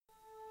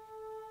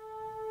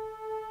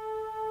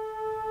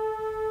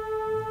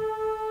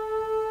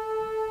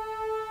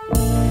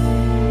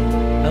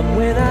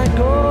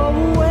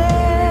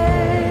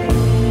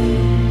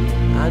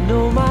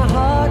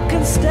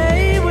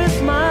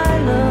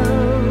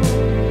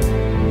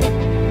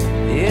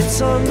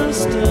it's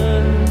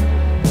understood.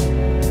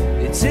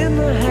 It's in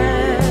the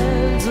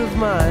hands of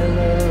my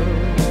love.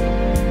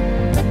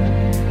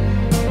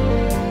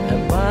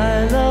 And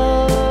my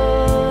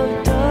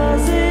love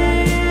does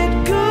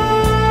it good.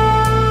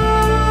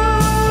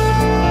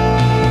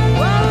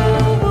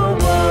 Whoa, whoa, whoa,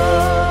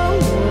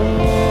 whoa,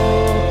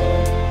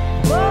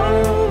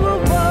 whoa, whoa,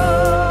 whoa.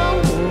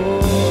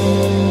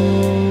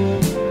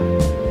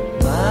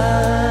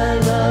 My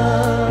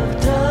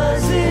love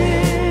does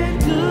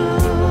it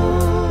good.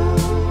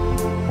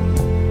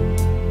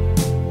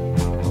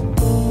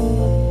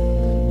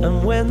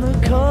 And when the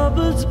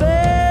cupboard's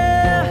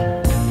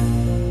bare,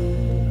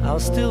 I'll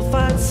still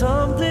find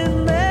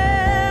something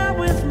there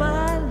with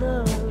my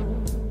love.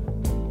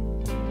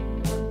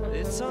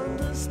 It's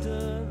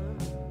understood.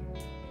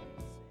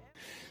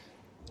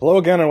 Hello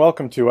again and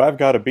welcome to I've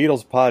Got a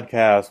Beatles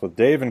podcast with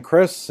Dave and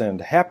Chris, and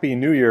Happy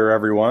New Year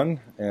everyone,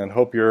 and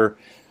hope your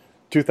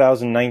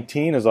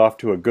 2019 is off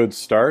to a good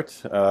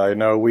start. I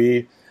know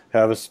we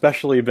have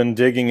especially been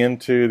digging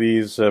into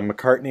these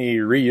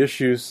McCartney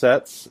reissue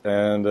sets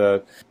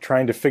and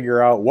trying to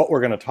figure out what we're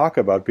going to talk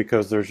about,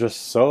 because there's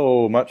just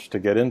so much to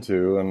get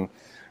into. And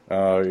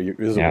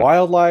is it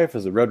Wildlife?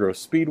 Is it Red Rose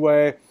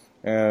Speedway?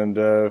 And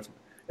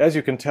as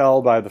you can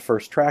tell by the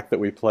first track that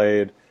we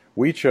played,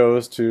 we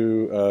chose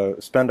to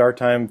spend our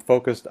time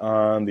focused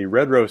on the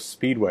Red Rose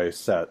Speedway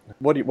set.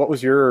 What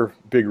was your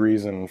big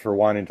reason for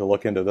wanting to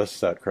look into this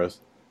set, Chris?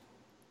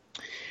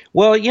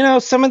 Well, you know,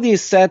 some of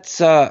these sets,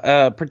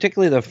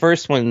 particularly the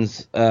first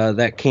ones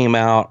that came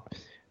out,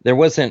 there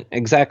wasn't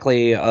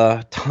exactly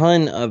a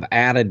ton of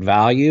added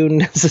value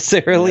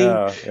necessarily.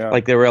 Yeah.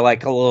 Like there were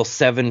like a little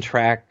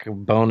 7-track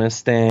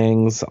bonus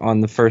things on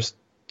the first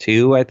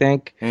 2, I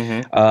think.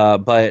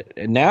 Mm-hmm. But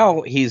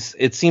now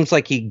it seems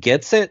like he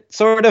gets it,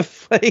 sort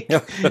of, like,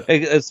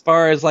 as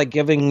far as like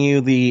giving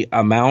you the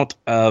amount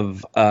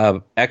of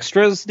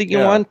extras that you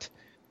want.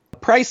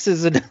 Price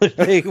is another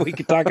thing. We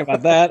could talk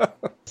about that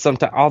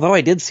sometime. Although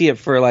I did see it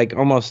for like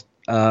almost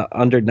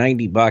under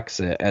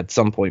 $90 at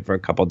some point for a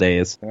couple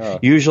days. Yeah.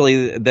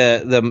 Usually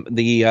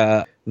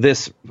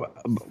this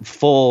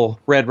full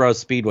Red Rose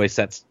Speedway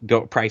sets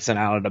go pricing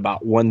out at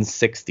about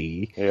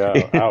 $160.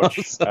 Yeah,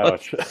 ouch, So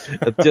ouch.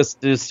 It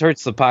just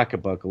hurts the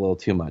pocketbook a little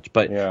too much.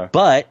 But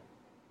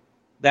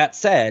that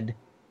said,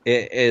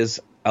 it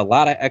is a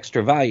lot of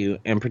extra value,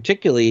 and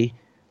particularly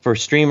for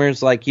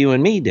streamers like you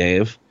and me,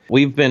 Dave.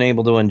 We've been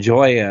able to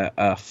enjoy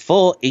a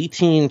full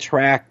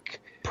 18-track,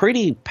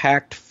 pretty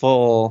packed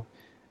full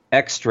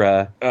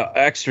extra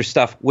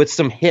stuff with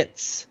some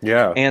hits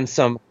and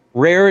some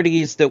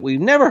rarities that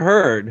we've never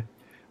heard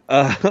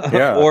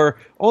or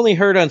only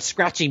heard on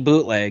scratchy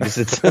bootlegs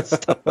and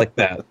stuff like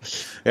that.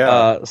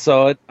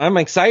 So I'm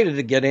excited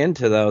to get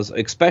into those,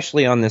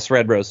 especially on this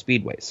Red Rose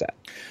Speedway set.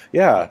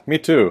 Yeah, me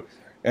too.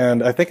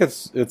 And I think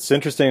it's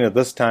interesting at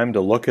this time to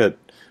look at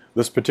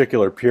this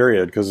particular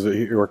period, because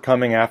we're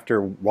coming after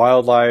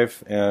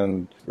Wildlife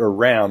or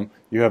Ram.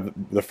 You have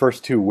the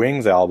first 2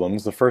 Wings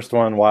albums. The first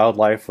one,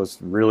 Wildlife, was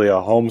really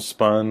a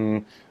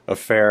homespun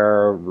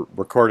affair,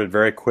 recorded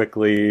very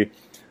quickly.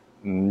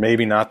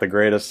 Maybe not the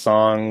greatest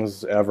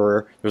songs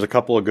ever. There's a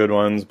couple of good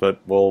ones, but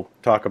we'll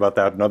talk about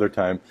that another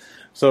time.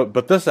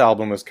 But this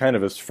album is kind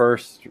of his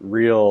first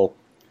real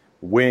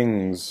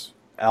Wings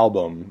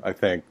album, I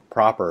think,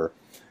 proper.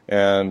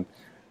 And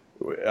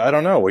I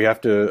don't know. We have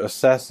to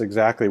assess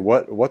exactly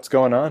what's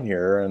going on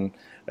here, and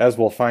as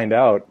we'll find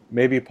out,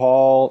 maybe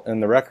Paul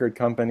and the record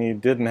company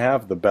didn't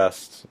have the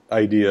best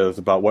ideas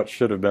about what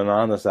should have been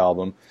on this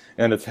album,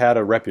 and it's had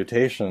a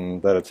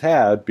reputation that it's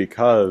had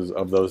because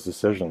of those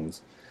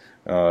decisions.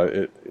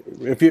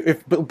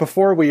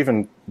 Before we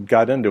even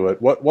got into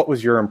it, what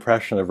was your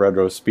impression of Red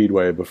Rose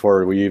Speedway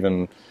before we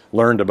even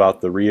learned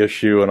about the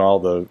reissue and all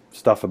the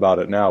stuff about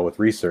it now with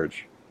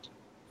research?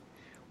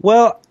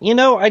 Well, you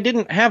know, I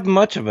didn't have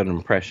much of an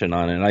impression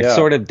on it. I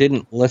sort of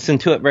didn't listen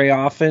to it very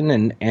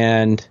often,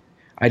 and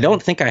I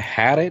don't think I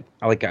had it.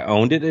 Like, I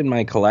owned it in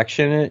my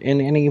collection in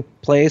any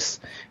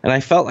place, and I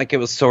felt like it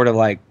was sort of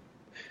like,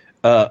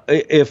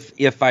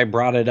 if I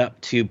brought it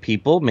up to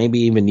people,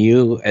 maybe even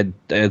you, and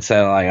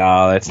said like,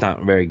 oh, that's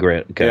not a very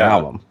good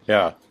album.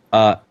 Yeah.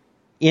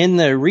 In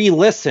the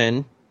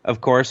re-listen,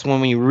 of course, when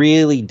we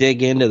really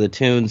dig into the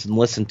tunes and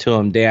listen to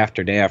them day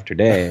after day after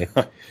day,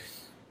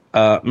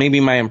 maybe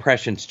my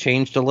impressions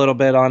changed a little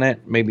bit on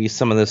it. Maybe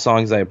some of the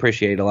songs I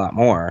appreciate a lot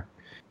more.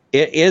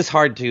 It is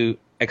hard to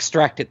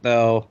extract it,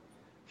 though,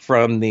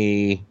 from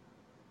the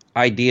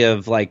idea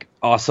of like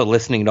also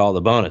listening to all the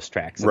bonus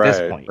tracks at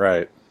this point.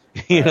 Right.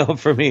 You know,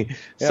 for me.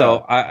 Yeah.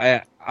 So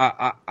I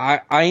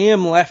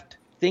am left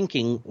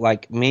thinking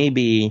like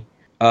maybe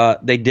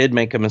they did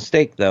make a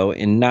mistake, though,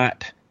 in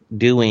not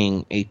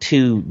doing a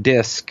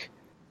 2-disc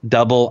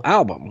double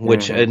album,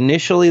 which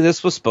initially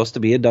this was supposed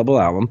to be a double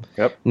album.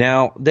 Yep.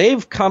 Now,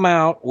 they've come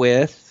out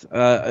with,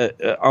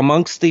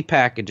 amongst the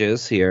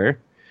packages here,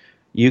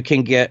 you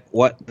can get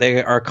what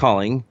they are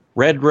calling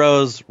Red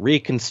Rose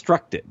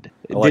Reconstructed.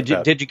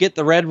 Did you get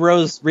the Red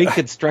Rose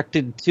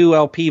Reconstructed 2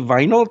 LP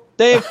vinyl,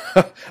 Dave?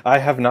 I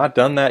have not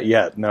done that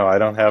yet. No, I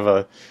don't have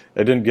I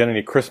didn't get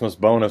any Christmas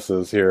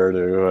bonuses here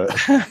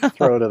to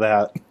throw to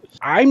that.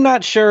 I'm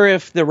not sure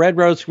if the Red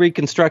Rose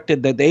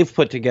Reconstructed that they've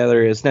put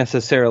together is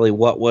necessarily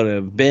what would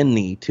have been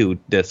the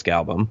 2-disc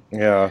album.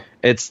 Yeah.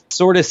 It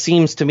sort of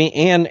seems to me,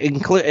 and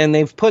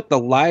they've put the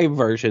live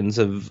versions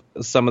of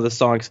some of the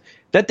songs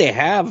that they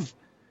have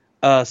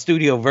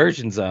studio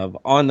versions of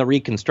on the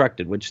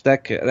Reconstructed, which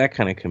that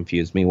kind of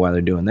confused me why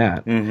they're doing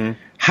that. Mm-hmm.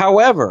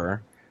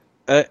 However,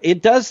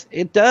 it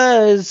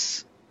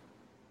does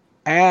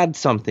add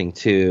something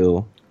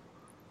to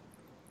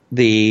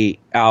the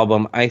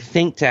album, I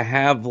think, to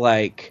have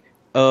like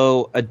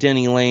a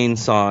Denny Lane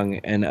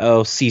song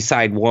and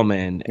Seaside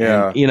Woman.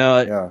 Yeah.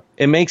 And,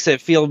 it makes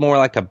it feel more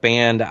like a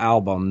band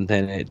album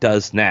than it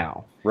does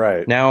now.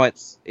 Right. Now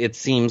it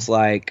seems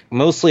like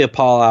mostly a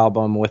Paul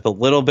album with a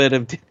little bit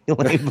of Denny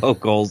Lane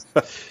vocals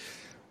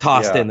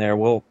tossed in there.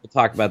 We'll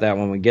talk about that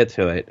when we get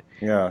to it.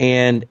 Yeah.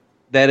 And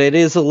that it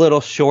is a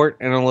little short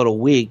and a little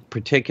weak,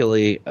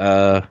 particularly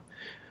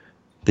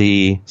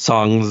the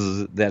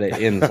songs that it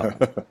ends on.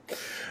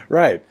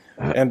 Right.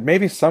 And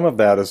maybe some of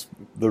that is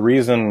the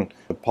reason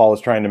that Paul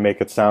is trying to make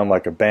it sound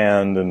like a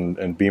band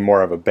and be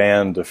more of a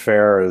band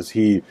affair, is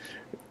he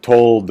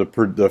told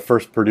the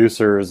first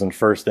producers and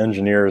first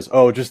engineers,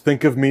 just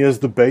think of me as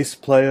the bass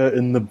player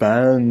in the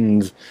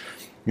band.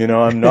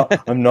 I'm not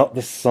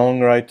the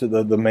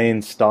songwriter, the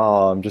main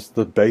star. I'm just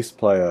the bass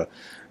player.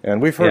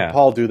 And we've heard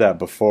Paul do that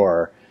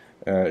before,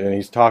 and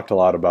he's talked a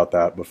lot about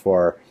that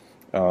before.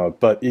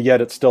 But yet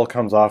it still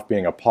comes off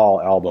being a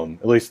Paul album.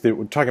 At least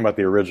we're talking about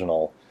the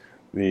original.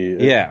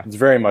 It's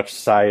very much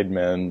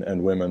sidemen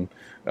and women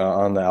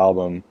on the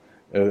album.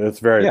 It's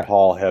very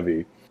Paul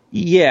heavy.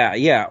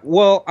 Yeah.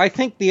 Well, I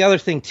think the other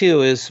thing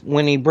too is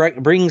when he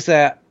brings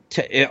that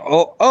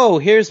to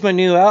here's my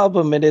new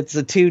album, and it's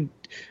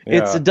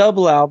a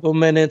double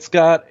album, and it's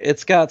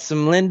got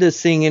some Linda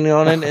singing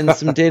on it and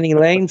some Denny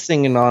Lane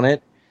singing on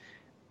it.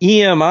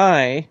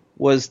 EMI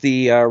was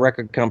the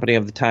record company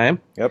of the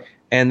time. Yep.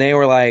 And they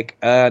were like,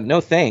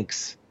 no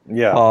thanks.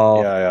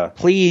 Yeah.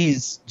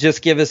 Please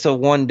just give us a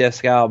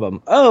 1-disc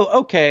album.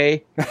 Oh,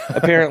 okay.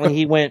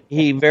 Apparently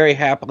he very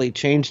happily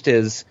changed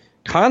his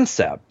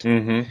concept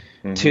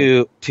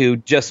to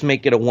just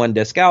make it a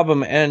 1-disc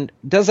album. And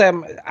does that,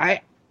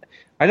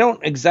 I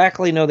don't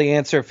exactly know the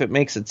answer if it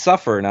makes it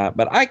suffer or not,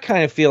 but I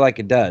kind of feel like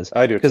it does.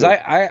 I do, because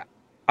I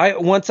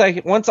once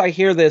I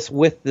hear this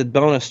with the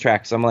bonus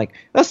tracks, I'm like,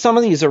 some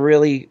of these are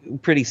really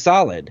pretty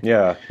solid.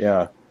 Yeah.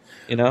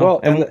 Well,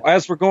 and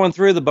as we're going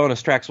through the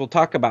bonus tracks, we'll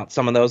talk about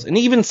some of those, and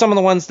even some of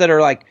the ones that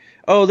are like,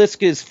 this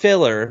is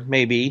filler,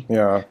 maybe.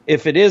 Yeah.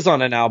 If it is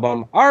on an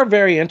album, are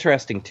very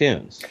interesting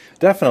tunes.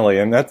 Definitely,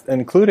 and that's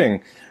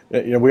including,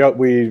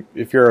 we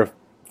if you're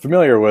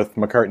familiar with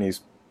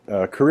McCartney's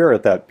career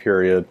at that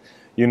period,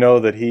 you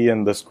know that he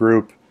and this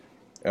group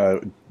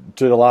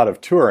did a lot of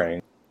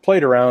touring,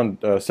 played around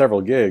several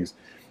gigs,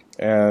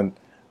 and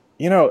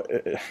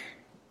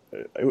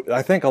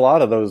I think a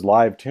lot of those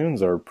live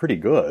tunes are pretty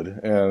good,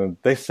 and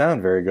they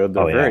sound very good.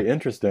 They're very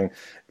interesting,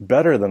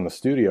 better than the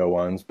studio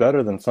ones,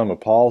 better than some of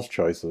Paul's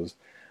choices.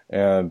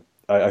 And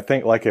I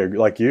think, like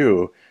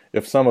you,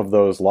 if some of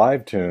those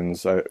live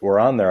tunes were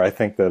on there, I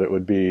think that it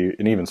would be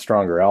an even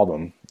stronger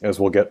album, as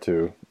we'll get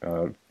to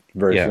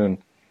very soon.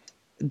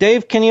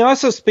 Dave, can you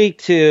also speak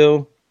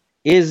to,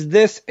 is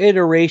this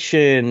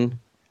iteration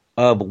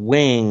of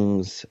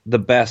Wings the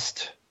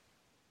best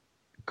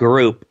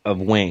group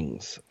of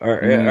Wings, or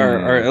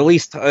at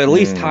least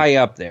high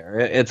up there?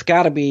 It's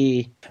got to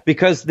be,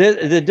 because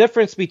the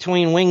difference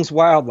between Wings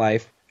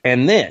Wildlife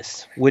and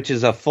this, which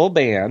is a full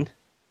band,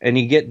 and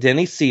you get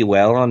Denny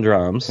Sewell on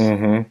drums,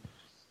 and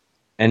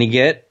you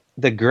get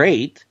the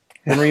great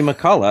Henry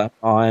McCullough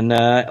on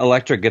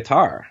electric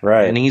guitar,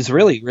 right? And he's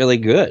really, really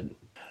good.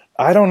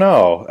 I don't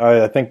know.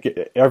 I think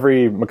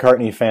every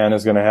McCartney fan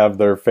is going to have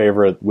their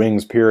favorite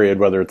Wings period,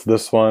 whether it's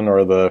this one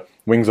or the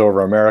Wings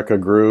Over America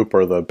group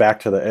or the Back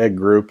to the Egg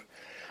group.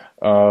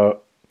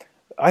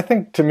 I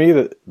think, to me,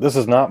 that this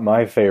is not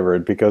my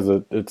favorite because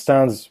it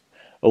sounds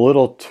a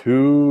little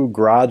too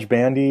garage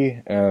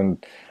bandy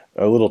and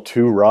a little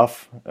too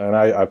rough.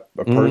 And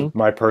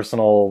my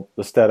personal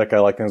aesthetic, I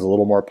like things a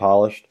little more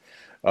polished.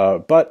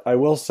 But I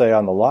will say,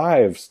 on the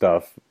live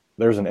stuff,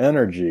 there's an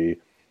energy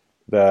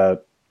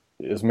that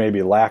is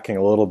maybe lacking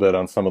a little bit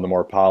on some of the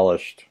more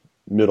polished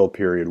middle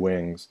period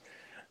Wings.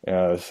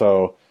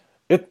 So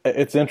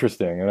it's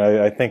interesting, and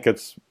I think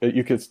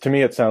to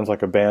me it sounds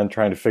like a band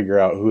trying to figure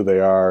out who they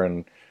are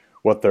and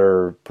what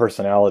their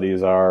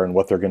personalities are and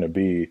what they're going to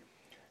be.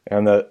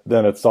 And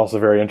then it's also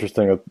very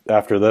interesting that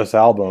after this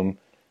album,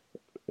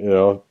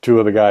 two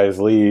of the guys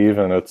leave,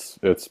 and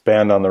it's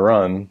Band on the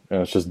Run,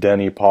 and it's just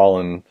Denny, Paul,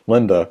 and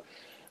Linda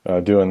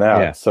doing that.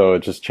 Yeah. So it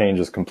just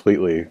changes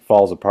completely,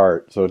 falls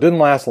apart. So it didn't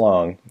last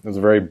long. It was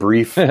a very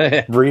brief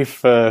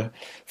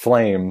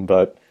flame,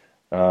 but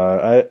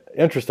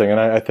interesting. And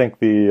I think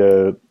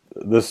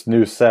this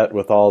new set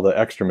with all the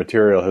extra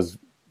material has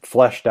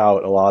fleshed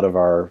out a lot of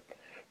our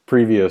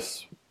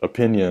previous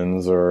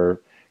opinions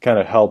or kind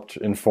of helped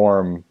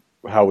inform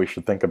how we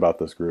should think about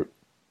this group.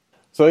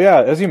 So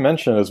yeah, as you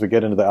mentioned, as we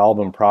get into the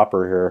album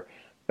proper here,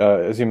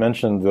 as you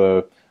mentioned,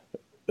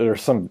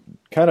 there's some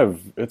kind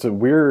of, it's a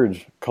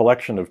weird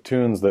collection of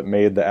tunes that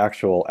made the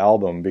actual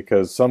album,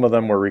 because some of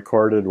them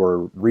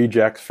were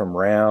rejects from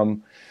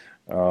Ram,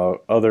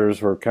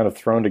 others were kind of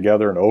thrown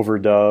together and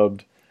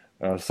overdubbed.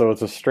 So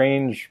it's a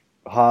strange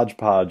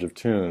hodgepodge of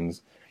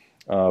tunes.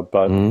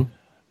 But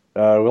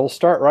we'll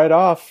start right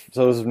off.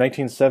 So this is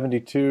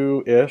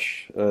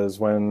 1972-ish is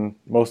when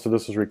most of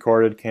this was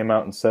recorded, came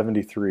out in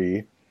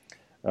 73.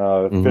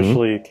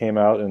 Officially came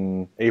out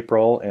in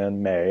April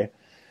and May.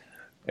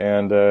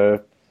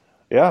 And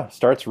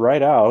starts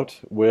right out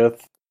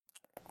with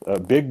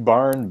Big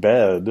Barn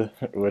Bed,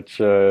 which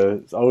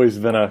has always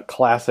been a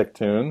classic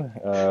tune.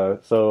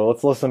 So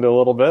let's listen to a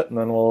little bit and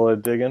then we'll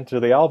dig into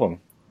the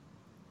album.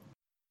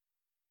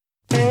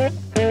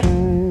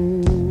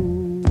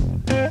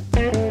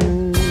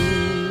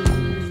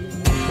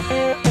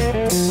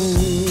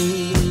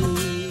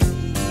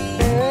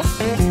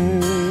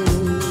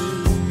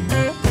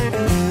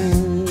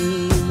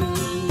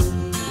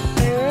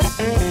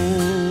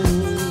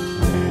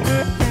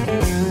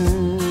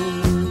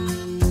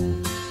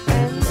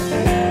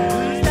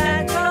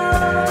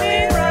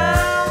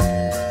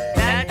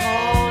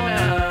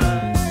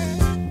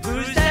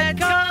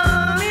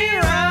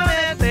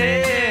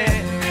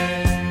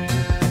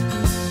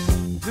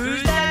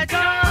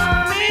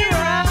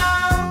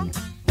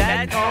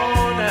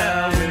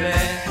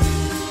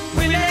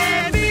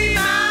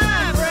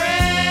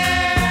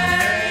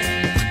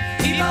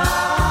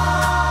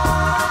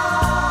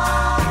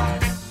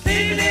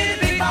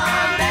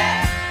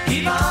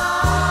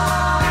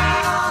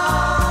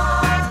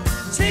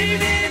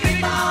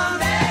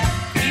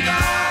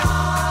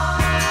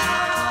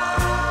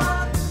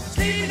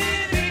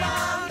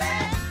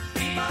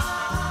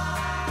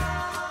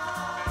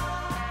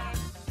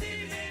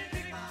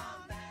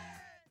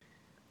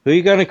 Who are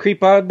you going to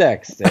creep on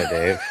next there,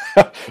 Dave?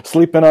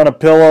 Sleeping on a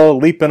pillow,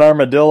 leaping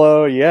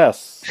armadillo,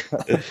 yes.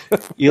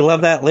 You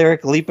love that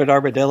lyric, leaping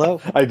armadillo?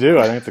 I do.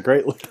 I think it's a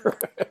great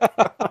lyric.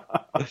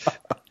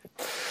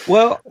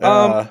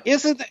 Well,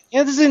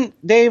 isn't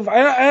Dave,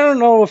 I don't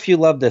know if you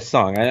love this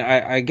song.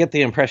 I get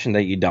the impression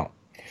that you don't,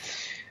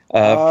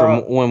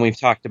 from when we've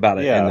talked about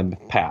it in the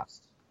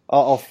past.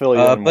 I'll fill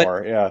you in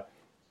more, yeah.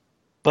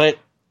 But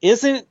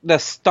isn't the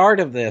start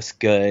of this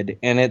good?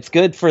 And it's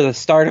good for the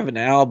start of an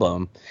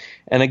album.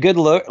 And a good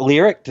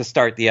lyric to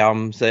start the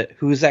album is that,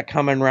 who's that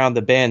coming around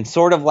the bend?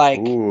 Sort of like,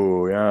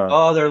 ooh, yeah.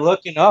 Oh, they're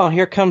looking, oh,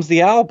 here comes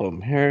the album.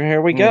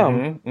 Here we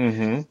go.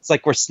 It's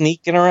like we're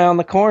sneaking around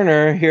the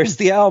corner. Here's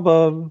the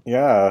album.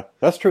 Yeah,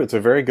 that's true. It's a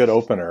very good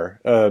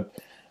opener.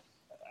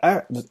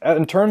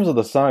 In terms of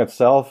the song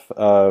itself,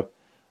 I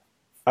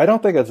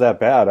don't think it's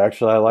that bad.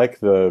 Actually, I like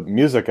the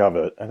music of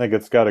it. I think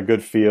it's got a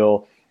good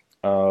feel.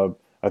 I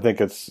think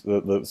it's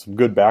some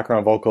good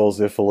background vocals,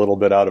 if a little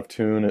bit out of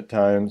tune at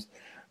times.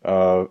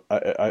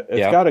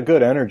 It's got a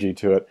good energy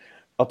to it.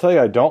 I'll tell you,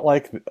 I don't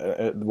like,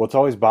 what's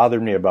always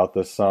bothered me about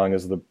this song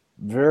is the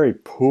very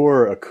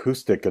poor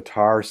acoustic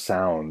guitar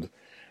sound.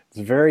 It's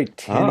very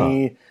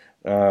tinny.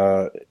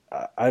 I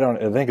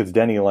think it's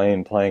Denny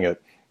Lane playing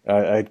it.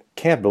 I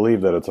can't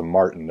believe that it's a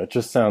Martin. It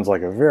just sounds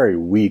like a very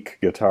weak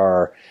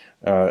guitar.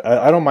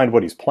 I don't mind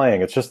what he's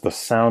playing. It's just the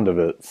sound of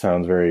it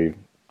sounds very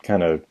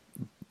kind of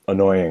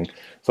annoying.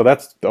 So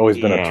that's always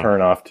been a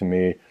turn off to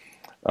me.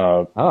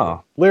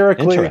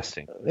 Lyrically,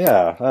 interesting.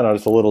 Yeah, I don't know,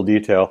 just a little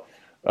detail.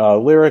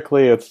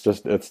 Lyrically,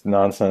 it's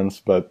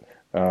nonsense, but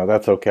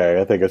that's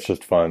okay. I think it's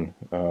just fun,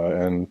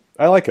 and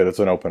I like it. It's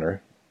an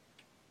opener.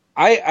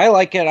 I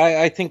like it.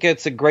 I think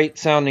it's a great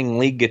sounding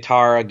lead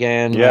guitar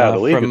again. Yeah, the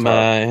lead from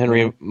guitar.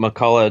 Henry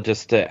McCullough,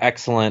 just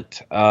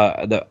excellent.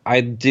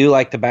 I do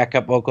like the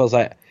backup vocals.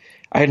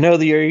 I know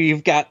that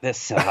you've got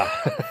this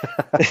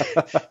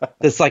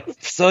this like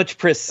such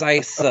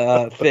precise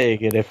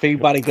thing, and if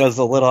anybody goes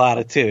a little out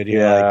of tune,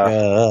 you're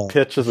like,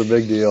 pitch is a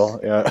big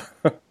deal. Yeah.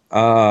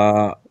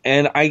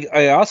 And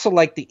I also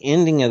like the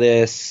ending of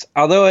this,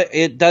 although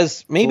it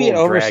does, maybe it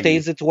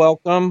overstays its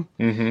welcome,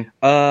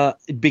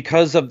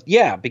 because of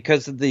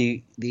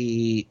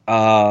the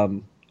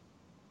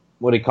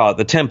what do you call it?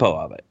 The tempo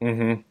of it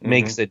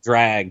makes it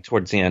drag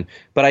towards the end.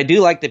 But I do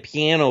like the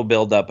piano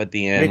build up at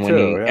the end when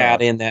you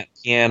add in that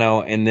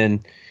piano,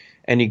 and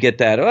you get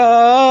that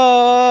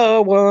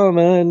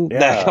woman,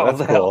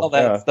 all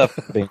that stuff.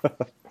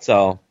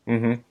 So,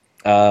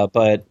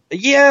 but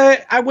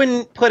yeah, I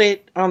wouldn't put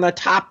it on the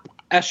top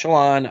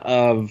echelon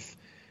of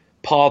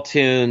Paul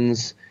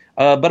tunes.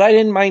 But I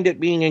didn't mind it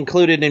being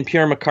included in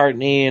Pure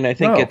McCartney, and I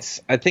think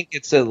it's at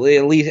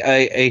least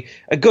a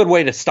good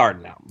way to start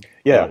an album.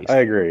 Yeah, I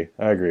agree.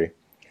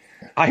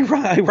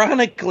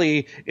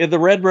 Ironically, in the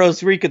Red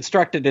Rose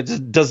Reconstructed,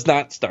 it does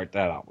not start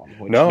that album,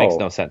 which makes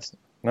no sense.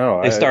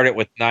 No, they start it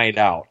with Night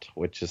Out,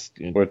 which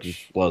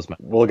blows my.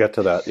 We'll get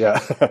to that. Yeah.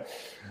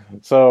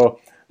 So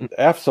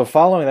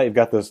following that, you've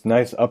got this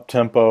nice up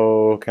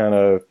tempo kind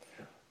of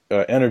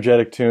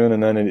energetic tune,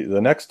 and then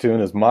the next tune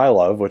is My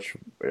Love, which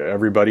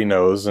everybody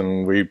knows,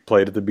 and we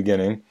played at the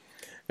beginning,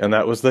 and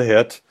that was the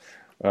hit.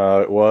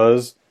 It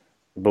was,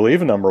 I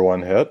believe, a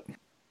 #1 hit.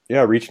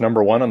 Yeah, reached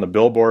 #1 on the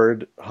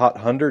Billboard Hot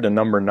 100 and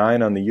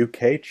 #9 on the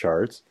UK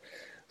charts.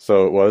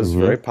 So it was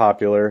very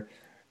popular.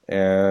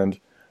 And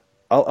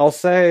I'll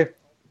say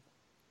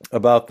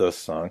about this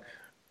song,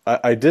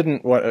 I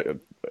didn't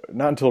want,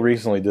 not until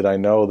recently did I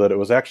know that it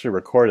was actually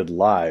recorded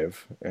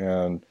live,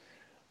 and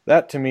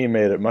that to me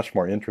made it much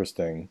more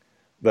interesting,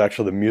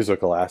 the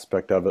musical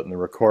aspect of it and the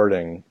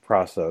recording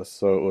process.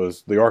 So it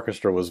was, the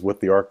orchestra was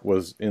with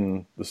was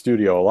in the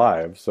studio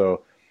live.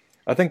 So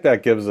I think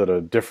that gives it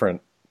a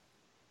different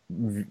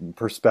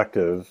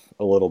perspective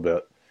a little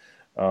bit.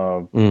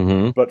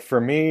 But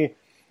for me,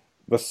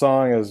 the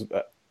song is,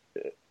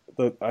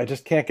 I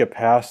just can't get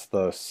past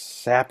the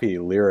sappy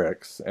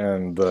lyrics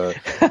and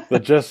the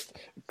just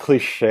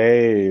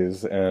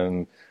cliches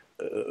and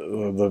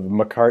the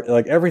McCartney,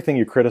 like everything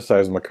you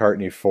criticize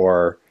McCartney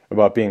for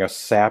about being a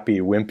sappy,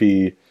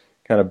 wimpy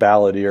kind of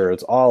balladeer,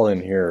 it's all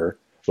in here.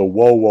 The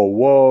whoa, whoa,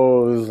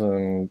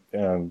 whoas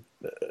and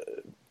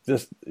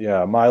just,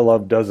 yeah, My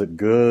Love does it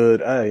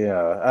good.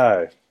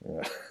 Yeah.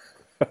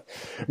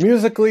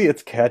 Musically,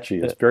 it's catchy.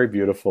 It's very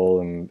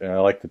beautiful, and I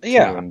like the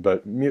tune.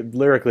 But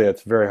lyrically,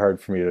 it's very hard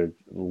for me to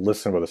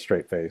listen with a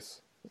straight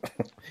face.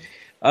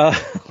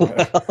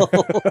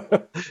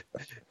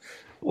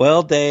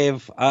 Well,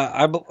 Dave,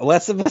 I'm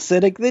less of a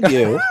cynic than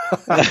you.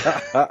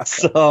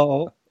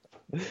 So,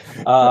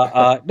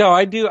 no,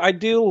 I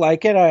do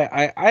like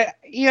it.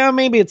 Yeah,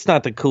 maybe it's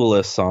not the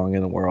coolest song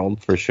in the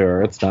world for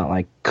sure. It's not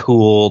like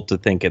cool to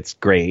think it's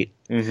great,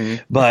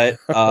 but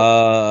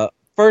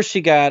first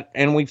you got,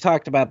 and we've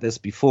talked about this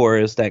before,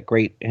 is that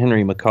great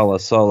Henry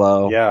McCullough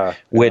solo,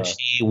 which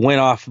he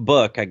went off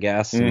book, I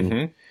guess,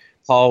 and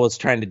Paul was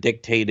trying to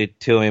dictate it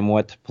to him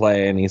what to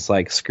play, and he's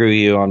like, screw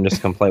you, I'm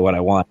just going to play what I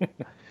want.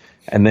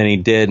 And then he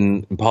did,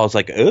 and Paul's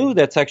like, oh,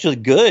 that's actually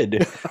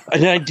good.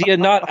 An idea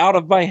not out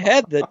of my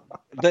head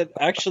that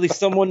actually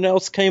someone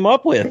else came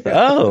up with.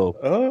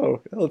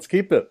 Oh, let's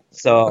keep it.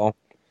 So,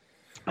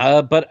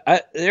 but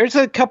there's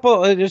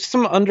there's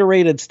some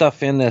underrated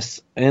stuff in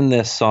this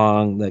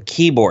song, the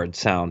keyboard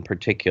sound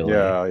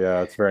particularly.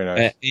 Yeah, it's very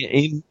nice.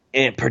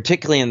 And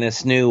particularly in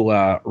this new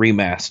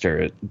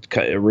remaster,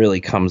 it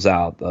really comes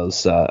out,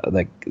 those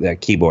that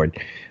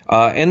keyboard.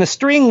 And the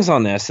strings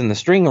on this and the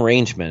string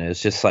arrangement is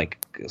just like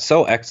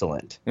so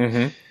excellent.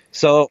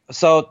 So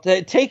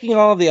taking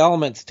all of the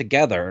elements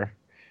together,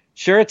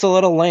 sure, it's a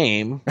little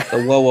lame,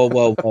 the whoa, whoa,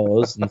 whoa,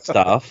 whoas and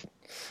stuff,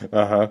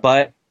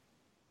 but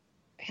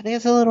it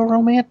is a little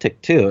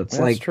romantic too. It's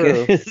That's like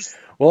true.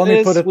 Well, let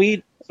me put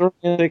sweet,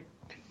 romantic.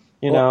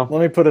 Let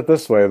me put it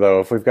this way,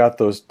 though. If we've got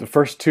the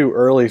first two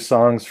early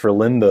songs for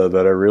Linda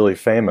that are really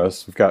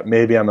famous, we've got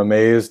Maybe I'm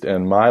Amazed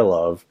and My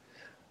Love.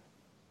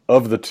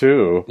 Of the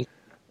two,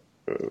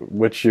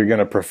 which you're going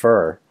to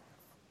prefer?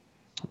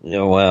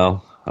 Yeah,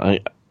 well,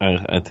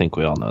 I think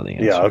we all know the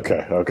answer. Yeah,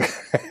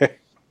 okay.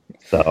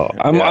 So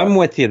I'm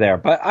with you there,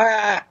 but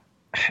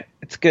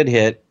it's a good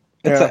hit.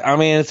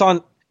 It's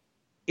on.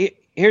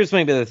 Here's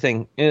maybe the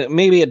thing.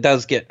 Maybe it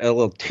does get a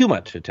little too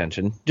much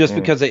attention just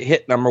because it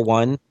hit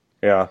 #1.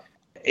 Yeah.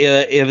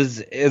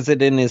 Is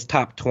it in his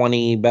top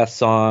 20 best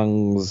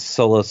songs,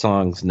 solo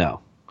songs?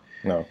 No.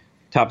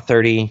 Top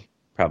 30?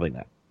 Probably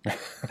not.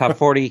 Top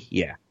 40?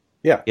 Yeah.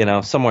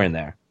 Yeah. Somewhere in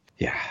there.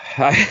 Yeah.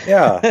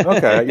 Yeah.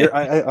 Okay.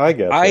 I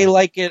get it. I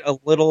like it a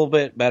little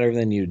bit better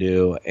than you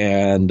do,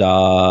 and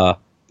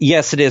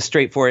yes, it is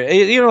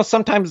straightforward.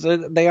 Sometimes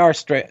they are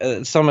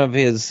straight. Some of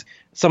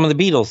the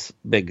Beatles'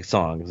 big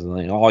songs,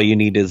 like All You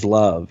Need Is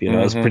Love.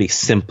 It's pretty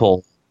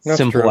simple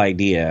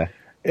idea.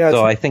 Yeah,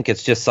 so I think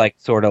it's just like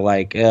sort of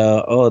like,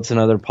 it's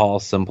another Paul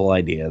simple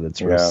idea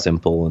that's real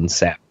simple and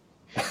sad.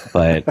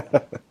 But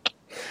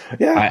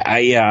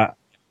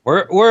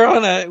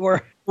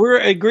we're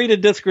agree to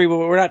disagree, but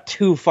we're not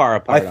too far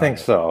apart. I think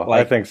so.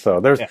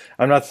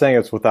 I'm not saying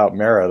it's without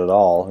merit at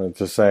all. It's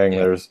just saying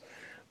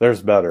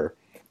there's better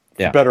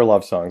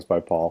love songs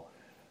by Paul.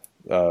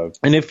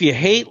 And if you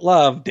hate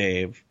love,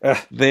 Dave,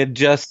 then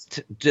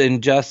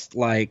just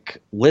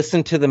like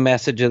listen to the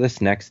message of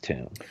this next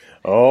tune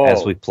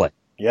as we play.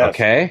 Yes.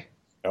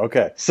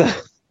 Okay. So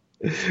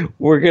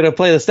we're going to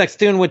play this next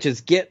tune, which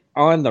is Get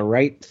on the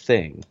Right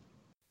Thing.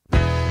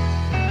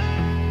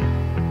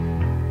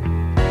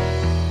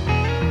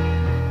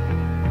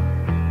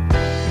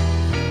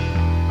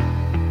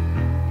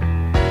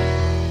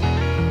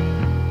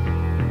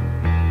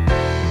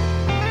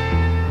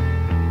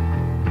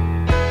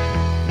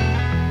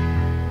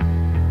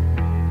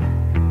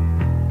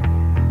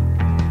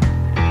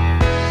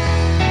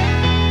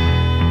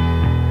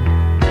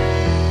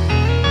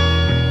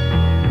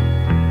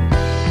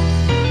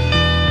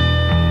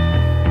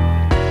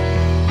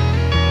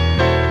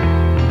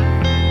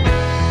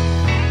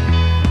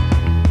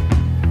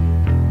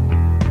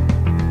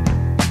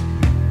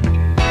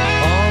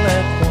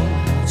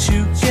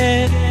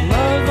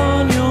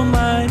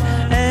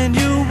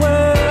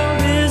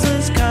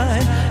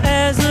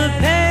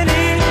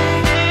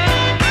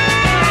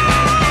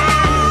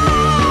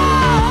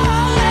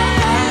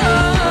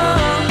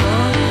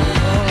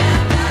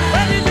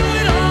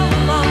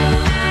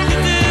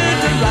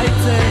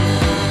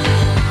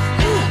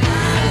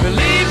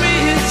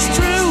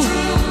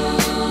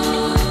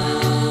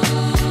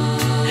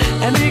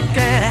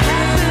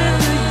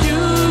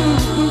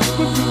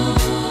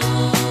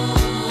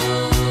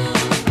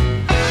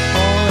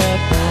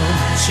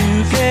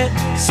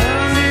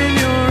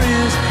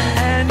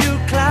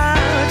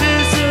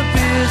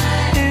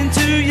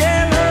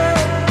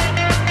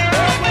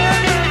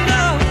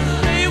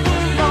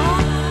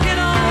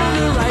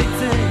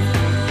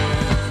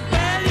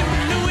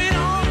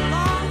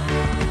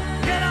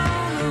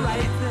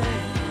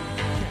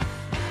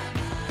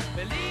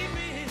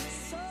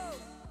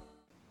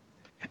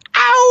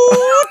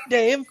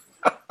 Dave.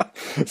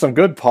 Some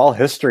good Paul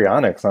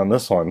histrionics on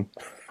this one.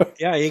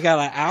 Yeah, you got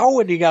a ow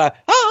and you got a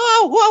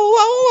oh,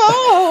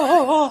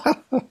 whoa, whoa,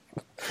 whoa.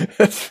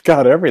 It's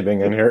got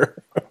everything in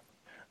here.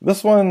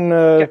 This one,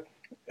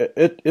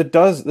 it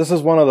does. This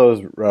is one of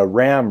those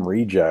Ram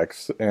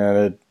rejects,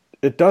 and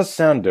it does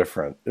sound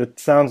different. It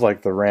sounds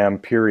like the Ram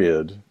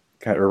period,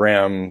 kind of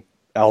Ram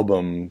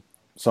album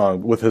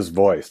song with his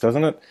voice,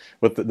 doesn't it?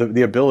 With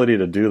the ability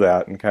to do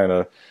that and kind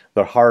of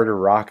the harder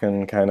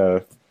rocking kind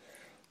of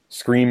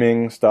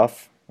screaming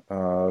stuff.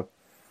 What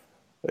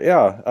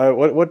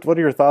are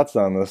your thoughts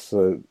on this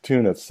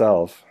tune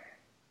itself?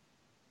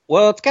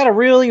 Well, it's got a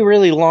really,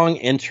 really long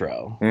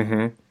intro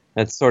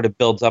that sort of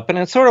builds up, and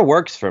it sort of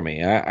works for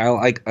me. I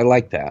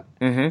like that.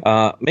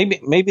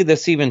 Maybe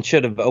this even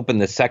should have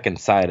opened the second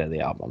side of the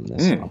album.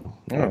 This song,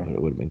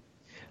 it would have been.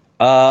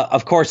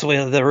 Of course,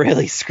 with the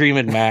really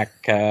screaming Mac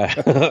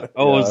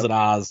O's and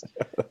ahs.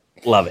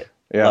 Love it.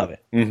 Yeah. Love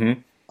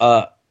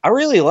it. I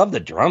really love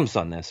the drums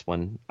on this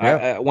one.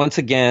 Yeah. Once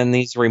again,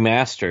 these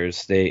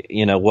remasters,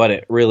 what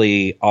it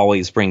really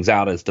always brings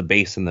out is the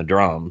bass and the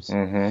drums.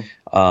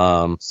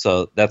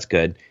 So that's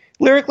good.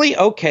 Lyrically,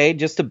 okay,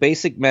 just a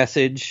basic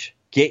message.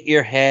 Get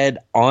your head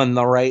on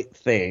the right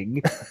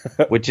thing,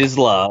 which is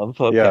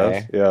love.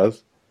 Okay.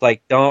 Yes.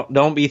 Like,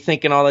 don't be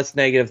thinking all this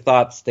negative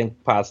thoughts.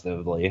 Think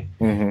positively.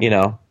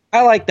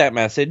 I like that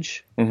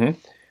message. And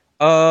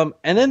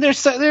then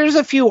there's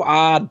a few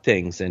odd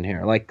things in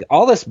here, like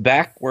all this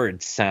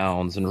backward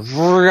sounds and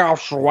what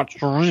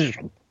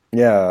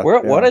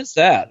is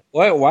that?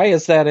 Why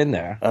is that in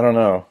there? I don't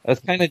know.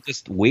 That's kind of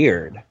just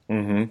weird.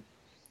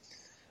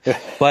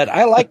 But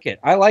I like it.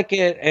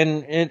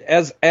 And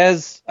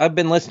as I've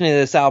been listening to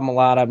this album a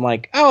lot, I'm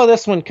like, oh,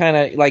 this one kind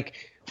of like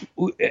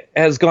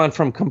has gone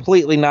from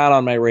completely not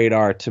on my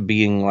radar to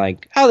being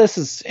like, oh, this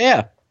is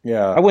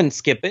I wouldn't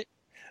skip it.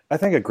 I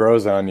think it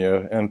grows on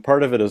you, and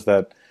part of it is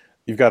that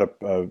you've got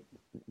a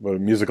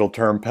musical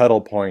term, pedal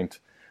point,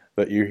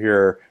 that you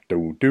hear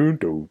do do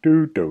do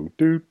do do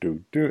do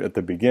do do at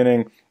the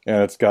beginning,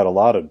 and it's got a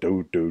lot of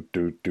do do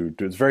do do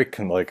do. It's very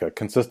like a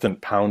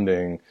consistent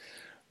pounding,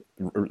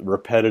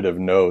 repetitive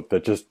note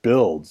that just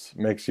builds,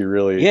 makes you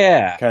really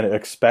kind of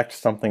expect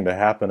something to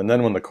happen. And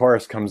then when the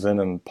chorus comes in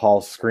and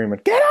Paul's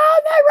screaming, "Get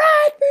on the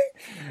right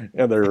thing!"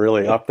 and they're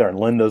really up there, and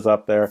Linda's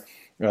up there.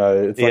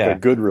 It's like a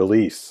good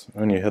release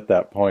when you hit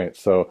that point.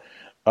 So.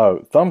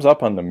 Thumbs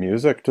up on the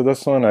music to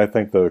this one. I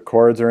think the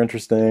chords are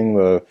interesting.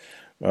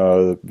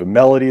 The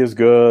melody is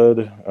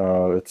good.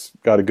 It's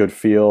got a good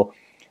feel,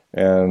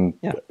 and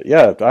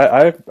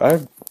I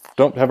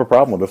don't have a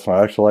problem with this one.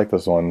 I actually like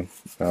this one.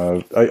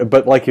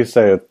 But like you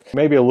say,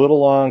 maybe a little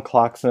long.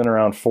 Clocks in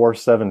around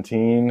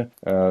 4:17.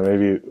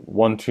 Maybe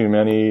one too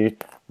many.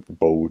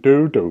 Bo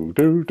do do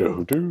do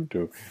do do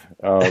do.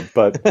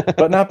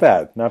 But not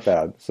bad.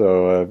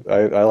 So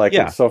I like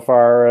it so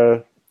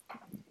far.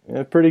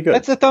 Pretty good.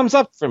 That's a thumbs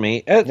up for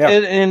me.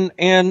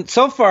 And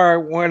so far,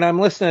 when I'm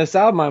listening to this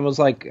album, I was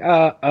like,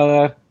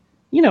 I'm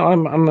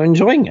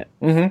enjoying it.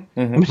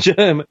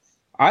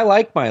 I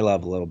like My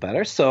Love a little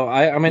better, so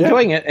I'm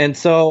enjoying it. And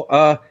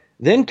so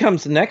then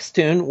comes the next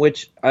tune,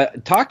 which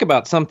talk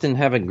about something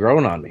having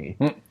grown on me,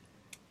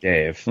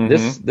 Dave.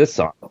 This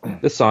song,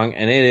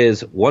 and it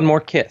is One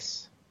More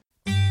Kiss.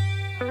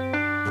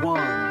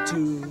 1,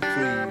 2,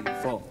 3,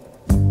 4.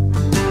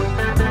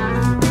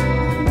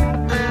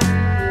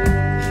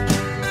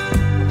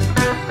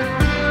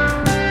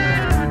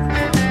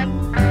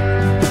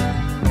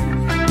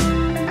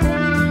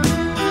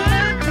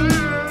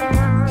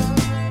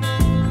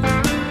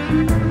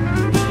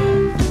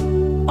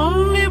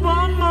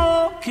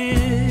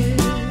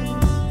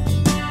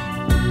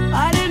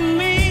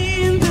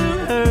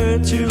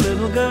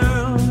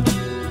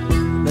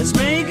 Let's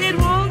make it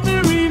one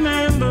to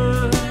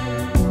remember.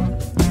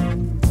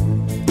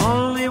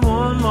 Only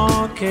one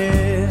more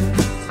kiss.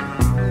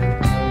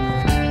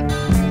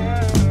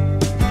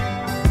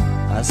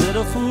 I said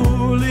a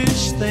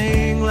foolish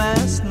thing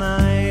last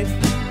night.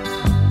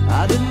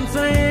 I didn't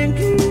think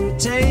you'd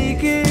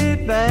take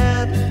it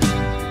bad,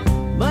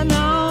 but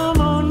now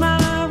I'm on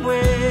my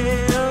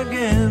way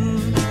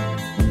again.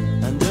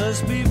 And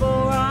just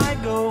before I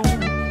go,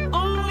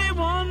 only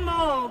one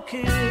more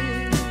kiss.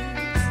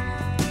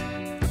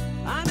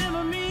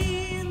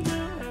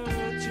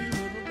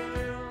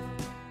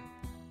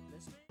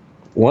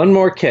 One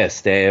More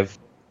Kiss, Dave.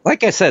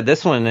 Like I said,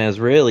 this one has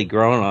really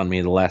grown on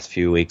me the last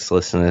few weeks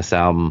listening to this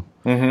album.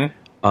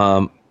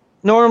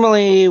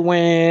 Normally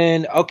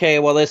when,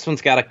 this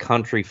one's got a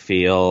country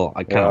feel,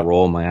 I kind of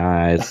roll my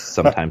eyes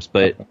sometimes,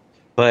 but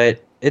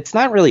it's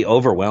not really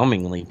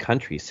overwhelmingly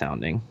country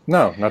sounding.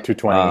 No, not too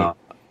twangy.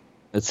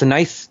 It's a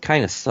nice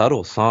kind of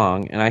subtle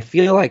song, and I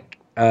feel like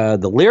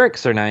the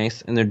lyrics are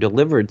nice, and they're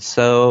delivered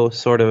so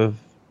sort of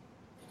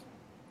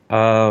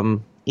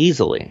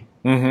easily.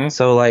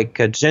 So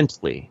like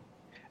gently,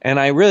 and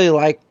I really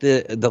like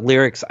the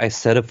lyrics. I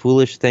said a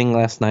foolish thing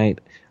last night.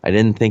 I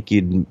didn't think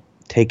you'd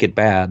take it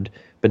bad,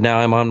 But now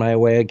I'm on my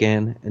way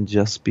again, and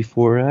just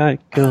before I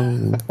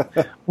go,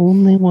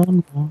 only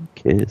one more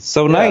kiss.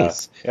 So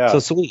nice. Yeah. So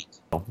sweet.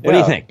 What do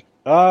you think?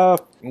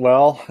 Well,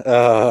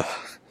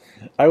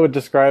 I would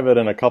describe it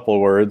in a couple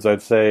of words.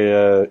 I'd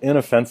say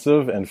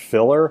inoffensive and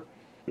filler.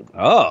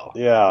 Oh.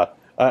 Yeah.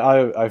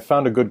 I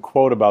found a good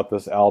quote about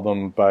this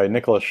album by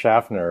Nicholas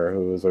Schaffner,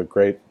 who is a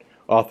great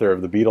author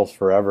of The Beatles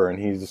Forever, and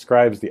he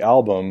describes the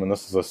album, and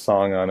this is a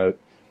song on it,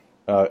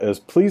 as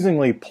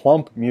pleasingly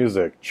plump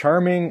music,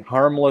 charming,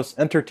 harmless,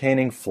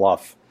 entertaining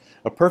fluff,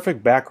 a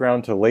perfect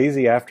background to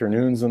lazy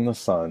afternoons in the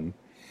sun.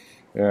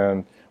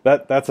 And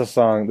that's a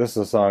song. This is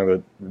a song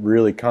that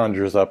really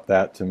conjures up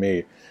that to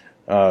me.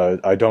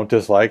 I don't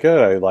dislike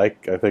it. I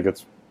think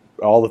it's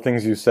all the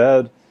things you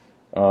said,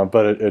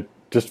 but it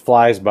just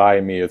flies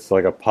by me. It's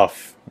like a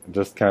puff. It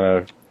just kind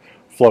of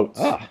floats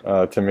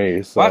to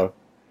me. So,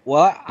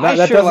 well,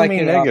 that doesn't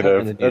mean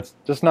negative. It's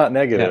just not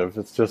negative.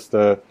 Yeah. It's just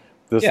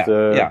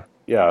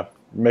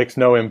makes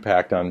no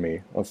impact on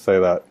me. Let's say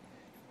that.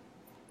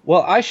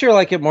 Well, I sure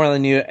like it more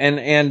than you.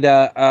 And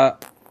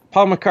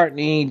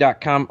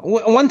PaulMcCartney.com.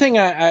 One thing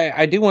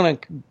I do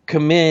want to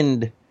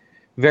commend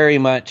very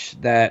much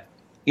that,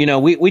 you know,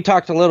 we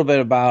talked a little bit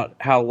about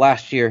how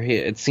last year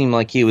it seemed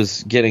like he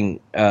was getting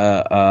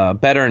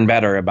better and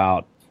better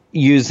about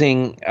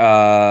using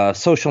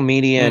social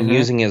media and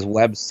using his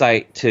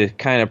website to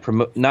kind of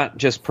promote, not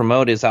just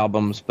promote his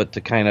albums, but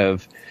to kind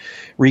of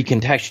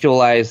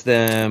recontextualize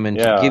them and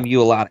to give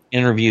you a lot of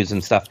interviews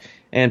and stuff.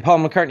 And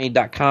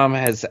PaulMcCartney.com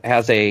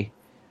has a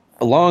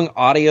long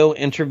audio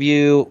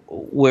interview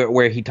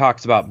where he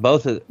talks about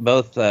both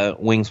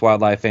Wings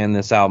Wildlife and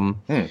this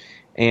album.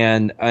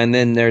 And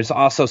then there's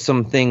also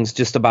some things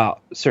just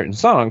about certain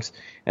songs.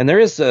 And there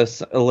is a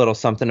little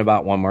something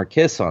about One More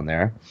Kiss on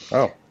there.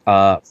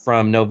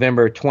 From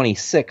November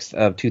 26th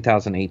of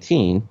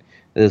 2018.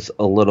 There's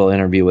a little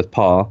interview with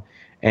Paul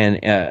and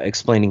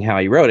explaining how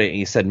he wrote it.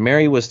 He said,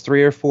 Mary was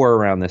 3 or 4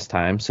 around this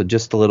time, so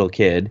just a little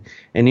kid.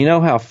 And you know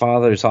how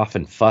fathers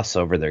often fuss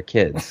over their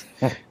kids.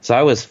 So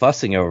I was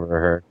fussing over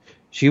her.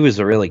 She was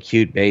a really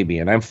cute baby,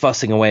 and I'm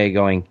fussing away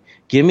going,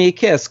 give me a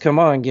kiss, come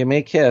on, give me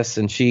a kiss.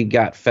 And she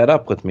got fed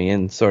up with me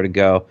and sort of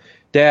go,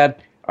 Dad,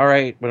 all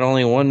right, but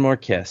only one more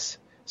kiss.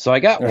 So I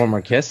got one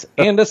more kiss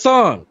and a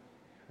song.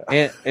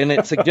 And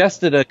it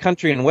suggested a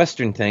country and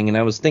western thing, and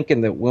I was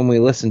thinking that when we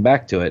listen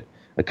back to it,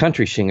 a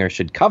country singer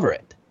should cover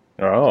it.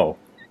 Oh.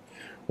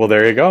 Well,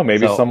 there you go.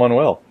 Maybe someone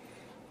will.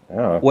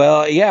 Yeah.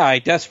 Well, yeah, I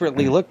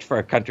desperately looked for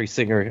a country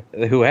singer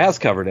who has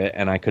covered it,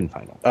 and I couldn't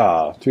find one.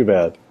 Ah, too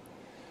bad.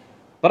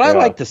 But I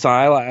like the song.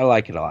 I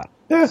like it a lot.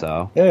 Yeah.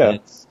 So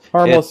it's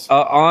harmless.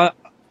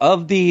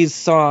 Of these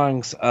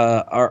songs,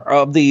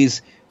 of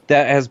these,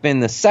 that has been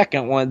the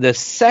second one. The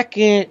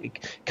second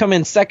come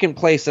in second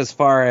place as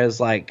far as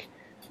like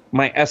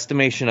my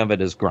estimation of it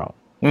has grown.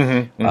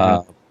 Yeah.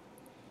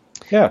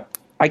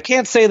 I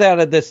can't say that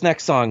of this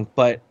next song,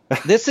 but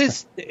this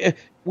is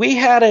we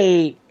had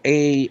a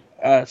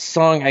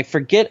song, I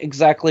forget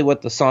exactly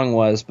what the song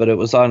was, but it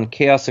was on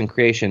Chaos and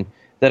Creation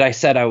that I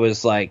said I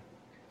was like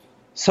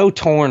so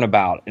torn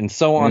about and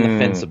so on the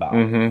fence about.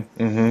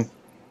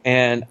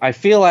 And I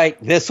feel like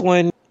this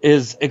one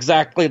is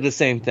exactly the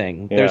same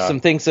thing. Yeah. There's some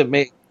things that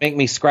make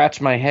me scratch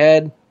my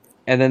head,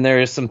 and then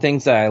there's some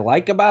things that I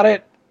like about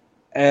it,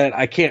 and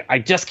I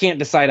just can't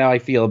decide how I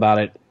feel about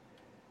it.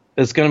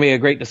 It's going to be a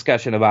great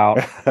discussion about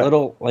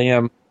Little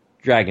Lamb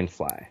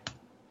Dragonfly.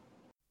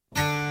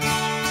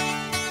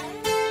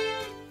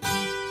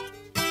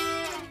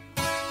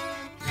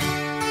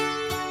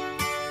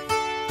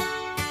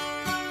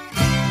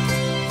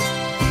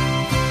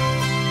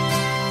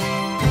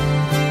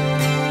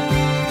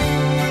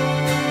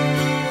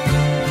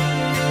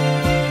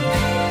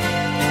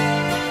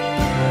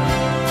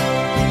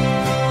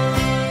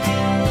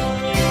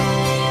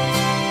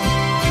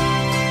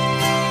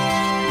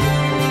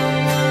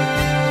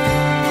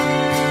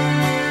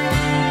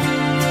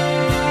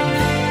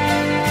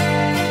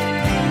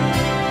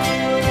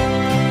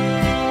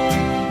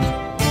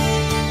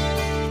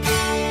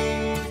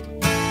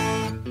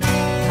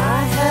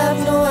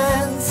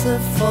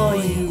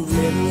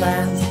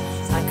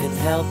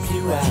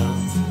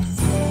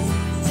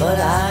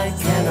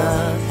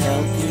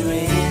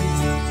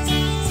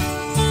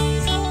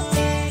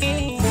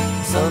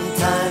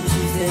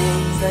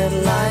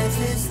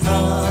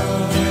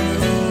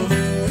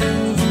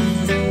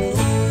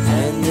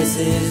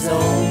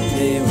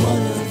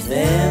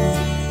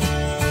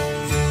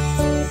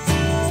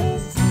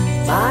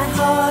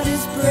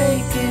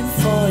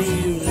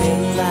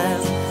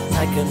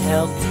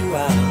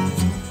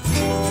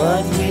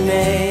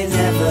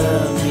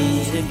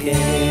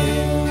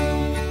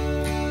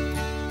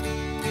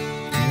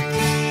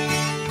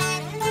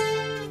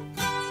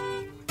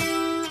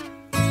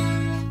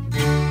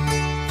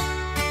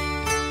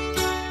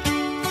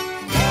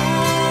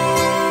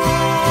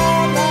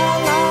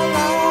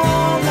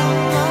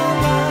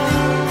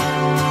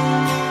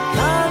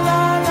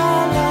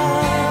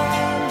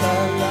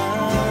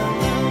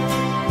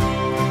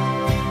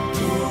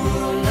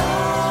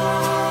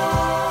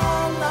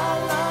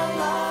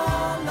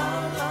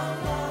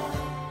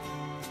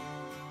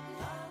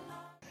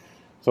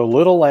 So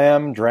Little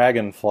Lamb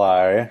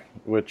Dragonfly,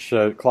 which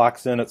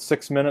clocks in at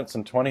 6 minutes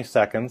and 20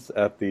 seconds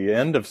at the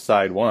end of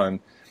side one.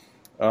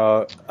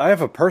 I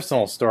have a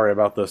personal story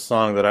about this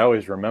song that I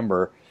always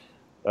remember.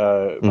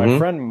 My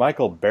friend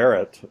Michael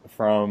Barrett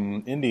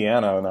from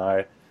Indiana and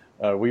I,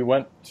 we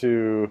went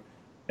to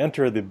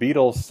enter the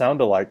Beatles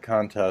Sound-Alike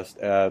contest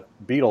at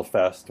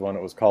Beatlefest when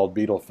it was called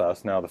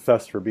Beatlefest, now the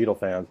Fest for Beatle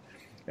fans.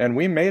 And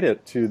we made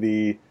it to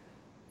the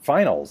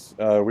finals.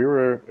 We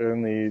were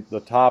in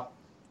the top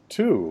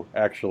 2,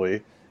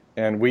 actually,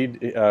 and we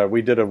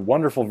did a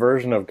wonderful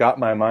version of "Got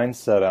My Mind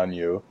Set on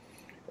You,"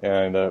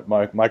 and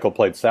Michael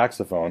played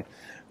saxophone.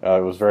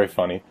 It was very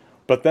funny.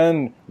 But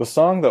then the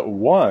song that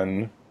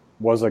won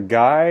was a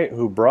guy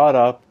who brought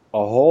up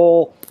a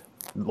whole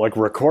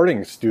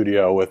recording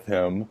studio with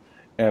him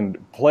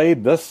and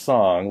played this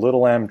song,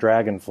 "Little Lamb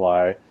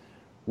Dragonfly,"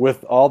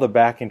 with all the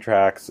backing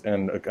tracks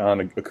and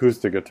on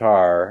acoustic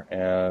guitar,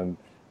 and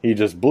he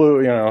just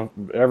blew.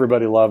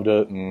 Everybody loved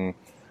it, and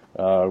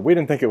we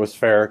didn't think it was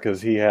fair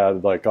because he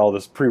had all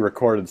this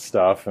pre-recorded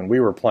stuff and we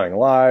were playing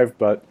live,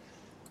 but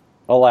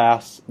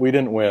alas, we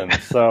didn't win.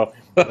 So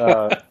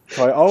I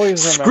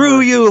always remember, screw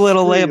you,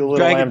 Little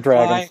Lamb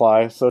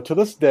Dragonfly. So to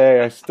this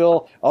day, I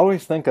still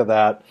always think of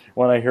that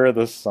when I hear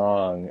this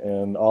song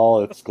in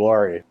all its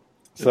glory.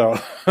 So,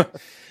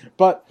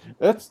 but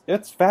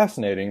it's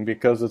fascinating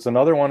because it's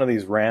another one of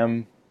these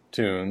Ram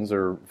tunes,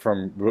 or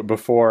from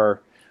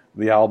before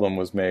the album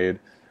was made,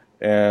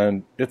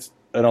 and it's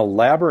an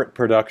elaborate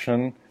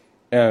production,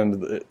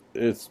 and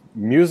it's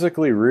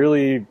musically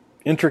really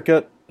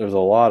intricate. There's a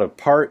lot of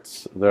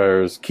parts,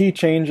 there's key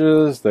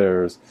changes,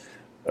 there's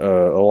a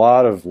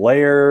lot of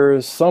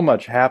layers, so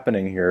much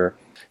happening here.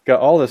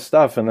 Got all this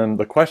stuff, and then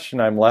the question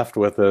I'm left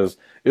with is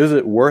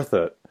it worth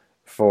it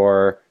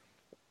for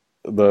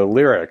the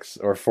lyrics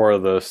or for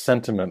the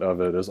sentiment of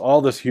it? Is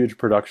all this huge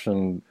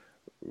production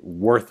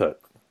worth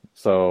it?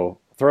 So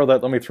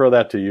let me throw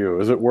that to you.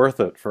 Is it worth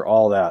it for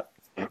all that?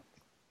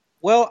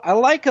 Well, I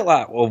like a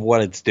lot of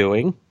what it's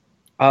doing,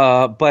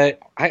 but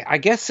I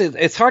guess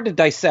it's hard to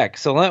dissect.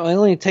 So let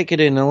me take it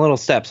in little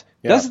steps.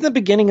 Yeah. Doesn't the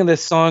beginning of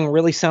this song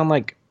really sound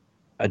like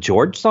a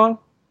George song?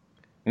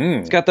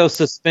 It's got those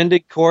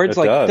suspended chords,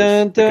 it does.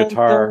 Dun, dun,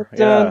 guitar,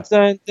 dun,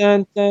 dun,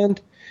 dun, dun,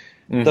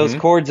 dun. Those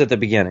chords at the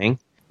beginning.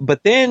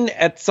 But then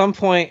at some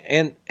point,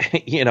 and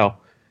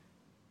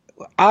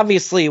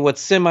obviously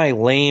what's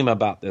semi-lame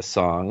about this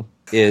song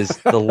is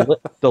the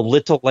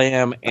Little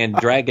Lamb and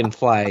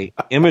Dragonfly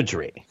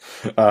imagery.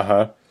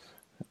 But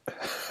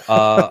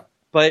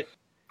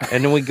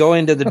and then we go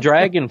into the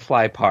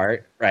Dragonfly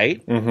part,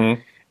 right? And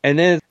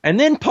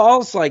then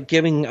Paul's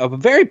giving a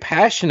very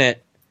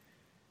passionate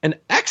and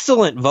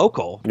excellent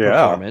vocal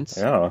performance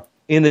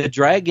in the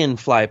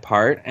Dragonfly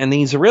part, and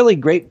these really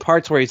great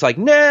parts where he's like,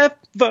 never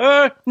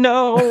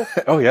know.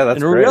 Oh yeah,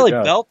 that's and great. Really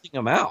belting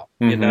them out,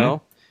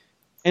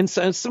 And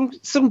so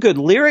some good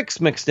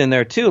lyrics mixed in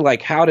there too,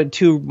 like how did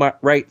two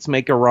rights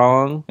make a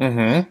wrong?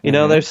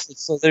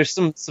 There's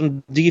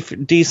some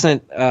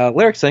decent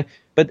lyrics thing,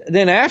 but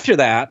then after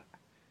that,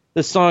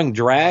 the song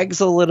drags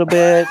a little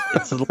bit.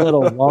 It's a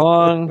little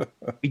long.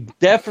 We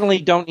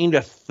definitely don't need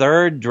a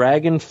third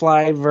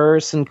Dragonfly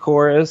verse and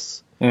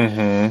chorus.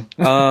 And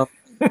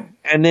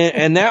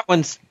that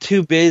one's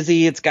too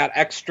busy. It's got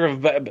extra,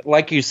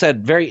 like you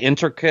said, very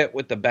intricate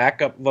with the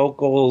backup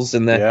vocals,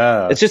 and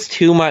it's just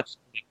too much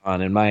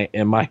on in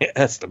my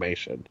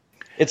estimation.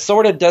 It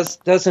sort of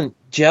doesn't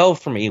gel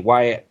for me.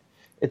 Why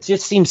it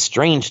just seems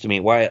strange to me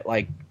why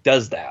it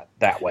does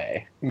that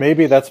way.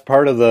 Maybe that's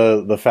part of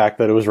the fact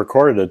that it was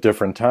recorded at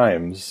different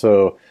times.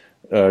 So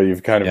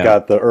you've kind of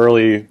got the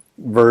early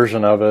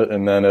version of it,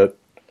 and then it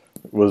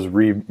was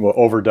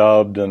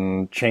overdubbed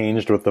and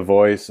changed with the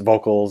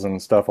vocals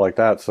and stuff like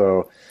that.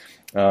 So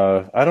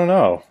I don't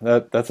know.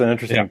 That's an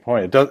interesting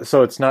point.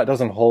 It's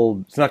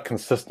not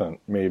consistent.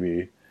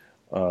 Maybe.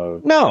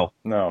 No.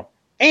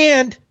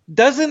 And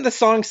doesn't the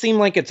song seem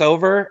like it's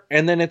over?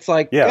 And then it's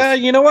like,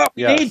 you know what?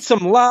 We need some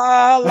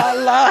la la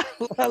la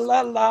la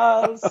la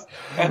la's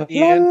at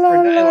the end.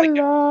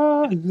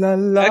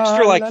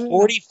 Extra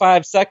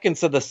 45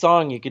 seconds of the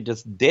song you could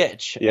just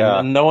ditch. Yeah.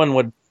 And no one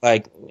would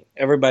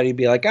everybody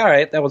be like, all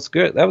right, that was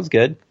good. That was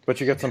good.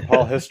 But you get some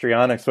Paul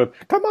histrionics with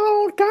 "Come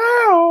on,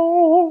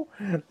 girl,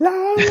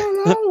 la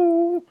la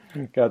la."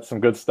 Got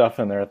some good stuff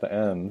in there at the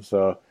end.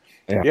 So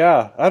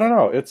I don't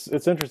know. It's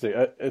interesting.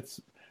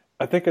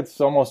 I think it's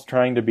almost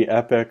trying to be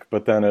epic,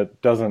 but then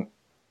it doesn't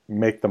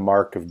make the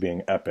mark of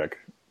being epic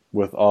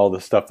with all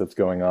the stuff that's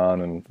going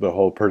on and the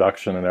whole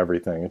production and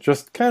everything. It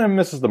just kind of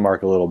misses the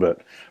mark a little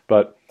bit.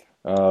 But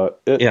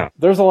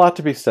there's a lot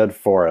to be said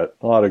for it.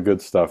 A lot of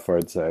good stuff,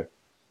 I'd say.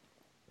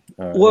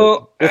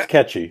 It's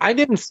catchy. I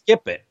didn't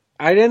skip it.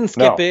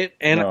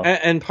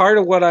 And part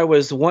of what I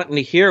was wanting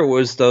to hear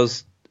was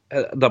those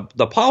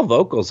the Paul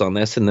vocals on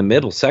this in the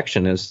middle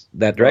section is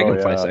that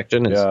Dragonfly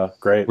section is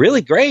great. Really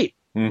great.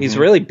 He's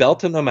really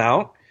belting them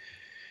out,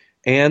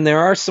 and there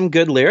are some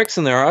good lyrics,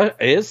 and there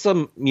is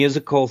some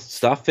musical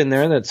stuff in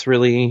there that's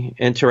really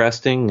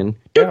interesting, and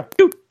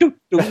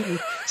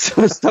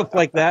some stuff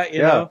like that.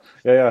 You know,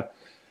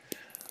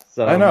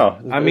 So I know.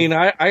 I mean,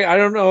 I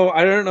don't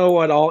know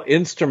what all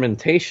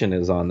instrumentation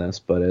is on this,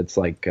 but it's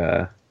like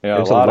there's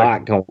a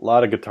lot going. A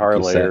lot of guitar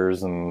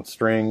layers and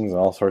strings and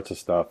all sorts of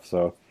stuff.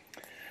 So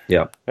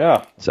yeah.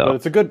 So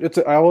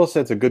but I will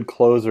say it's a good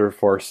closer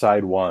for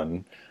side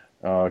one,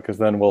 because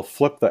then we'll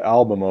flip the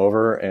album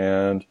over,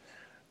 and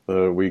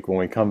the week when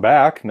we come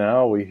back,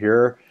 now we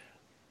hear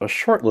a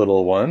short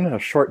little one, a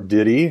short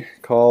ditty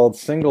called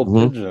 "Single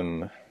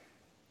Pigeon."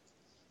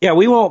 Yeah,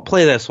 we won't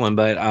play this one,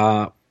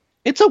 but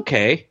it's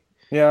okay.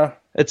 Yeah.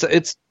 It's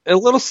a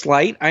little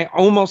slight. I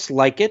almost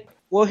like it.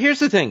 Well, here's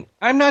the thing.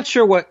 I'm not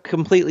sure what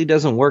completely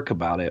doesn't work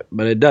about it,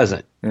 but it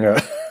doesn't.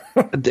 Yeah.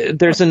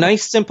 There's a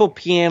nice simple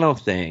piano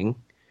thing,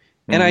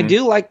 and I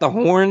do like the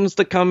horns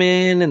that come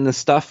in and the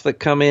stuff that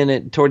come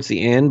in towards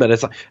the end, but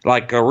it's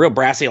like a real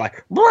brassy,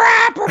 like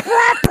brap,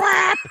 brap,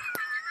 brap,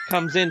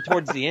 comes in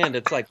towards the end.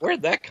 It's like,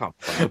 where'd that come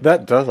from?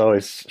 That does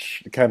always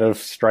kind of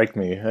strike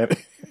me.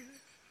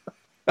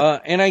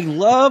 And I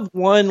love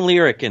one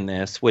lyric in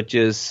this, which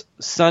is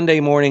Sunday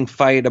morning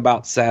fight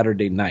about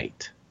Saturday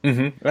night.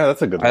 Yeah,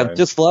 that's a good line. I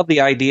just love the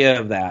idea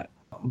of that.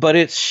 But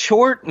it's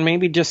short and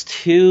maybe just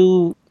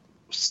too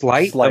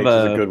slight Slight is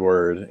a good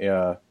word,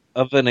 yeah.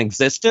 Of an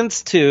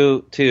existence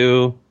to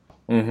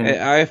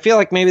I feel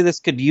like maybe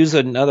this could use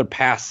another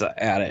pass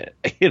at it.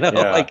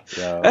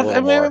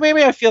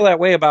 Maybe I feel that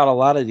way about a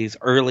lot of these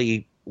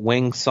early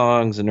Wing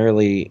songs and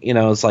early,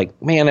 it's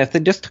like, man, if they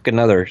just took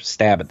another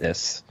stab at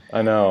this.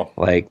 I know.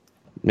 Like,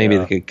 maybe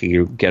they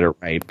could get it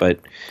right.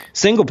 But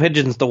Single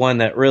Pigeon's the one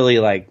that really,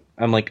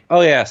 I'm like, oh,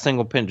 yeah,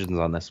 Single Pigeon's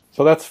on this.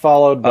 So that's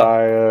followed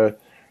by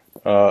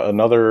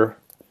another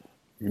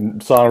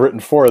song written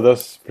for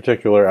this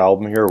particular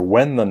album here,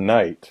 When the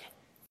Night.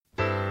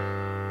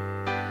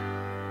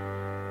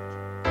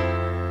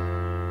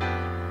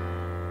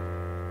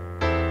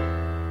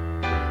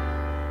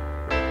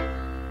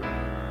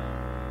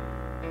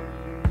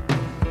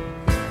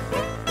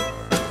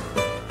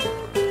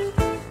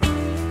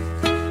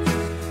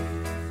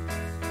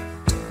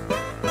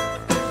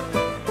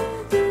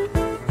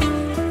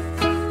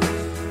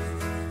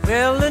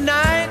 Well, the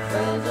night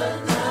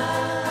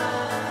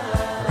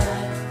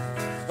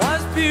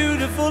was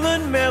beautiful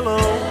and mellow,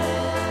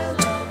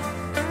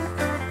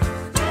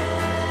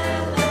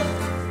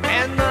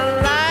 and the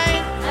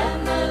light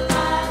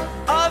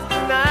of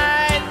the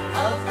night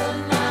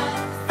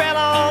fell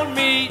on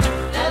me.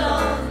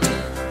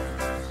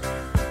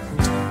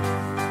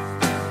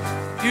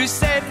 You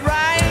said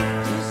right,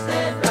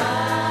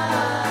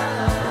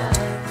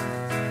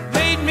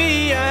 made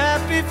me a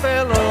happy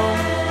fellow.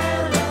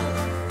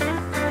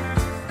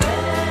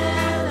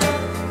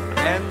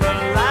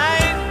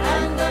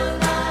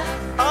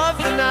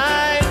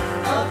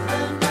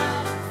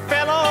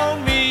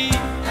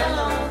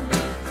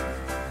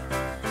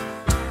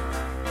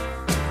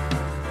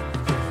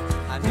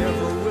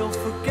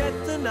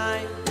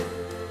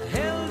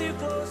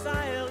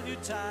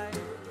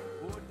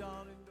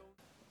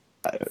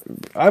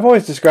 I've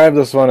always described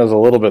this one as a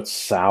little bit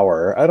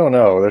sour. I don't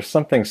know. There's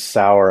something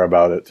sour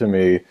about it to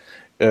me,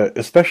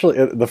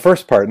 especially the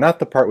first part, not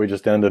the part we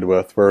just ended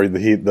with, where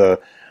the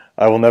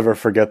I will never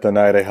forget the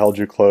night I held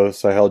you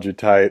close, I held you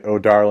tight, oh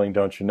darling,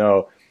 don't you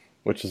know,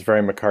 which is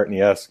very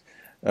McCartney-esque.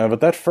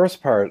 But that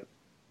first part,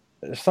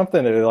 there's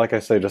something, like I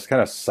say, just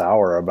kind of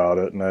sour about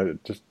it, and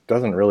it just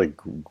doesn't really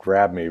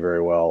grab me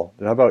very well.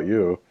 How about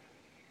you?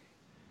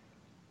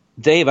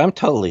 Dave, I'm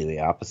totally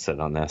the opposite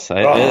on this.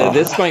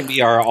 This might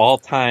be our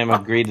all-time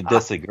agree to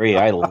disagree.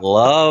 I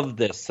love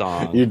this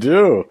song. You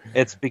do.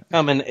 It's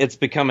become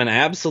an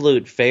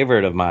absolute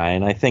favorite of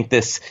mine. I think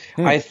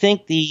I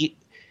think the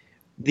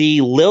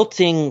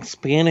lilting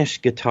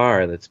Spanish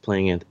guitar that's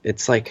playing it.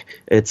 It's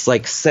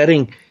like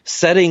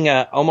setting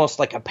almost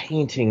like a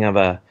painting of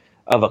a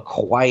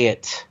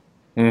quiet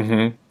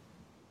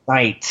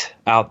night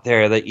out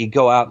there, that you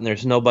go out and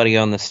there's nobody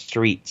on the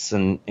streets,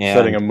 and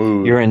setting a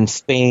mood. You're in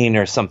Spain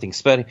or something,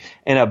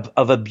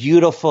 of a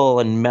beautiful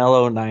and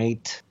mellow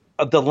night.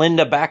 The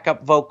Linda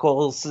backup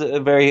vocals,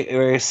 very,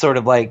 very sort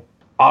of like,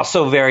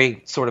 also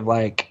very sort of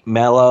like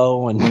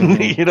mellow, and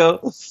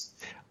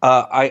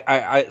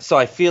so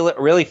I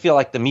really feel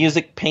like the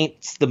music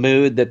paints the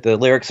mood that the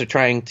lyrics are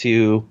trying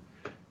to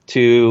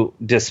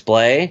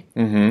display.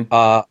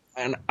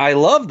 And I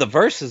love the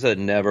verses that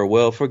never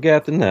will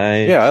forget the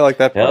night. Yeah, I like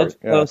that part. Held you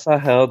close, I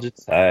held you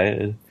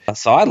tight.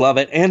 So I love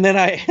it. And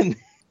then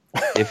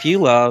if you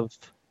love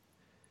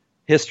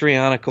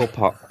histrionical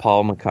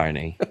Paul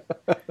McCartney,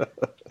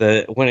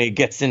 when he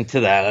gets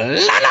into that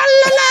la la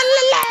la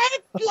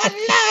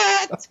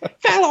la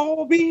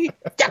follow me,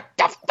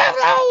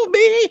 follow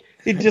me,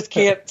 he just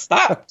can't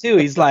stop too.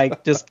 He's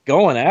like just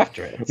going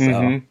after it.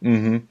 So.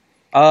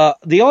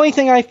 The only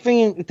thing I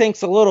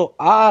think's a little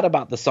odd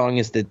about the song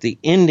is that the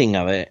ending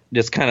of it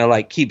just kind of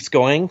like keeps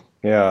going.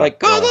 Yeah. Like,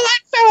 go the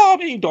light fell on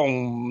me,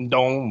 dome,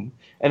 dome.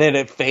 And then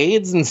it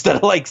fades instead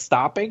of like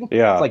stopping.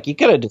 Yeah. It's like you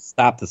could have just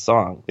stopped the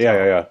song.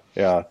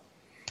 So.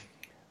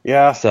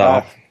 Yeah.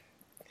 So.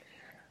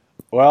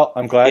 Well,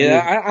 I'm glad.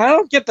 Yeah, I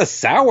don't get the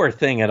sour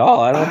thing at all.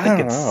 I don't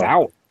think it's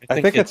sour.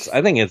 I think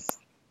it's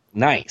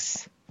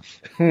nice.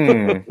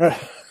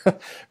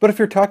 But if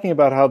you're talking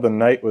about how the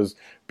night was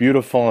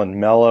beautiful and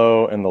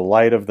mellow and the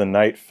light of the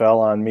night fell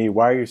on me,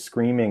 why are you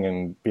screaming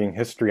and being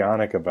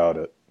histrionic about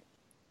it?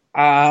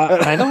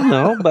 I don't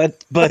know,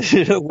 but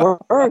it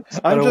works.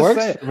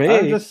 For me.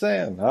 I'm just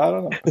saying. I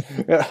don't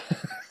know.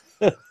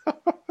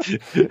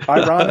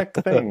 Ironic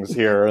things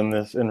here in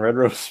Red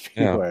Rose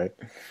Speedway,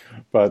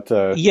 but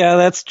yeah,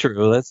 that's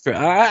true. That's true. He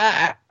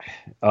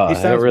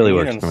sounds really mean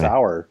works and for me.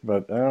 sour,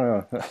 but I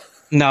don't know.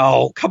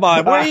 No, come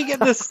on. Where are you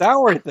getting this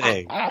sour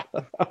thing?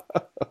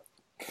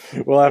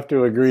 We'll have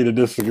to agree to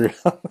disagree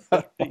on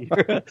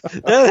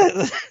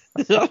that.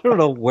 I don't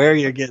know where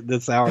you're getting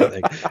this sour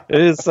thing.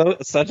 It is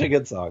such a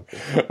good song.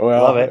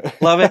 Well,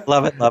 love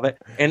it.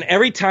 And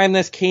every time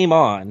this came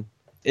on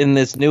in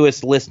this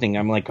newest listing,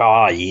 I'm like,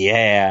 oh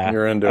yeah,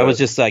 you're into it. I was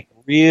just like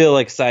real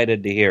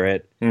excited to hear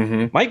it.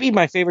 Mm-hmm. Might be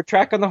my favorite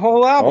track on the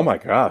whole album. Oh my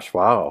gosh!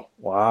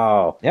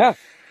 Wow. Yeah.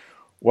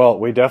 Well,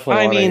 we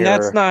definitely. I mean,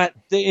 that's not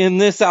in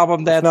this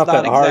album. That's not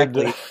that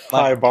exactly hard,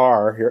 high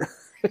bar here.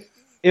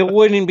 It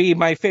wouldn't be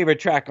my favorite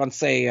track on,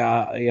 say,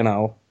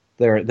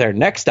 their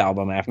next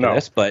album after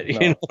this, but you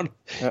know what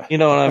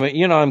I mean.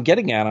 You know, what I'm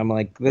getting at. I'm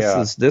like,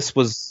 this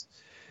was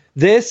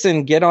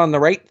and Get on the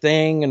Right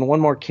Thing and One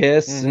More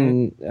Kiss,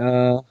 and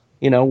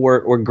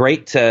were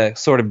great to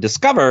sort of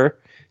discover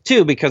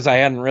too, because I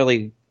hadn't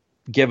really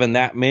given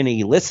that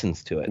many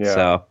listens to it.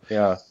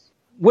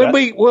 When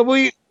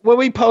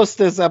we post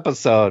this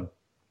episode,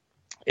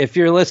 if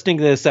you're listening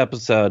to this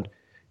episode,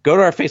 go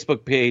to our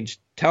Facebook page.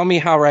 Tell me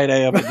how right I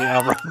am in the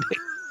album.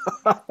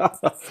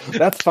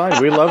 That's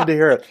fine. We love to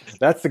hear it.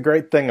 That's the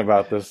great thing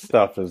about this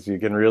stuff is you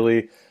can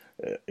really,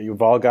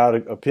 you've all got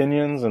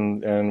opinions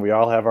and we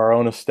all have our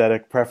own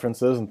aesthetic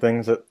preferences and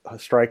things that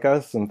strike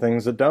us and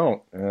things that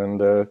don't. And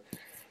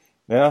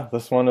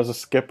this one is a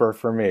skipper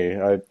for me.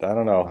 I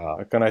don't know.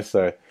 What can I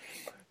say?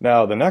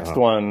 Now, the next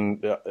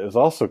one is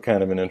also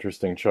kind of an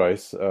interesting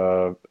choice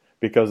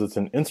because it's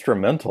an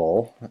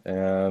instrumental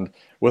and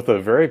with a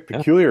very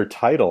peculiar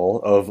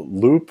title of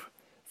Loop,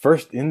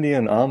 First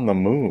Indian on the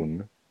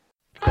Moon.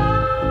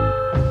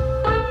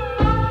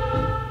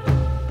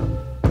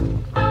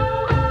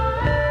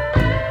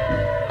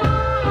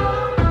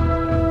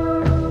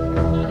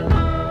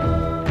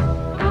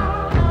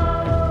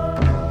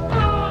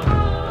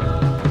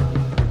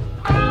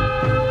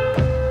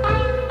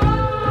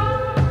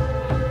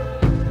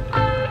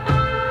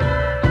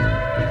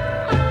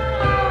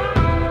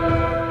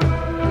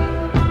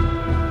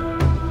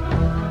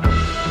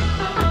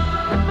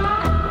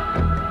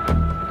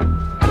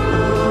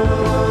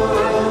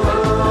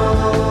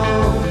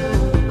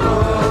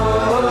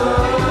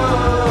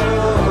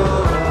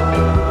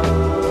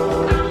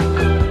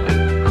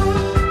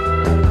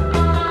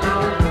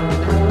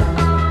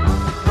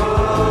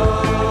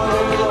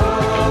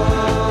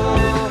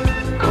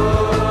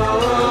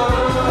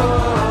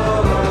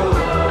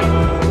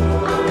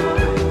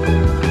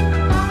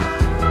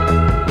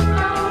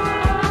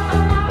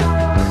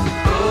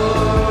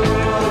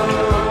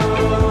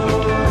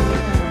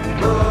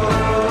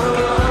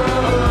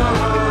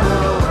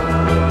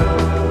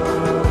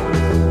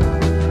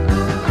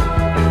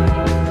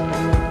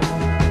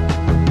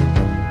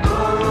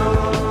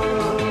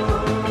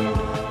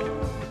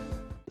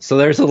 So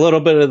there's a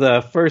little bit of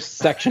the first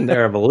section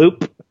there of a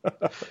Loop,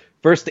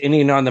 First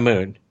Indian on the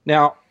Moon.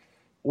 Now,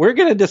 we're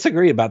going to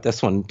disagree about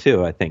this one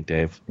too, I think,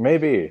 Dave.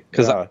 Maybe.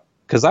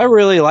 Because I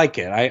really like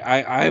it.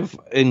 I've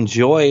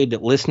enjoyed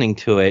listening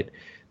to it.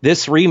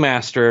 This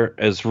remaster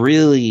has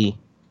really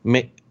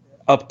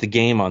upped the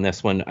game on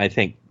this one, I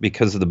think,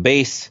 because of the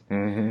bass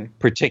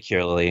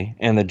particularly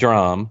and the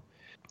drum.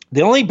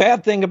 The only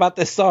bad thing about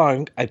this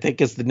song, I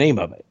think, is the name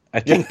of it. I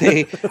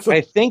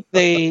think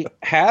they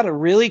had a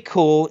really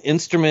cool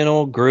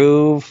instrumental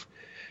groove.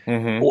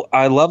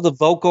 I love the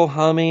vocal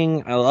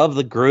humming. I love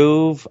the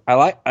groove.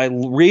 I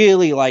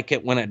really like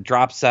it when it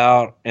drops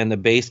out and the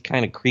bass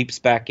kind of creeps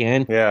back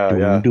in.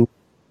 Doom,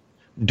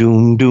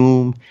 doom,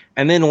 doom.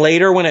 And then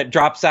later when it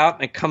drops out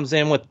and it comes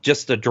in with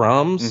just the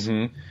drums.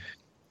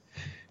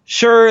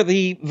 Sure,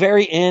 the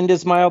very end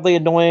is mildly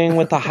annoying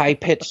with the high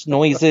pitched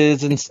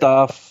noises and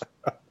stuff.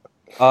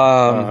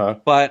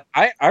 But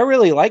I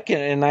really like it,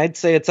 and I'd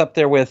say it's up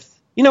there with,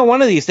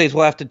 one of these days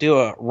we'll have to do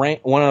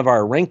one of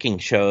our ranking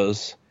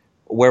shows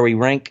where we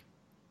rank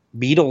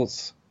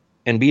Beatles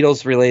and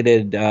Beatles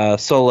related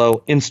solo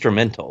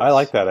instrumentals. I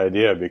like that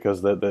idea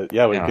because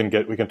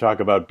we can talk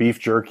about beef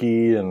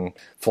jerky and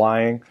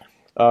flying.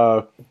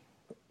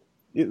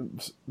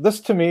 This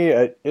to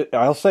me,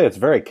 I'll say it's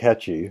very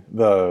catchy.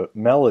 The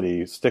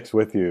melody sticks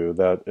with you.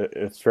 That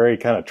it's very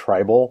kind of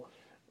tribal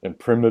and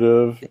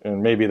primitive,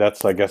 and maybe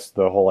that's, I guess,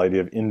 the whole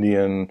idea of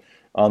Indian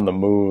on the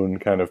moon,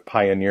 kind of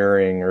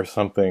pioneering or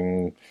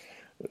something,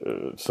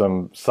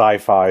 some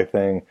sci-fi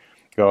thing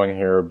going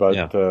here.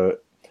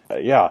 But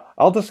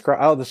I'll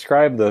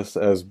describe this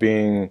as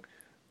being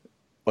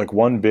like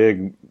one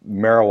big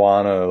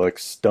marijuana, like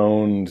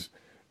stoned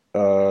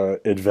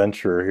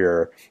adventure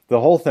here. The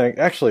whole thing,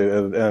 actually,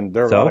 and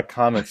there are a lot of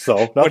comments.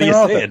 So what are you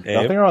saying,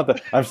 Dave? Nothing wrong with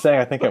that. I'm saying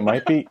I think it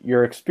might be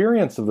your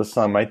experience of the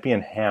song might be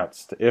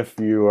enhanced if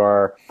you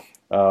are,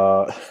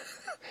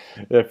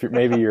 if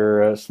maybe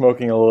you're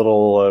smoking a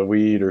little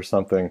weed or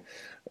something.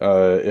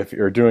 If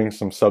you're doing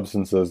some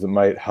substances that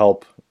might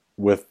help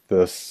with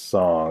this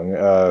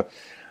song.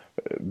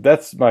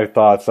 That's my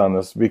thoughts on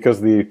this, because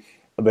the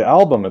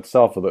album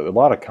itself, a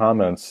lot of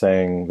comments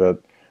saying that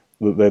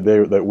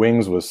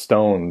Wings was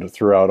stoned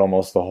throughout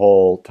almost the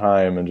whole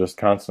time and just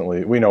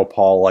constantly. We know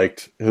Paul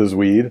liked his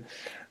weed,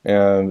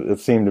 and it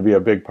seemed to be a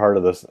big part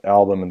of this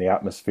album and the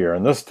atmosphere.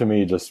 And this, to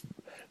me, just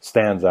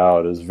stands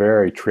out as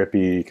very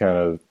trippy, kind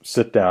of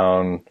sit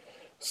down,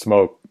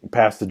 smoke,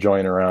 pass the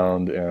joint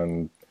around,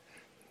 and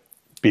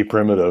be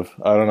primitive.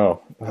 I don't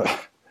know.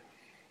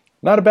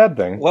 Not a bad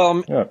thing.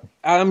 Well,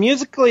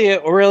 musically,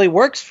 it really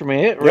works for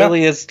me. It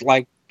really is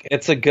like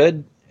it's a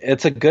good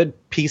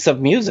piece of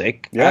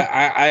music.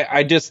 Yeah.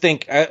 I just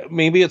think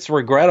maybe it's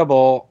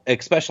regrettable,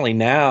 especially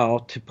now,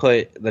 to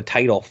put the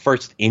title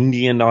 "First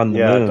Indian on the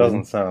Moon." Yeah, it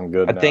doesn't sound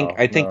good. I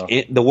think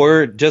the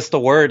word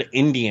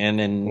Indian,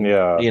 and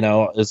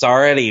it's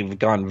already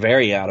gone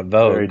very out of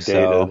vogue. Very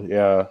dated.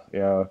 So,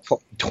 yeah.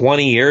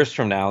 20 years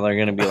from now, they're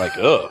going to be like,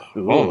 oh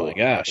my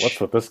gosh, what's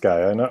with this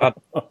guy? I know. But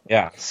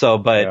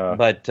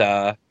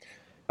I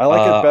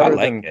like it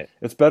better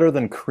it's better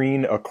than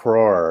Crean a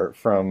Crore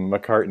from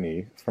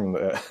McCartney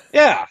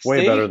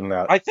way better than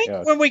that. I think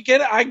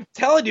I'm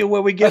telling you,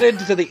 when we get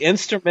into the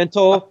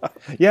instrumental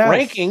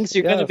rankings,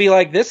 you're going to be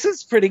like, this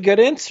is pretty good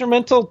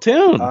instrumental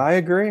tune. I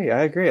agree.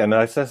 And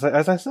as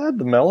I said,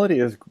 the melody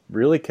is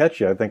really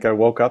catchy. I think I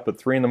woke up at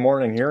 3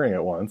 a.m. hearing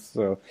it once.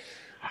 So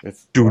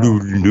it's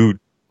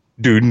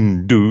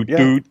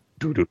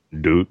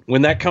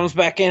when that comes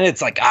back in,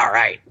 it's like, all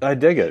right. I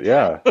dig it.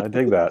 Yeah, I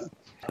dig that.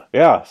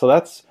 Yeah, so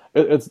it's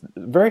a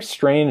very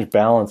strange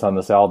balance on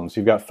this album. So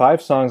you've got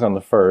 5 songs on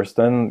the first,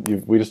 then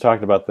we just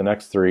talked about the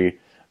next 3.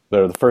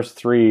 They're the first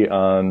 3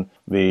 on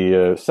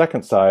the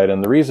second side,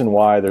 and the reason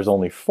why there's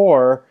only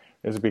 4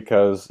 is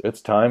because it's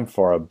time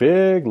for a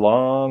big,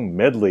 long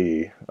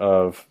medley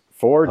of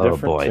 4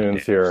 different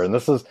tunes here. And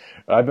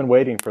I've been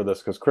waiting for this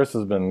because Chris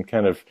has been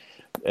kind of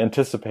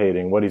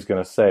anticipating what he's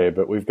going to say,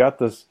 but we've got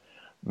this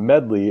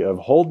medley of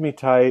Hold Me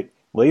Tight,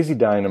 Lazy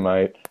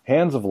Dynamite,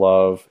 Hands of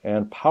Love,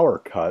 and Power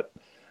Cut.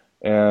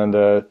 And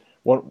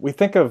when we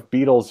think of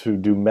Beatles who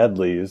do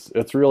medleys,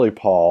 it's really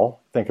Paul.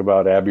 Think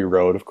about Abbey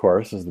Road, of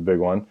course, is the big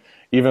one.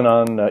 Even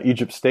on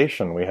Egypt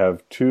Station, we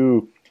have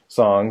 2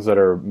 songs that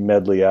are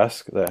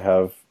medley-esque, that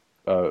have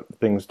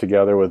things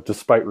together with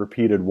Despite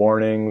Repeated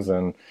Warnings,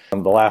 and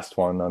the last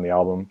one on the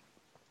album.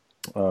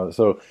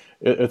 So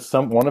it's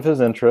one of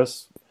his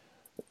interests.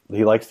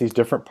 He likes these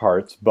different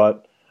parts,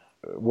 but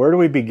where do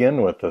we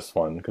begin with this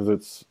one? Because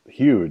it's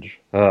huge.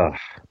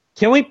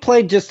 Can we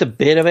play just a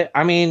bit of it?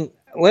 I mean,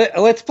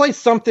 let's play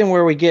something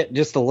where we get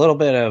just a little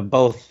bit of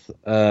both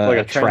like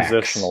a tracks.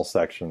 Transitional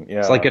section. Yeah,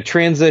 it's like a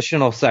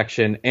transitional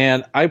section.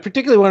 And I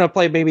particularly want to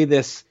play maybe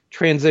this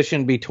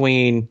transition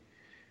between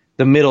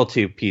the middle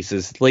 2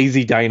 pieces,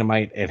 Lazy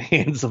Dynamite and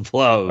Hands of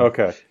Love.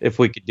 Okay. If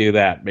we could do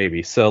that,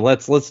 maybe. So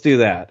let's do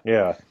that.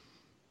 Yeah.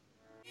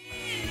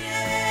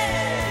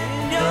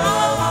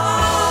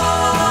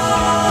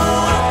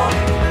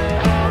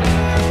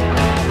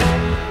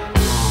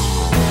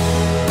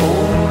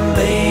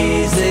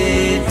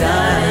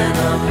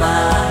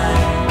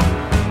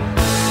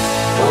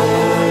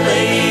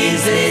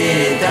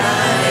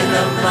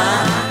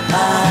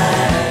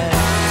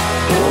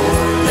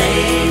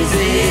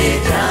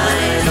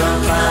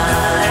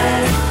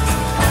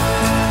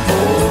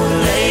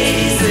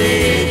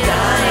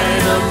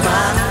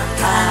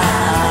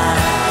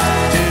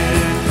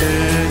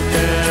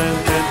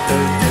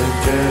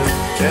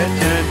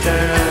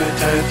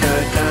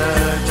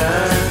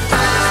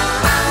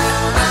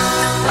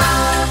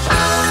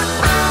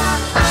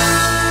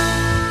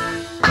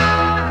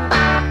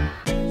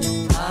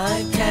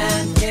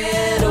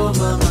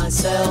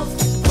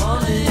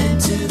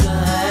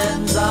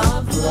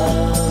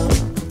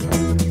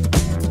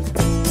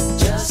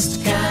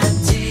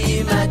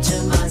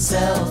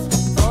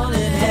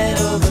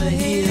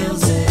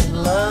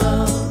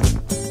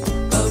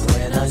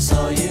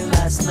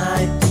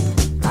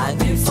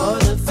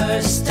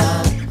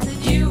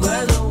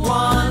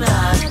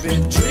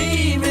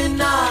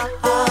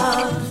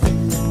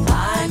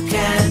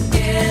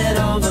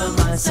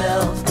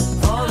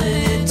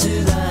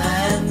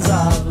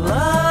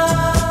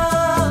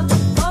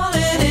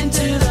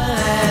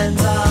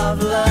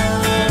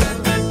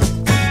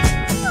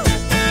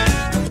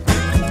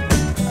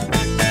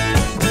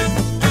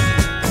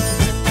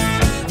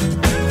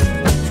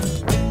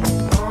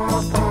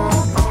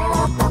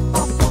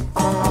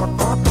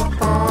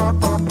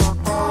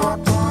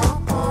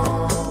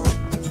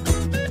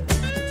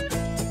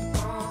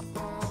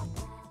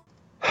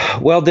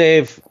 Well,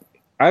 Dave,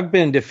 I've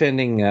been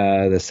defending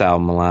this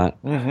album a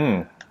lot.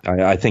 Mm-hmm.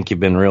 I think you've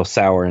been real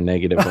sour and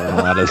negative on a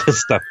lot of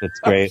this stuff. That's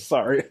great.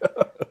 Sorry.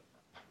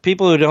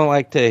 People who don't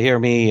like to hear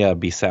me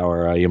be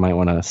sour, you might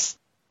want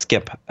to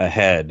skip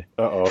ahead.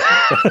 Uh-oh.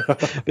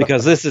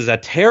 Because this is a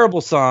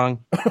terrible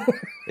song.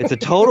 It's a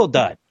total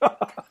dud.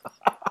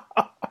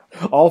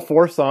 All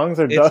 4 songs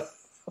are done.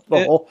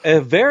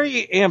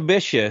 Very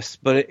ambitious,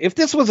 but if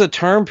this was a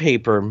term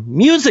paper,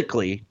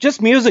 musically,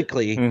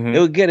 it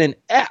would get an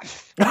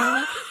F.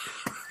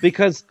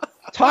 Because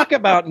talk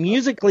about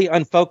musically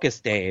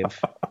unfocused, Dave.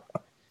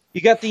 You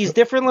got these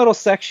different little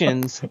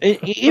sections,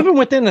 even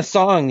within the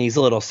song, these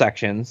little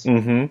sections,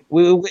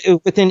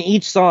 within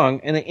each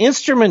song, and the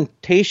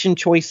instrumentation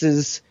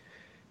choices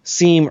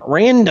seem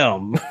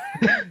random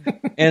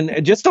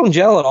and just don't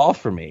gel at all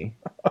for me.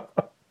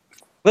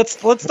 Let's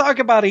talk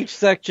about each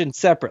section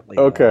separately.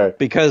 Okay. Though,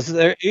 because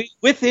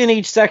within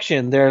each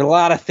section, there are a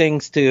lot of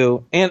things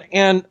to,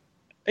 and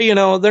you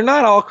know, they're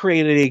not all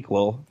created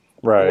equal.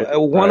 Right.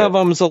 One of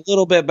them's a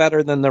little bit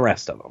better than the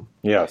rest of them.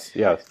 Yes.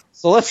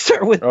 So let's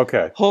start with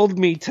Hold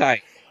Me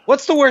Tight.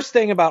 What's the worst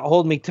thing about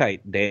Hold Me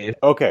Tight, Dave?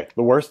 Okay,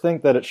 the worst thing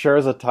that it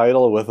shares a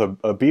title with a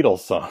Beatles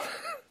song.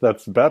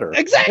 That's better.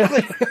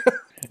 Exactly.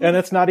 And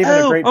it's not even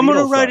a great Beatles song. I'm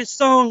going to write a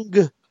song.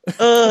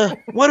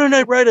 Why don't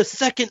I write a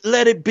second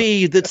Let It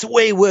Be that's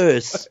way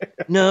worse?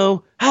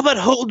 No. How about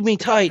Hold Me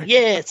Tight?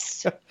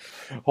 Yes.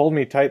 Hold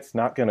Me Tight's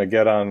not going to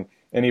get on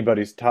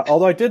anybody's top.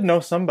 Although I did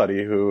know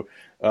somebody who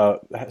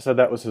said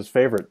that was his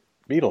favorite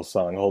Beatles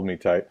song, Hold Me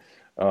Tight.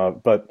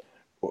 But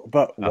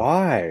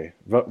why?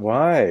 But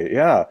why?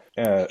 Yeah.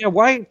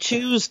 Why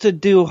choose to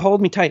do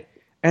Hold Me Tight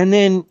and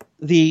then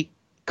the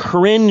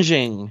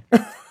cringing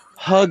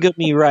Hug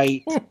Me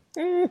Right?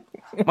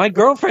 My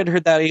girlfriend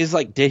heard that. He's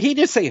like, did he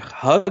just say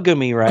hug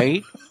me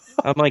right?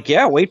 I'm like,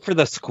 yeah, wait for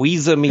the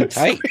squeeze of me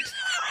tight.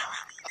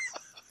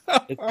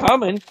 It's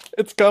coming.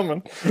 It's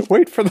coming.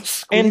 Wait for the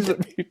squeeze of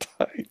me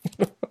tight.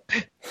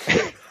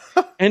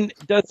 and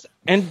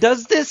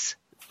does this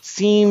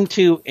seem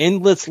to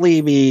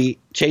endlessly be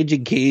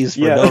changing keys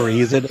for no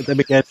reason at the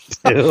beginning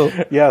too?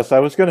 Yes, I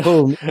was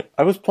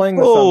playing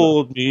this.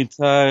 Hold me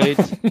tight.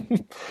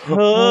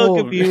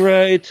 Hug me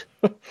right.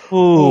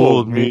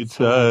 Hold me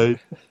tight.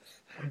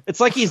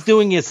 It's like he's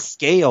doing his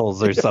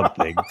scales or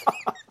something.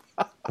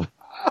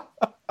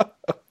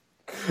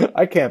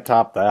 I can't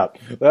top that.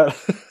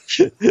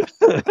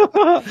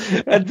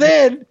 And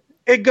then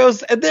it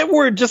goes, and then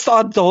we're just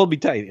on to Hold Me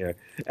Tight here.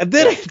 And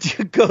then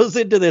it goes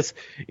into this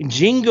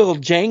jingle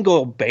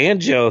jangle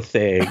banjo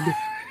thing.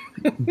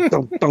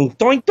 Doink, doink,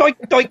 doink,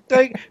 doink,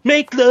 doink.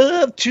 Make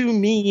love to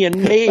me and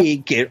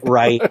make it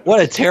right.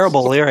 What a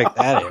terrible lyric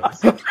that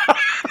is.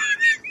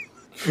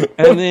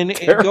 And then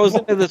it goes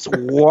into this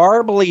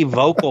warbly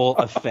vocal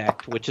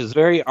effect, which is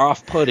very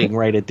off-putting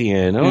right at the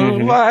end. Oh,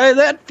 why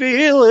that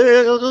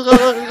feeling?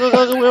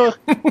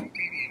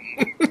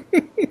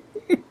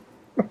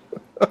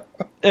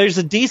 There's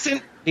a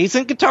decent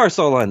guitar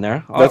solo in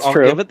there. I'll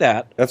give it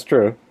that. That's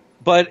true.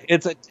 But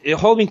it's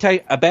Hold Me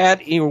Tight, a bad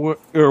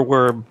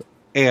earworm,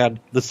 and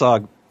the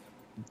song,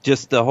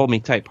 just the Hold Me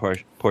Tight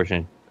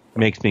portion,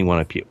 makes me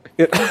want to puke.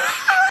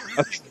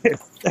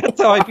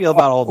 That's how I feel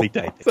about Hold Me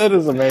Tight. That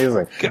is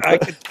amazing.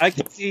 I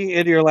can see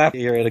in your laugh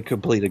you're in a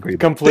complete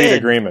agreement.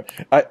 Agreement.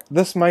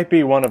 This might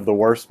be one of the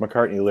worst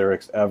McCartney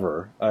lyrics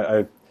ever.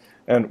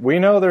 And we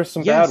know there's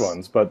some bad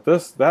ones, but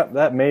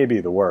that may be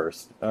the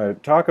worst.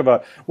 Talk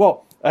about,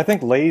 I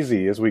think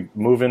lazy, as we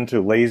move into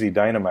Lazy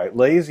Dynamite,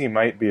 lazy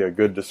might be a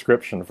good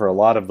description for a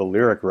lot of the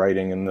lyric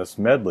writing in this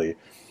medley,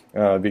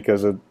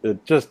 because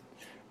it just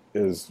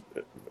is,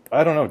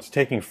 I don't know, it's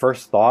taking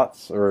first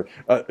thoughts, or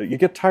you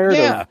get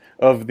tired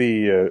of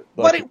the...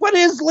 what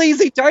is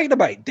Lazy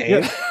Dynamite,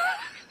 Dave? Yeah.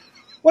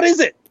 What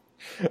is it?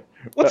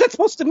 What's that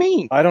supposed to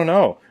mean? I don't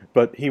know,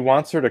 but he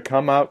wants her to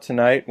come out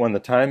tonight when the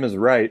time is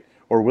right,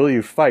 or will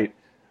you fight?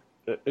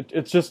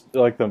 It's just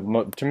like, to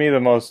me,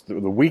 the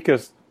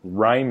weakest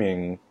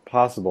rhyming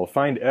possible.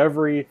 Find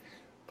every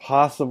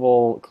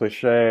possible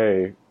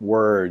cliche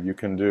word you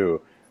can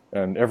do,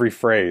 and every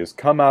phrase.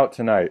 Come out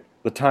tonight.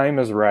 The time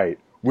is right.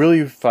 Will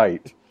you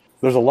fight?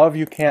 There's a love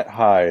you can't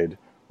hide.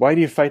 Why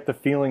do you fight the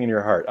feeling in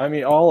your heart? I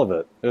mean, all of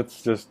it.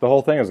 It's just, the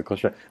whole thing is a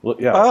cliche.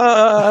 Yeah.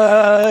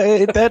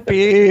 Fight that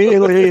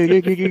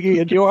feeling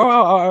in your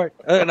heart.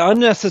 An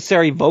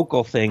unnecessary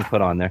vocal thing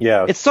put on there.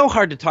 Yeah. It's so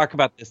hard to talk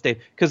about this,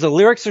 Dave, because the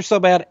lyrics are so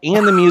bad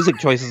and the music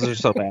choices are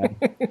so bad.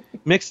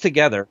 Mixed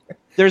together.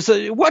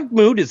 What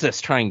mood is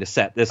this trying to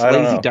set, this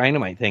Lazy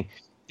Dynamite thing?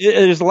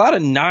 There's a lot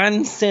of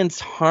nonsense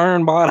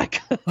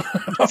harmonic in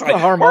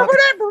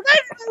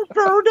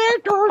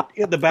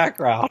the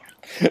background,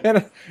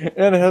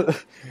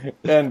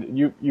 and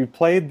you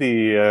played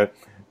the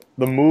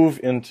move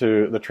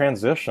into the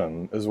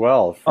transition as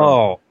well.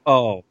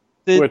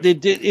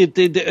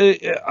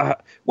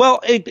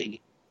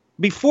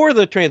 Before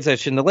the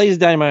transition, the Lazy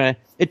Dynamite,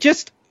 it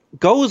just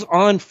goes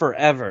on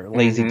forever.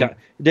 Lazy Dynamite.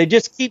 They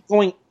just keep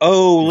going.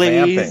 Oh,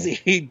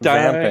 Lazy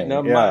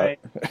Dynamite.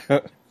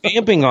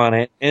 Vamping on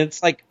it, and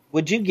it's like,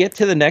 would you get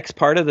to the next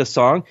part of the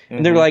song?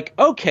 And they're like,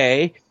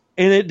 okay,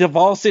 and it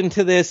devolves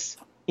into this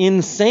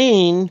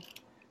insane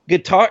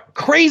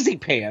crazy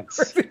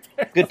pants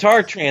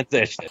guitar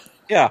transition.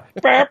 Yeah,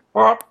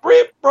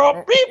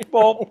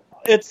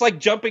 it's like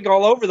jumping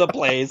all over the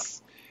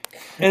place,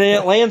 And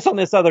then it lands on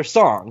this other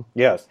song.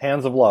 Yes,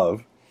 Hands of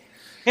Love.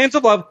 Hands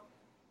of Love,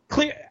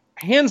 clear,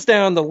 hands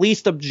down the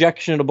least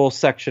objectionable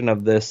section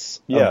of this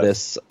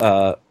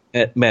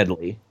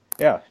medley.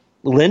 Yeah.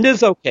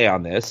 Linda's okay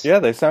on this. Yeah,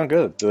 they sound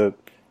good.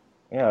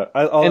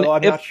 Although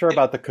I'm not sure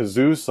about the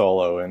kazoo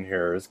solo in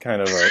here. It's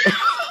kind of a...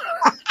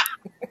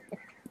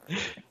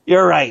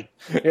 You're right.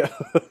 Yeah.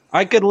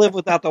 I could live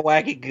without the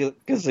wacky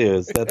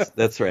kazoos.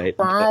 That's right.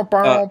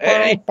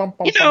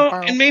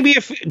 And maybe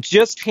if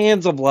just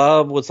Hands of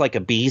Love was like a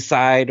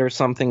B-side or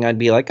something, I'd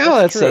be like,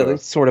 oh,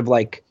 that's sort of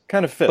like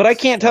kind of fits. But I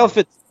can't tell if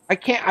it's.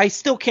 I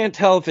still can't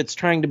tell if it's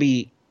trying to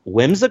be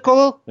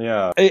whimsical,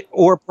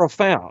 or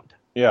profound.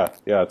 Yeah.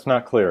 It's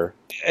not clear.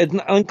 It's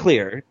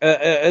unclear.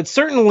 It's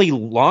certainly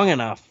long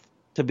enough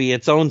to be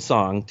its own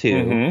song too.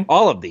 Mm-hmm.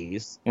 All of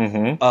these.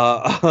 Mm-hmm.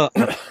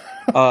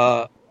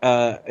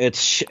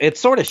 It's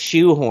sort of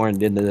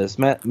shoehorned into this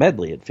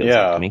medley. It feels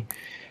like to me.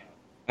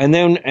 And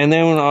then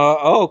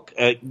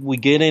we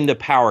get into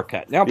Power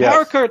Cut. Now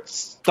Power Cut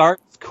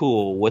starts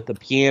cool with the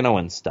piano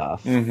and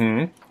stuff.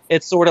 Mm-hmm.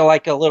 It's sort of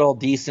like a little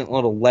decent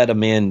little let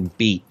 'em in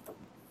beat.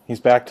 He's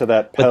back to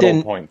that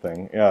pedal point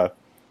thing. Yeah.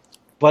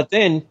 But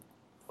then,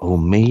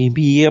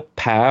 maybe a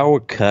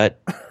power cut.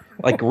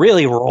 Like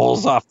really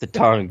rolls off the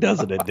tongue,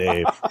 doesn't it,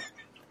 Dave?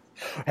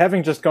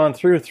 Having just gone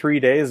through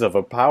 3 days of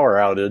a power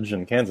outage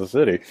in Kansas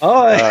City,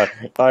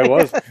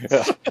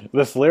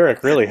 this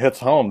lyric really hits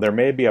home. There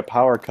may be a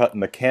power cut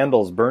and the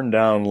candles burn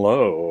down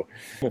low.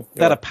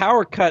 That a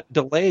power cut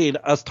delayed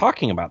us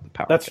talking about the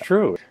power cut. That's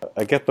true.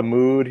 I get the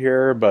mood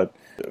here, but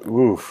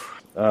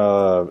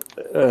there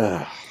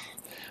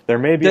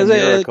may be a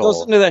miracle. It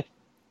goes into the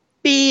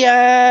 "Be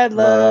I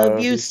love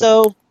you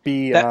so."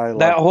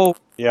 That whole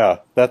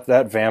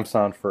that vamps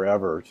on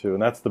forever too,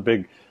 and that's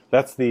the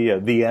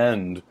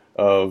end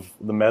of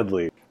the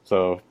medley.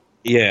 So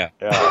right,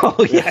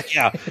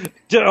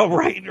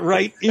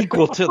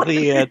 equal to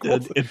the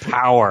end in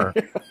power.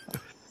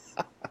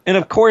 And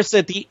of course,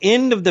 at the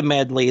end of the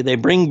medley, they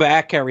bring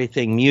back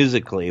everything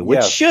musically,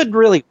 which should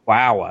really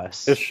wow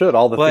us. It should.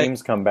 All the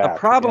themes come back. The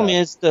problem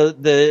is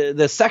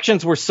the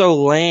sections were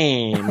so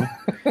lame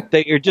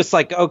that you're just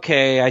like,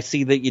 okay, I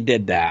see that you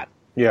did that.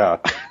 Yeah.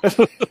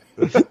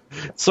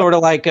 Sort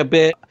of like a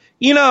bit,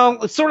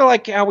 it's sort of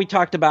like how we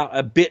talked about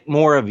a bit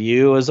more of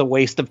you as a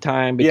waste of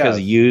time because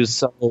you's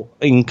so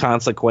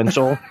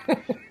inconsequential.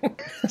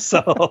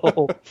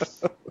 So,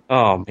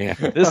 oh man,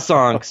 this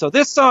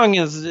song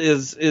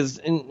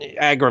is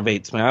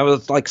aggravates me. I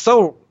was like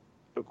so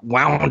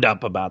wound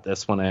up about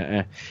this when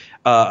and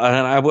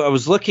I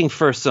was looking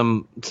for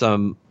some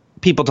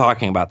people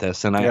talking about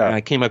this, and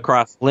I came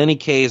across Lenny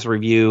Kaye's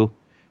review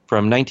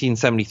from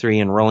 1973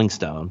 in Rolling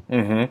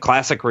Stone,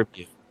 classic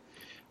review,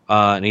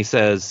 and he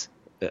says,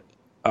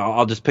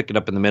 I'll just pick it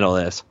up in the middle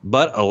of this,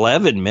 but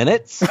 11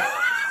 minutes?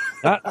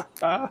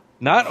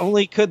 Not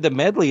only could the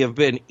medley have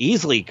been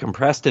easily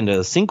compressed into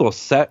a single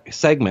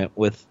segment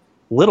with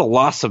little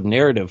loss of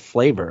narrative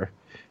flavor,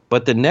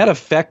 but the net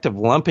effect of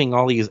lumping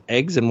all these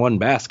eggs in one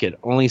basket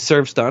only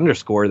serves to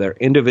underscore their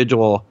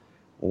individual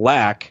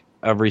lack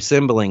of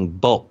resembling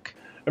bulk.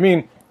 I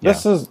mean,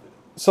 this is...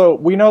 So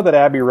we know that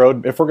Abbey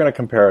Road, if we're going to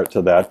compare it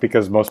to that,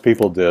 because most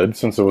people did,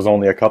 since it was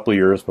only a couple of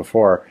years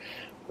before,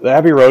 the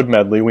Abbey Road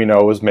medley, we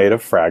know, was made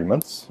of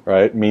fragments,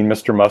 right? Mean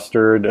Mr.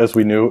 Mustard, as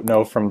we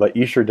know from the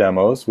Escher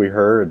demos, we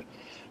heard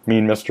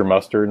Mean Mr.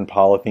 Mustard and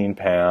Polythene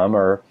Pam,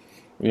 or,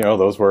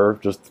 those were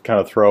just kind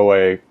of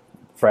throwaway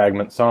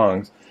fragment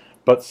songs.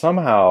 But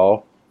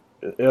somehow,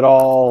 it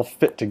all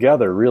fit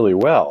together really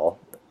well.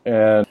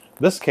 And in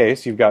this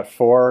case, you've got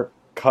 4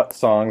 cut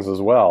songs as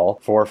well,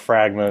 4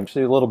 fragments,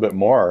 actually a little bit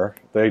more.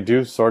 They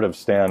do sort of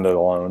stand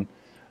alone.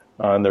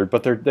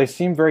 They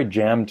seem very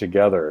jammed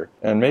together,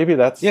 and maybe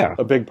that's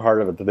a big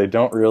part of it, that they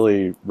don't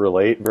really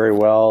relate very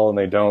well, and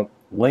they don't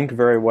link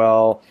very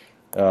well.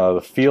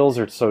 The feels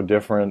are so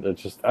different. It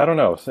just, I don't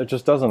know, it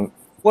just doesn't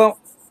flow.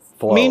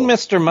 Mean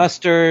Mr.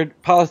 Mustard,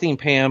 Polythene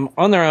Pam,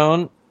 on their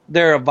own,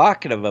 they're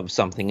evocative of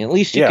something. At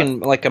least you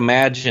can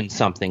imagine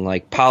something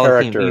like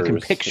Polythene. You can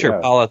picture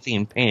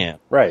Polythene Pam.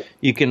 Right.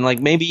 You can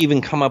maybe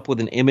even come up with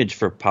an image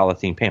for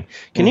Polythene Pam.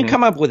 Can you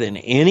come up with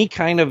any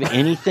kind of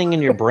anything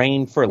in your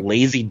brain for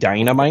Lazy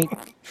Dynamite?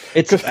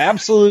 It's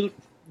absolute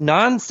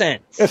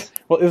nonsense.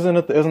 Well,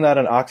 isn't that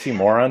an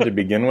oxymoron to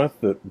begin with?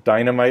 That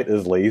dynamite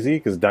is lazy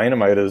because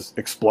dynamite is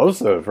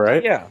explosive,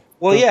 right? Yeah.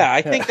 Well,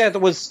 I think that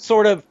was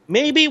sort of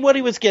maybe what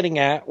he was getting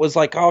at was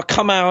like, oh,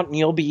 come out and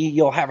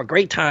you'll have a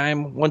great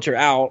time once you're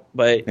out,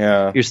 but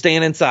you're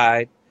staying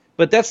inside.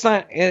 But that's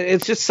not.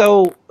 It's just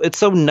it's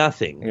so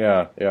nothing.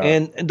 Yeah.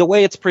 And the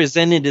way it's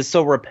presented is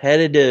so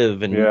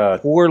repetitive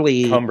and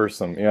poorly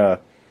cumbersome.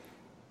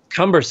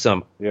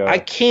 Cumbersome. Yeah. I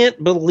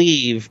can't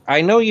believe. I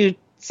know you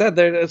said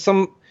there's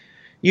some.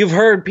 You've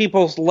heard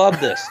people love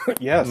this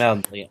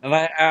medley, and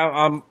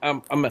I'm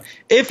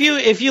if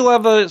you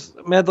love a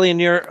medley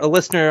and you're a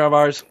listener of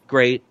ours,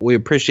 great, we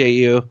appreciate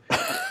you.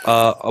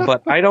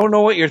 But I don't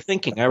know what you're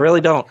thinking. I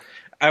really don't.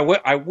 I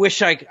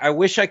wish I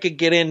could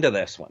get into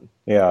this one.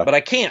 Yeah, but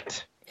I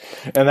can't.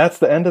 And that's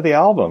the end of the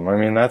album. I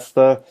mean, that's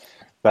the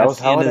That was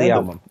how it ended. The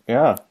album.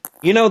 Yeah.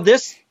 You know,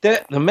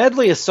 the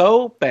medley is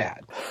so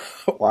bad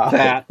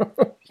that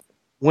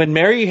when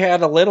Mary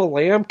Had a Little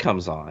Lamb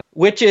comes on,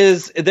 which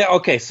is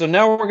okay, so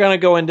now we're going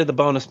to go into the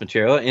bonus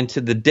material, into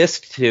the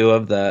disc 2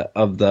 of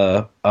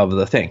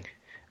the thing.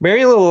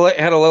 Mary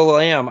Had a Little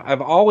Lamb,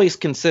 I've always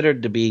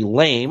considered to be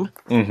lame,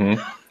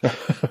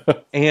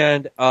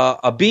 and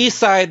a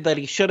B-side that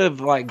he should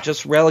have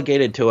just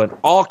relegated to an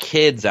all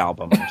kids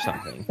album or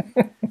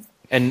something,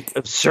 and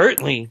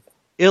certainly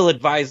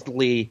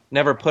ill-advisedly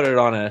never put it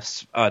on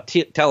a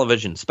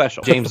television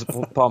special, James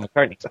Paul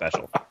McCartney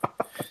special.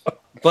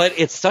 But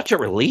it's such a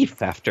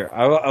relief after.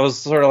 I was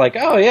sort of like,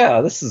 oh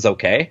yeah, this is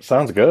okay.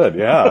 Sounds good,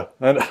 yeah.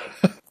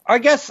 I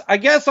guess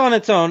on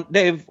its own,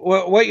 Dave,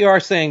 what you are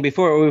saying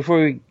before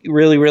we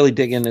really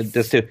dig into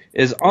this too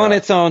is on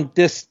its own,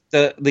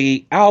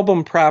 the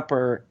album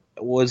proper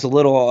was a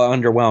little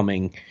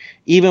underwhelming,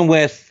 even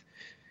with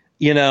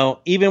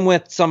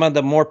some of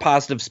the more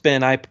positive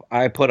spin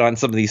I put on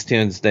some of these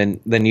tunes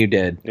than you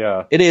did.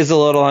 Yeah, it is a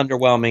little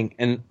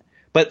underwhelming,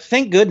 but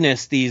thank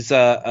goodness these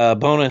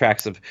bonus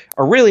tracks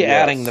are really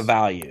adding the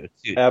value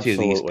to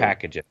these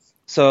packages.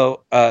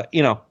 So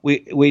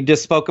we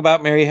just spoke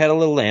about Mary Had a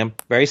Little Lamb,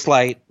 very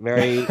slight,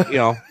 very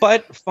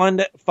but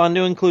fun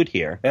to include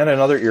here, and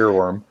another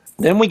earworm.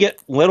 Then we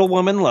get Little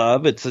Woman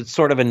Love. It's a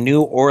sort of a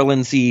New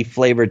Orleans-y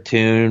flavored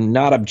tune,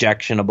 not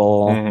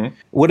objectionable. Mm-hmm.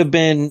 Would have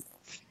been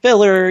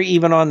filler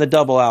even on the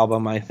double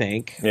album, I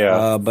think.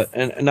 Yeah.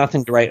 But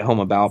nothing to write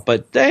home about.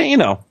 But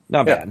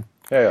not bad.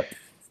 Yeah.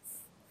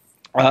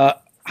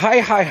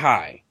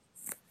 Hi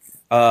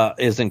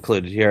is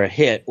included here, a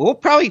hit. We'll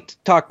probably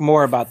talk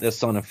more about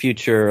this on a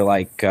future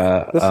this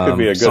could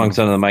be a good Songs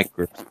Under the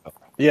Microscope.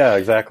 Yeah,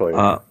 exactly.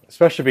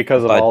 Especially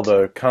because of all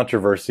the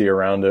controversy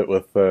around it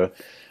with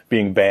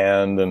being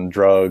banned and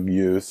drug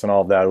use and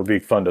all that. It would be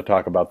fun to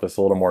talk about this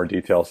a little more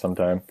detail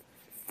sometime.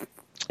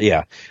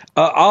 Yeah.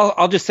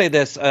 I'll just say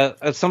this.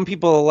 Some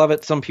people love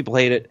it. Some people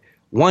hate it.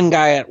 One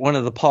guy at one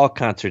of the Paul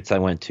concerts I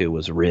went to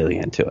was really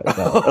into it.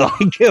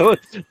 It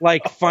was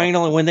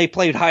finally when they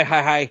played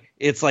Hi,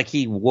 it's like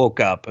he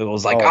woke up. It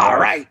was all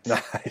right.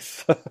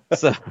 Nice.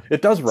 So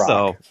it does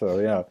rock. So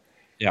yeah.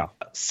 Yeah.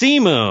 Sea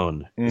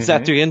Moon. Mm-hmm. Is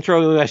that the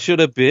intro I should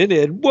have been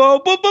in?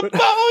 Whoa,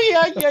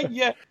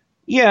 yeah.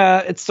 Yeah,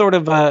 it's sort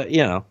of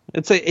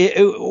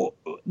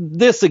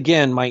this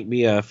again might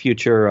be a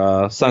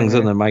future Songs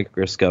in the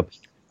Microscope.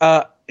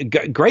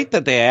 Great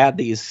that they add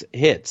these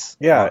hits.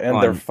 Yeah,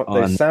 and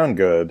they sound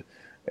good,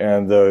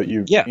 and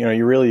you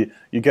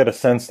get a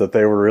sense that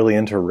they were really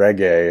into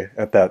reggae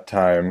at that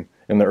time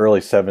in the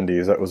early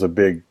 '70s. That was a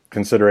big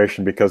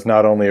consideration because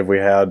not only have we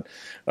had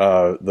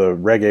the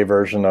reggae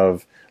version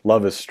of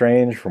 "Love Is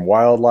Strange" from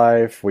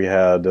Wildlife, we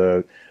have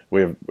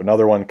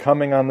another one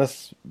coming on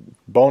this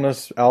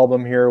bonus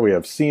album here. We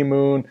have Sea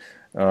Moon.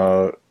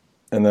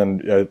 And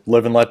then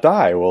Live and Let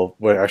Die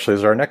actually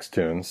is our next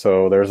tune.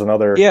 So there's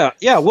another. Yeah,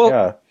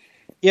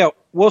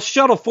 we'll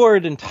shuttle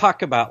forward and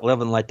talk about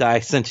Live and Let Die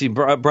since you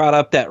brought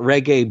up that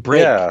reggae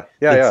break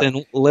that's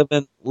in Live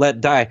and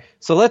Let Die.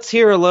 So let's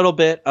hear a little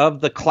bit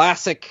of the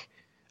classic,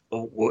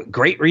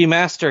 great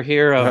remaster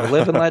here of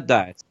Live and Let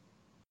Die.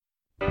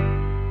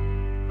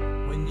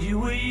 When you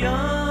were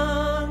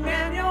young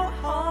and your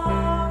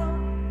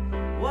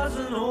heart was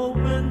an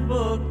open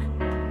book,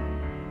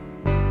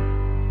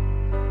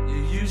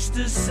 used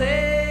to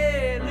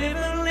say, live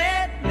and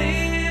let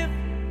live.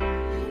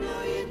 You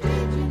know you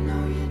did, you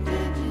know you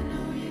did, you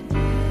know you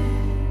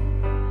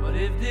did. But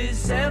if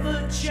this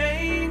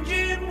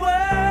ever-changing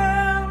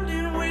world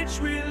in which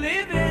we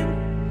live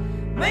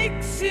in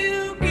makes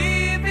you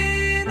give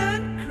in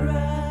and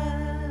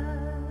cry,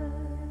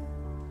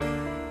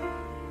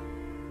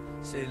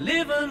 say,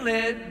 live and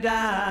let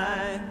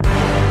die.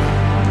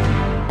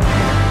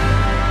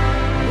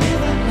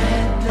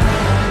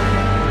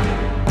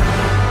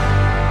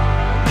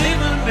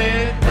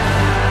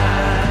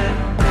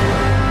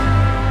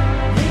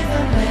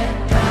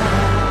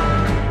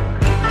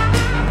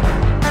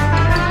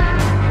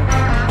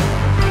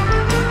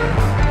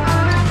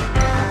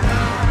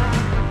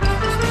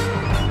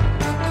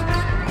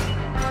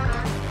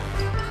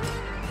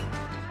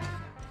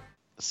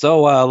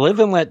 So, Live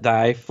and Let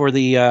Die for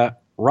the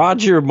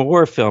Roger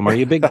Moore film. Are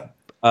you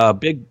a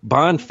big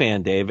Bond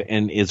fan, Dave?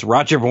 And is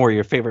Roger Moore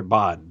your favorite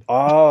Bond?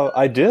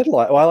 I did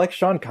I like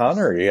Sean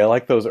Connery. I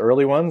like those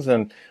early ones,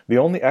 and the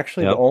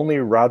only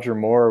Roger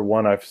Moore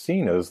one I've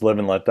seen is Live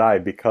and Let Die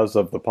because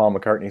of the Paul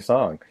McCartney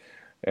song.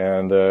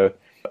 And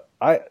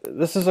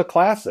this is a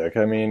classic.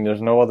 I mean,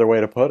 there's no other way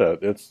to put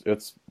it.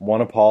 It's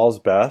one of Paul's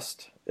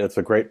best. It's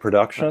a great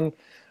production.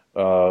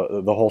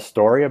 The whole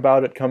story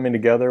about it coming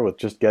together with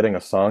just getting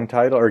a song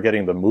title or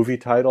getting the movie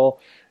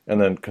title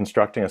and then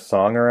constructing a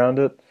song around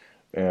it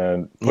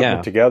and putting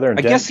it together. And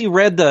I guess he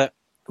read the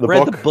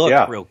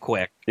book real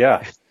quick.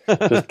 Yeah,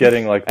 just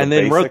getting the and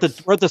then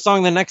basics. wrote the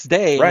song the next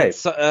day. Right,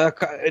 it's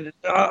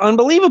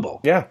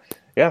unbelievable. Yeah.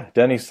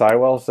 Denny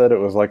Sywell said it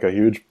was like a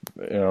huge.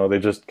 They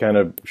just kind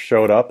of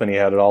showed up and he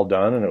had it all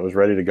done and it was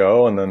ready to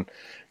go. And then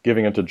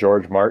giving it to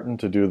George Martin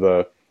to do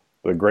the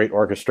the great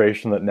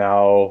orchestration that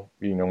now,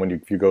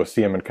 if you go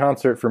see him in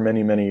concert for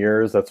many, many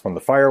years, that's when the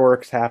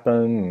fireworks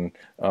happen.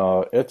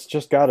 And it's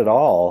just got it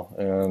all.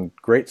 And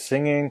great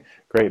singing,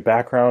 great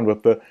background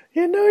with the,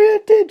 you know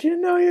you did, you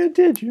know you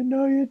did, you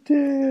know you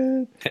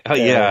did. Oh,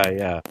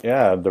 yeah.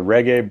 Yeah, the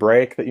reggae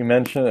break that you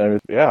mentioned.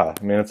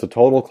 It's a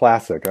total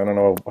classic. I don't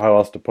know how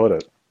else to put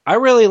it. I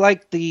really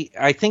like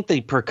I think the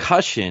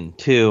percussion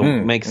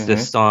too makes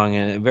this song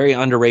a very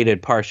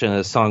underrated portion of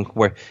the song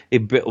where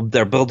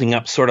they're building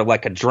up sort of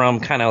like a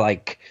drum, kind of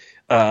like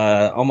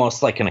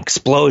almost like an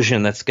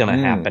explosion that's going to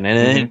happen.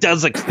 And it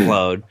does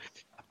explode.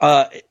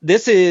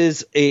 This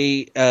is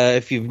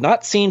if you've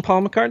not seen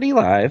Paul McCartney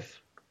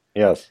live,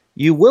 yes,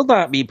 you will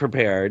not be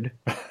prepared,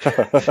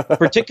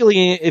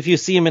 particularly if you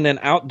see him in an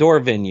outdoor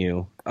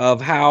venue,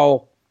 of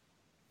how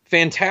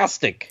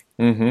fantastic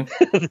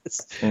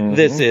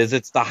this is.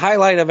 It's the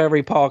highlight of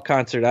every Paul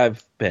concert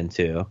I've been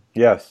to.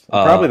 Yes,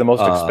 probably the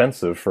most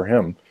expensive for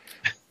him.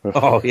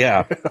 Oh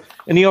yeah,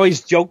 and he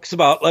always jokes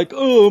about like,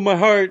 oh, my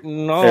heart,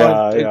 and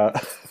all. Yeah.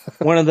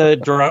 One of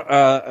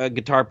the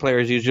guitar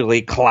players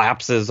usually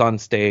collapses on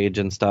stage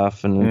and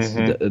stuff, and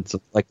it's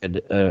like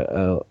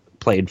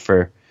played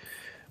for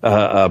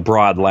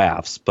broad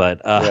laughs.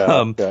 But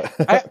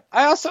I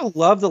also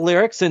love the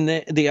lyrics and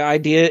the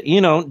idea,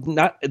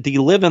 not the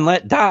live and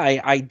let die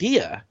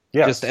idea.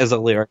 Yes. Just as a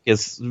lyric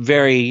is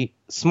very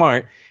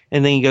smart.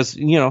 And then he goes,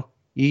 you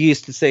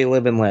used to say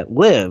live and let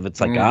live. It's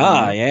like,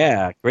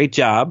 yeah, great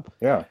job.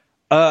 Yeah.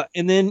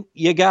 And then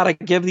you got to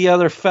give the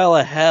other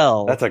fella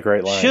hell. That's a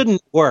great line.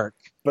 Shouldn't work,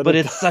 but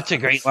it's such a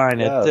great line.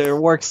 Yes. It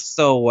works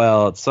so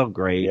well. It's so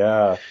great.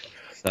 Yeah.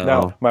 So.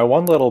 Now, my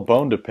one little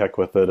bone to pick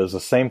with it is the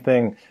same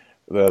thing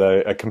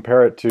that I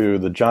compare it to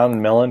the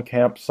John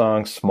Mellencamp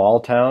song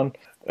Small Town,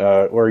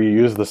 where you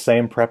use the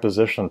same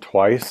preposition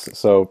twice.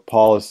 So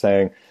Paul is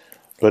saying,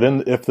 but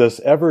if this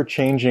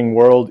ever-changing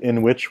world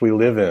in which we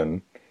live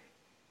in.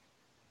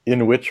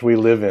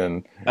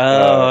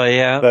 Oh,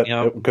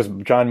 yeah. Because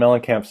John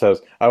Mellencamp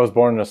says, I was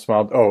born in a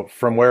small...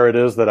 from where it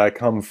is that I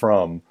come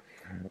from.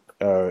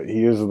 He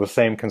uses the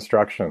same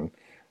construction.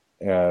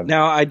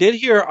 Now, I did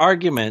hear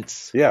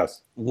arguments. Yes.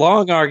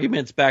 Long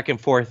arguments back and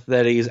forth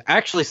that he's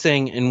actually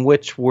saying in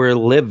which we're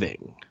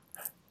living.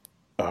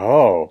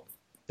 Oh.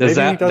 Does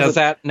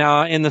that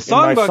now in the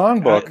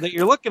songbook that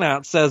you're looking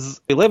at says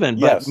we live in,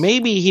 but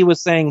maybe he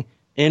was saying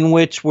in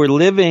which we're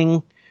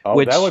living.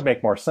 Oh, that would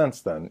make more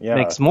sense then. Yeah,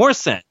 makes more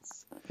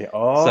sense. Yeah.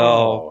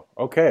 Oh,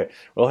 okay.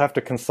 We'll have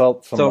to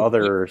consult some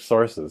other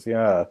sources.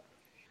 Yeah.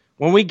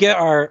 When we get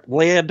our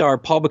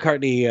Paul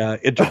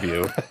McCartney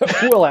interview,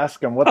 we'll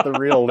ask him what the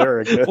real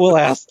lyric is. We'll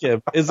ask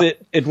him: is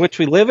it in which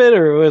we live in,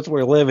 or is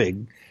we're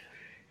living?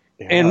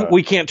 Yeah. And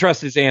we can't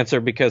trust his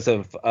answer because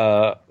of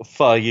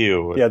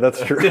you. Yeah,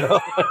 that's true.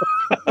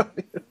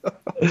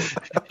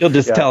 He'll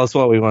just tell us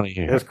what we want to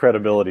hear. His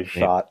credibility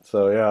shot.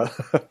 So yeah,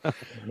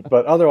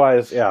 but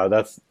otherwise,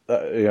 that's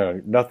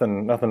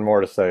nothing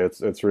more to say.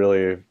 It's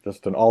really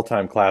just an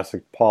all-time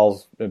classic.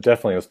 Paul's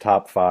definitely his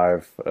top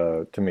 5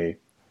 to me.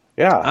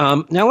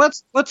 Yeah. Now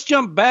let's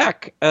jump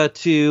back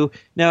to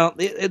now.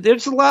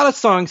 There's a lot of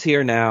songs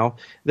here now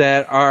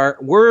that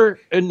were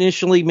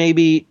initially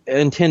maybe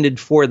intended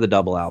for the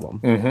double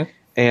album,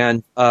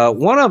 and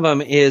one of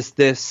them is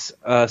this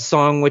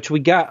song which we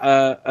got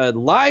a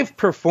live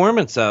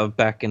performance of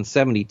back in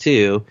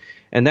 '72,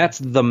 and that's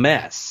 "The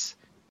Mess."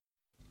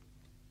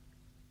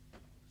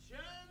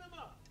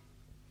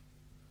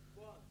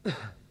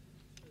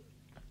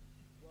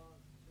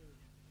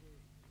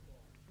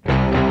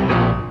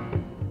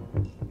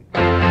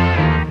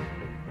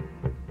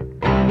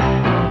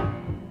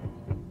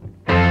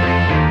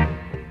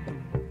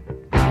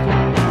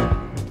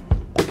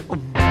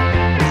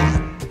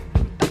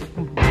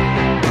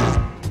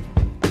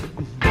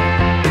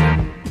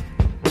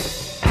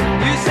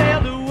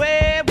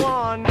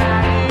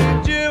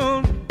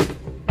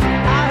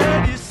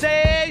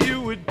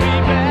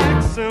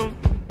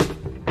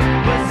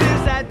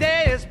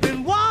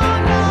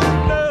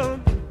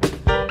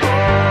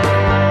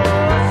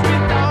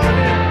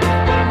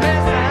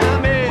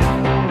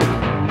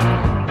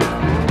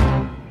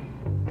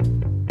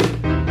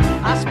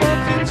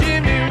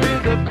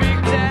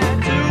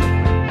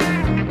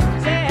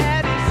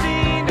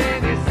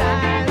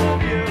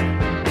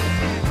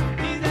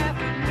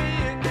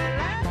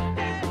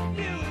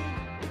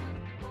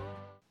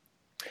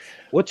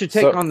 What's your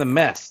take on The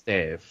Mess,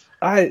 Dave?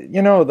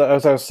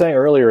 As I was saying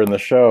earlier in the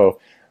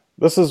show,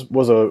 this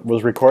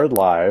was recorded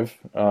live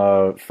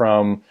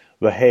from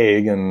The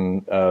Hague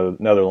in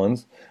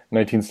Netherlands,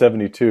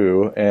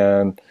 1972,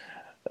 and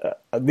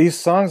these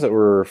songs that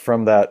were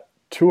from that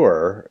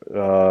tour,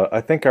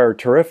 I think, are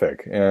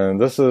terrific.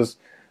 And I was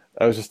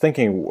just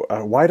thinking,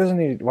 why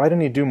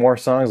didn't he do more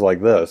songs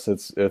like this?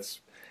 It's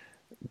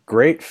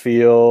great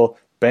feel,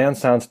 band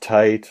sounds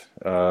tight,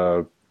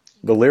 the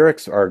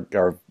lyrics are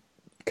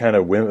kind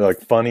of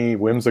funny,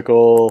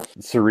 whimsical,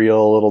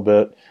 surreal a little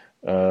bit.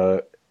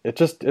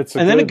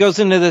 then it goes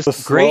into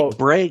this great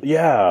break.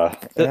 Yeah,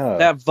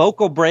 that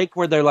vocal break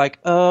where they're like,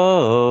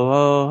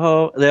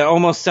 oh, that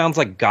almost sounds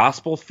like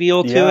gospel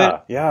feel to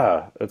it.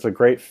 Yeah, it's a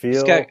great feel.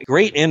 It's got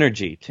great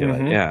energy to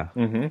it. Yeah.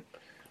 Mm-hmm.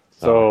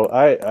 So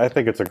I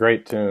think it's a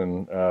great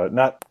tune.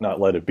 Not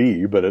Let It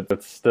Be, but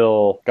it's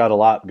still got a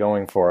lot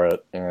going for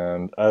it,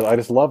 and I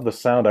just love the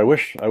sound. I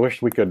wish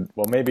we could.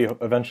 Well, maybe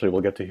eventually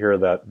we'll get to hear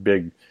that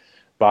big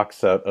box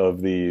set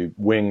of the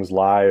Wings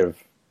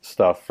live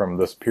stuff from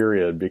this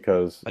period,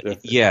 because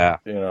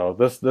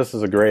this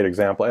is a great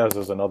example, as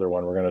is another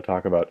one we're going to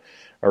talk about,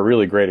 are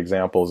really great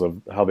examples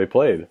of how they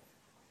played.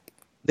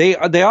 They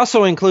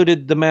also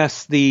included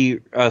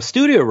the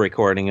studio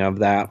recording of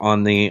that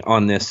on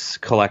this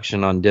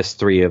collection on disc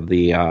 3 of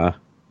the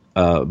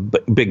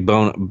big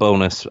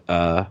bonus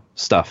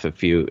stuff,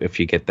 if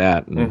you get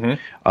that. And,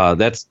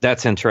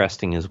 that's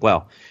interesting as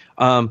well.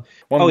 One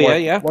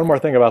more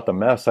thing about The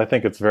Mess. I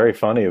think it's very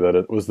funny that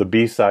it was the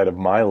B-side of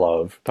My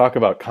Love. Talk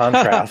about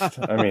contrast.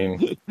 I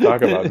mean,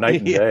 talk about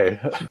night and day.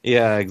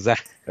 Yeah,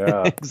 exactly.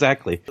 Yeah.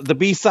 Exactly. The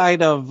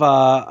B-side of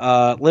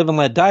Live and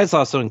Let Die is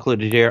also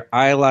included here,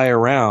 I Lie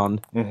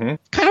Around. Mm-hmm.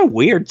 Kind of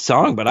weird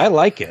song, but I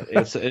like it.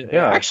 It's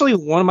actually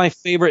one of my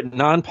favorite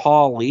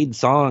non-Paul lead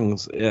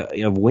songs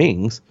of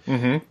Wings.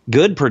 Mm-hmm.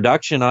 Good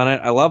production on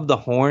it. I love the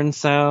horn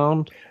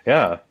sound.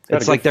 Yeah.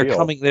 It's like they're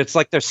coming. It's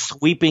like they're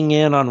sweeping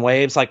in on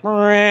waves, like.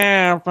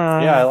 Yeah,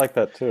 I like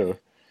that too.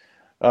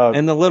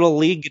 And the little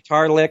lead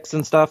guitar licks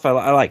and stuff.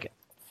 I like it.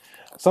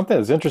 Something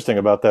that's interesting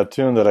about that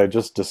tune that I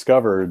just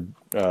discovered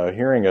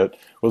hearing it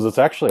was it's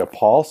actually a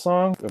Paul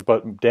song,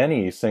 but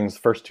Denny sings the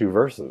first 2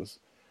 verses,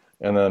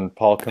 and then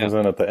Paul comes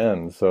in at the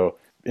end. So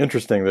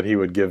interesting that he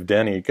would give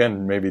Denny,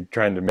 again, maybe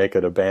trying to make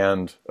it a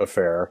band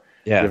affair,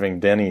 giving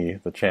Denny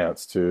the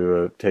chance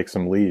to take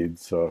some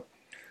leads. So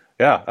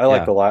yeah, I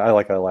like I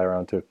like I Lie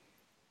Around too.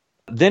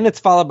 Then it's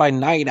followed by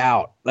Night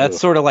Out. That's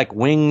sort of like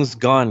Wings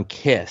Gone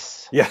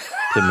Kiss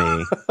to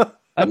me.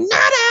 I'm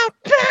not out.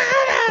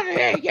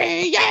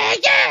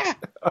 Yeah.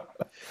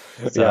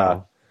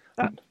 So,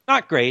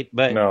 not great,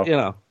 but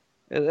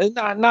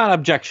not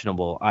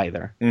objectionable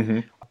either. Mm-hmm.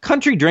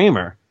 Country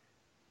Dreamer,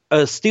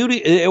 a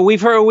studio.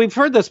 We've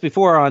heard this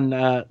before on.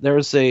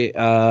 There's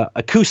a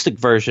acoustic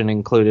version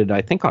included,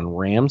 I think, on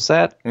Ram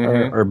set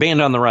or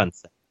Band on the Run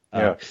set.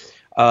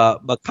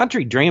 But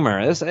Country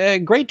Dreamer is a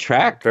great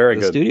track. Very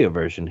good studio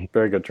version.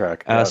 Very good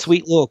track.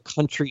 Sweet little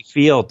country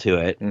feel to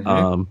it.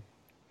 Mm-hmm.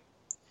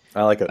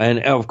 I like it.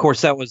 And of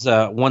course, that was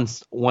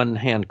one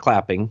hand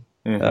clapping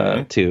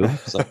too.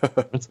 So.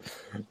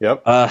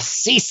 Yep.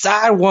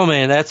 Seaside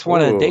Woman. That's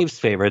one of Dave's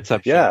favorites.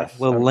 Yes.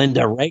 Little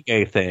Linda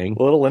Reggae thing.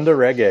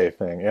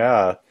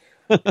 Yeah.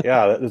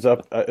 Yeah. It's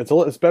up.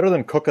 It's better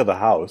than Cook of the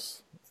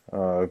House.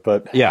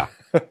 But yeah.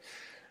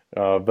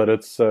 But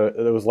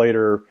it was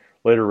later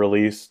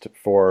released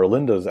for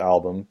Linda's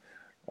album.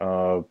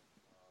 It's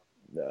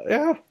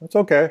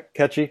okay.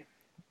 Catchy.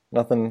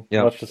 Nothing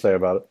much to say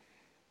about it.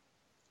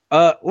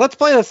 Let's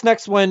play this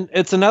next one.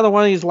 It's another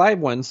one of these live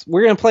ones.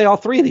 We're going to play all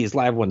 3 of these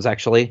live ones,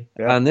 actually.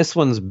 Yeah. And this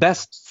one's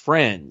Best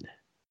Friend.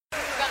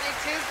 Got any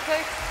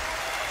toothpicks?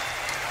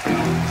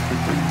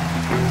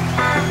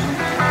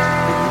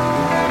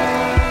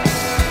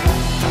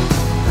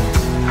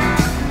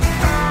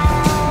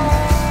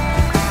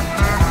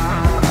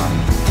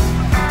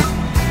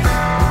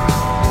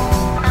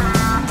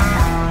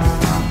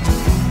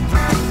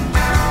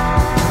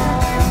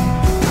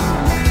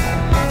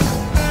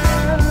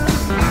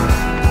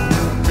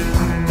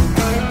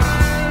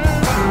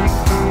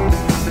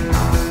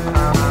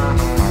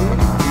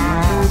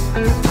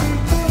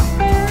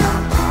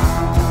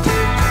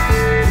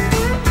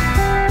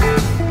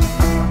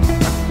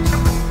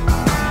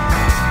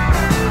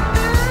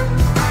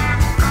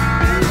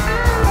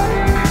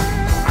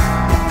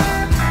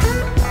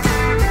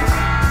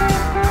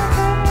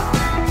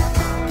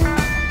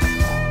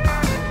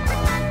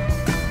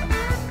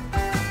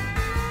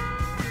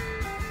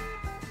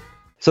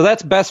 So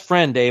that's Best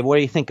Friend, Dave. What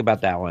do you think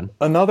about that one?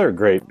 Another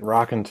great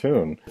rockin'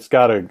 tune. It's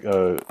got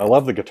I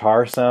love the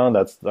guitar sound.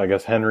 That's, I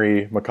guess,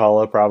 Henry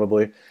McCullough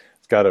probably.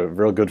 It's got a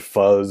real good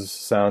fuzz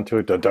sound to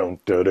it. Da-dum,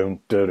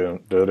 da-dum,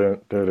 da-dum,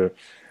 da-dum,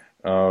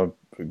 da-dum.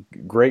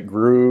 Great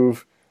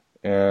groove.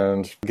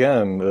 And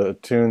again, a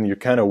tune you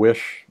kind of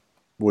wish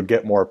would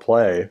get more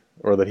play,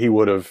 or that he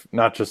would have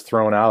not just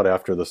thrown out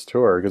after this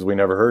tour, because we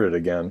never heard it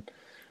again.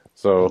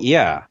 So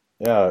yeah.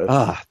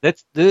 Yeah,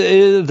 that's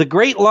the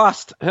great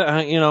lost.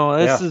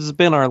 This has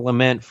been our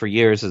lament for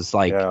years. Is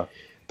like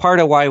part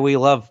of why we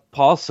love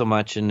Paul so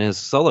much and his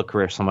solo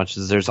career so much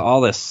is there's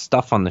all this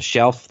stuff on the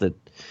shelf that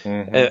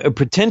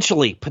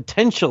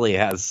potentially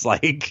has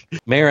like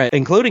merit,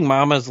 including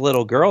Mama's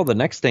Little Girl. The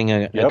next thing,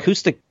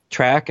 acoustic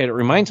track. It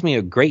reminds me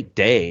of Great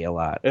Day a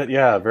lot.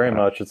 Very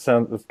much. It's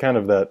kind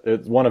of that.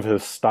 It's one of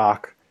his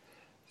stock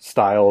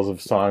styles of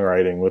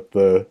songwriting with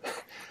the.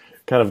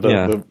 Kind of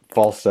the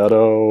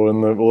falsetto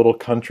and the little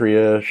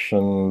country-ish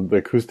and the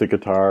acoustic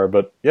guitar.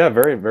 But yeah,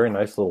 very, very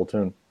nice little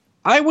tune.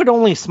 I Would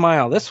Only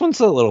Smile. This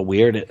one's a little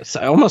weird. It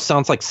almost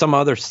sounds like some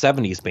other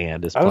 70s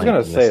band is playing. I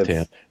was going to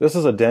say, this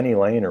is a Denny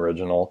Lane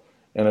original,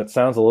 and it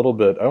sounds a little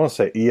bit, I want to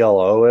say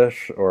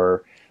ELO-ish,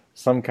 or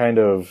some kind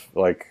of,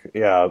 like,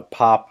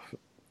 pop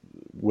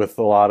with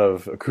a lot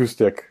of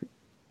acoustic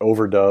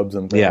overdubs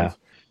and things.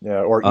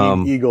 Yeah, or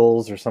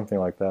Eagles or something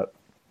like that.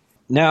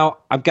 Now,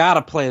 I've got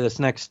to play this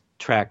next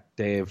track,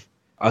 Dave.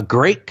 A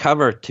great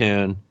cover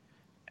tune,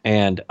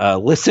 and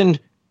listen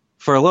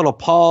for a little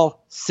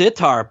Paul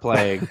sitar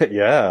playing.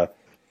 Yeah.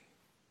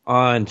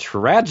 On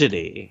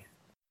Tragedy.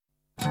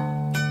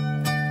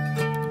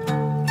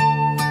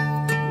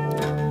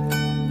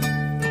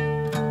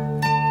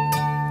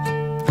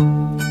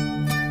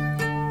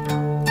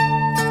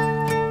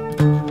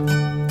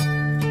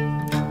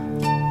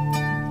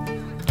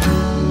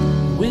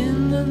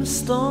 Wind and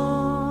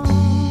storm,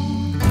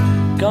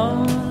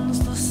 guns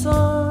the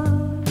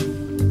sun.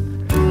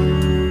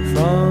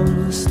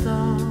 From the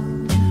start,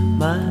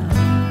 my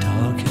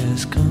dark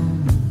has come.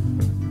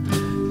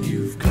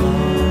 You've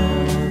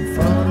gone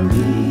from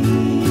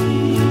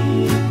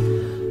me.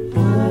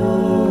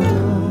 Oh,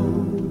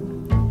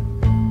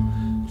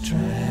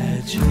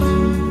 tragedy.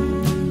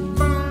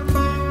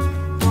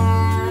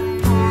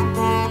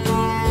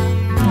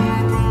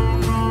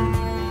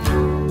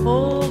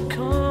 Oh,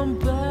 come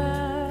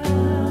back,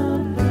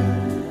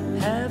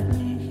 have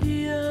me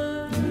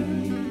here,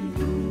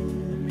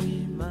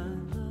 be my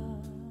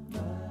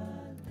love.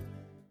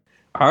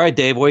 All right,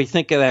 Dave, what do you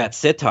think of that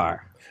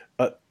sitar?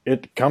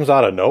 It comes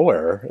out of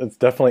nowhere. It's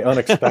definitely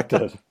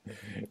unexpected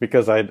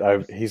because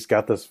he's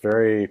got this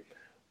very,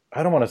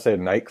 I don't want to say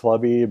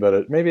nightclubby,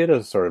 but maybe it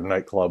is sort of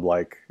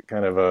nightclub-like,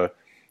 kind of a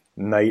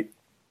night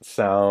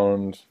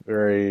sound,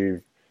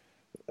 very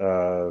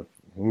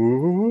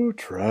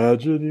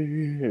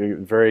tragedy,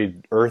 very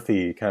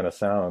earthy kind of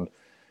sound.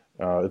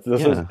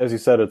 This is, as you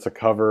said, it's a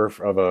cover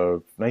of a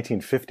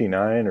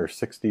 1959 or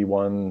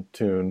 61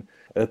 tune.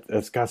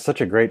 It's got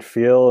such a great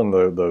feel, and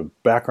the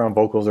background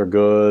vocals are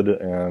good,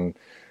 and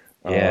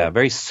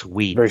very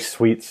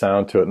sweet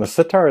sound to it. And the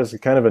sitar is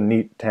kind of a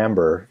neat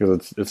timbre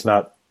because it's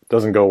not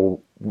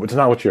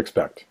what you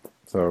expect.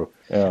 So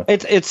yeah,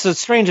 it's a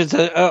strange. It's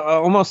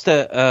almost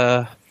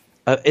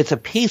it's a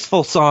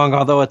peaceful song,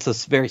 although it's a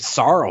very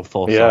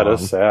sorrowful song. Yeah, it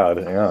is sad.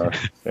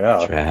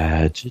 Yeah.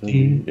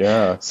 Tragedy.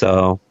 Yeah.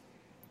 So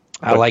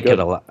I like it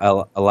a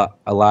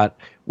lot.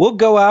 We'll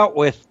go out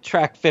with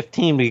track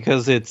 15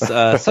 because it's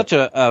such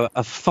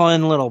a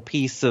fun little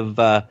piece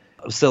of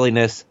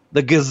silliness.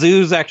 The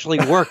kazoos actually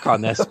work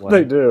on this one.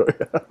 They do.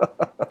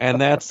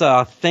 And that's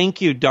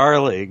Thank You,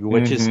 Darling,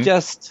 which is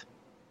just,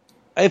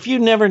 if you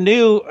never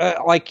knew,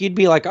 you'd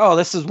be like, oh,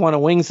 this is one of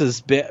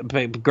Wings'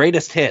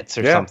 greatest hits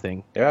or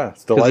something. Yeah,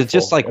 it's delightful. Because it's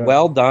just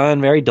well done,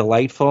 very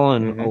delightful,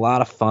 and a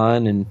lot of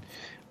fun, and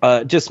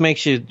just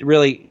makes you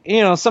really,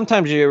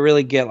 sometimes you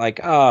really get like,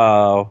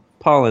 oh,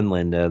 Paul and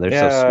Linda,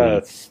 they're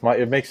so sweet.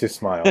 It makes you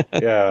smile.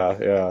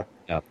 Yeah.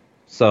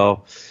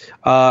 So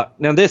now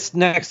this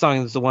next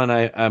song is the one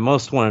I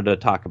most wanted to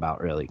talk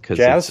about, really.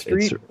 Jazz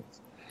Street?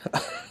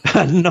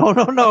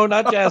 No,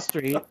 not Jazz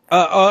Street.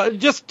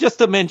 Just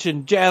to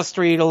mention, Jazz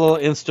Street, a little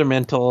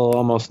instrumental,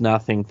 almost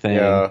nothing thing.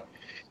 Yeah, a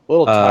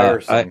little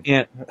tiresome.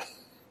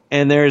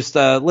 And there's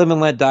Live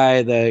and Let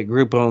Die, the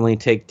group Only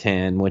Take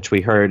 10, which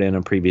we heard in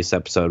a previous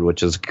episode,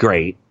 which is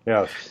great.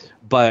 Yeah.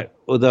 But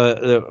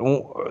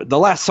the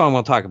last song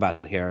we'll talk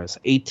about here is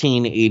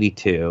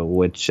 1882,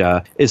 which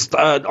is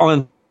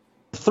on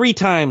 3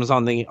 times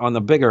on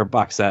the bigger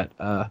box set.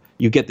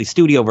 You get the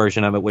studio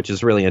version of it, which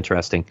is really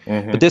interesting.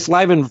 But this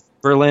Live in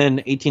Berlin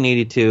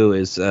 1882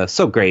 is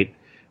so great.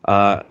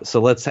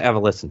 So let's have a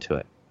listen to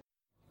it.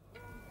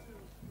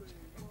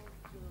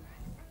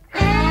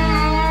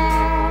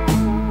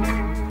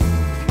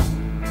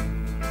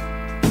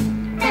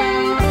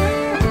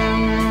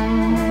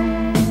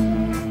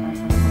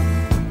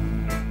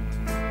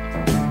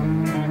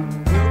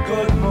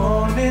 Good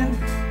morning,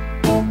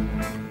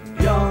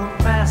 young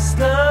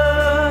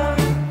master.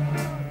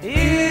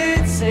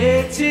 It's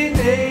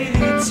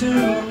 1882,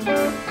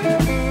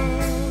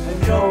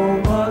 and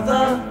your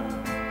mother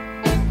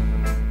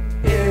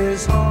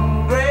is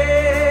hungry.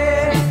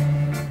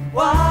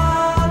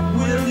 What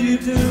will you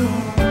do?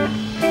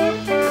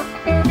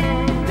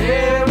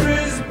 There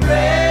is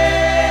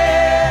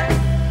bread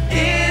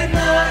in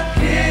the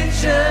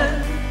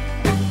kitchen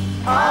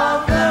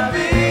of the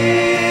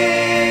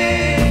big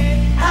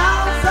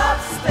house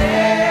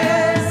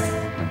upstairs.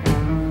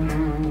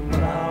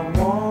 But I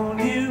warn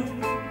you,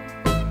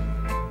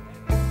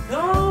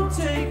 don't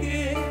take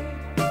it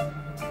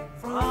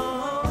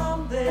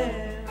from them.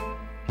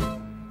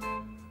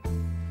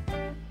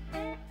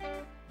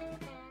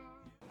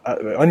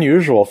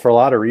 Unusual for a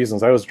lot of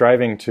reasons. I was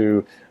driving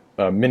to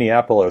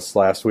Minneapolis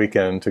last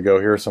weekend to go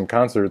hear some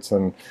concerts,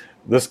 and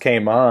this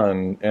came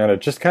on, and it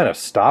just kind of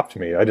stopped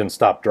me. I didn't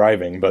stop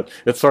driving, but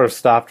it sort of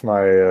stopped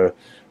my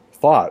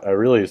thought. I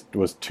really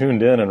was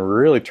tuned in and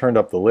really turned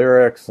up the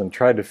lyrics and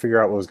tried to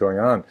figure out what was going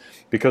on,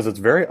 because it's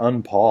very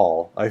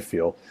un-Paul, I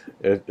feel.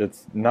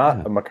 It's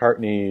not a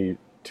McCartney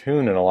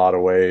tune in a lot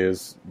of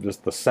ways.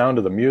 Just the sound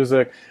of the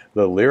music,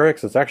 the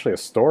lyrics. It's actually a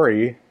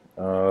story,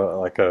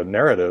 like a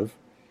narrative.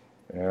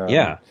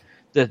 Yeah.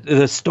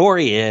 The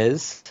story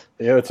is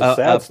it's a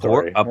sad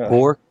story.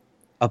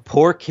 A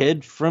poor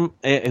kid from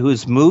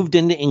who's moved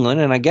into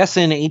England, and I guess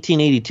in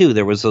 1882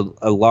 there was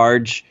a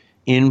large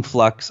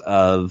influx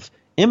of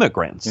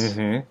immigrants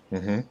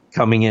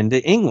coming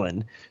into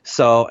England.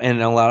 So,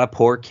 and a lot of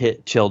poor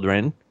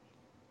children,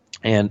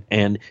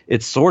 and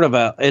it's sort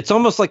of it's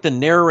almost like the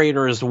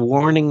narrator is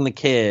warning the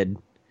kid,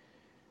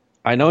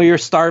 I know you're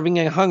starving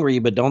and hungry,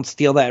 but don't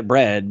steal that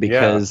bread,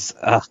 because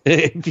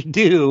if you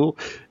do,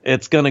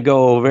 it's going to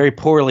go very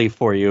poorly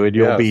for you, and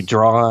you'll be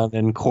drawn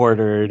and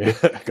quartered.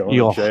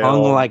 You'll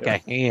hung like a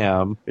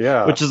ham,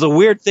 which is a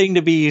weird thing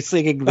to be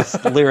singing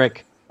this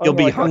lyric. You'll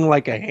be hung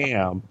like a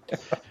ham.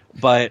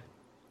 But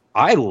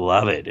I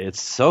love it. It's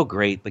so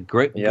great. The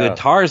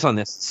guitars on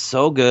this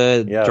so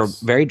good.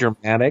 Very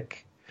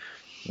dramatic.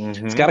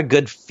 It's got a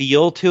good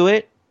feel to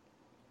it.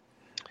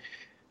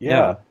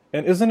 Yeah.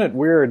 And isn't it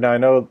weird? Now, I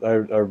know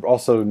I've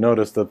also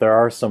noticed that there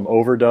are some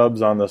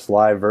overdubs on this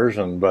live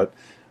version, but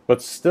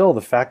still,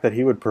 the fact that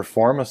he would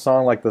perform a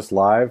song like this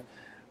live,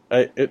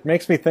 it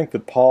makes me think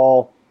that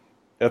Paul,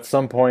 at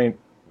some point,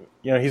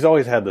 he's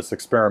always had this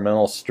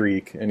experimental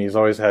streak, and he's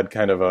always had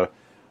kind of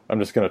I'm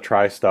just going to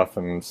try stuff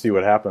and see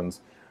what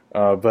happens.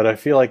 But I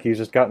feel like he's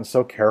just gotten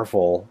so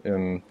careful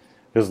in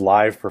his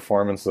live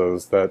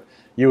performances that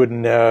you would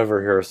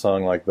never hear a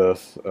song like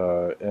this,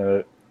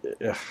 and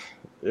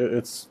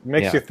it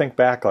makes you think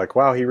back, like,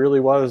 wow, he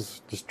really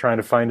was just trying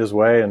to find his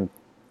way and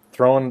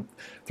throwing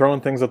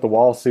things at the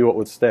wall, see what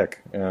would stick.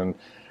 And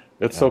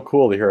it's so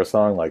cool to hear a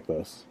song like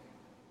this.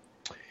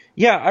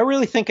 Yeah, I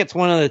really think it's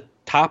one of the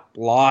top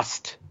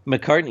lost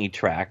McCartney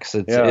tracks.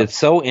 It's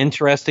so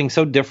interesting,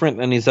 so different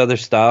than his other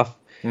stuff.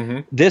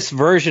 This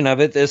version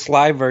of it, this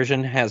live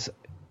version, has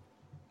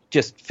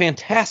just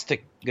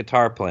fantastic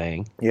guitar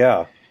playing.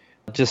 Yeah.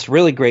 Just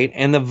really great.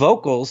 And the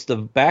vocals, the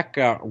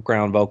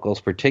background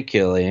vocals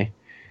particularly,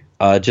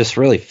 just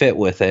really fit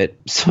with it.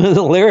 Some of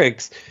the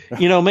lyrics,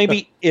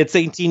 maybe it's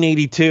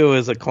 1882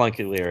 is a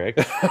clunky lyric.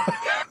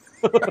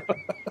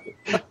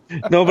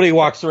 Nobody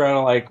walks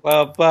around like,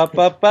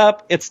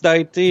 it's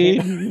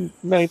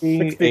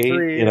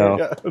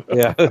 1998,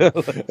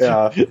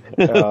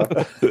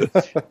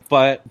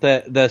 But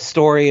the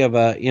story of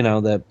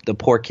the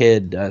poor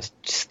kid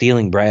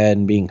stealing bread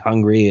and being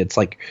hungry, it's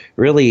like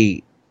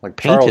really like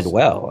painted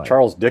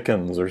Charles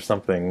Dickens or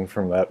something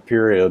from that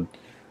period.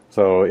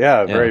 So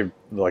very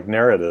like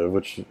narrative,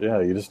 which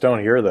you just don't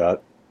hear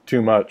that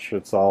too much.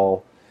 It's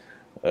all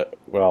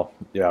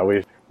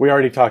we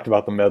already talked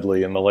about the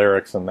medley and the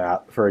lyrics and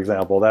that, for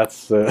example.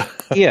 That's too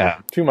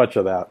much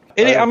of that.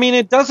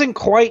 It doesn't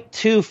quite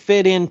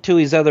fit into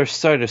his other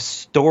sort of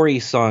story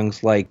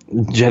songs like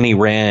Jenny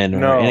Wren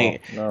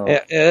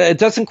it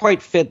doesn't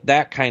quite fit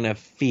that kind of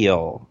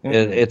feel.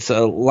 It's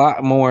a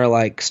lot more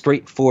like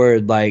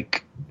straightforward,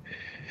 like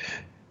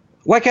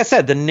I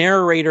said, the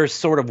narrator's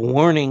sort of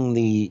warning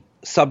the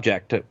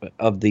subject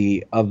of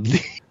the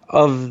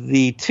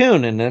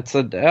tune, and it's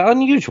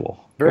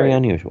unusual. Very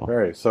unusual.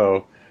 Very.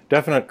 So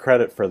definite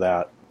credit for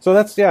that. So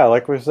that's,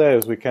 like we say,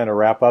 as we kind of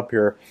wrap up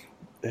here,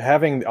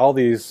 having all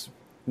these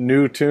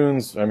new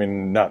tunes,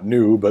 not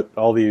new, but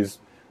all these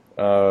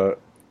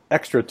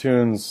extra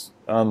tunes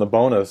on the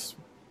bonus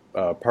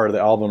part of the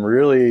album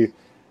really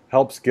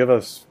helps give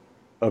us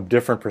a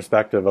different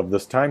perspective of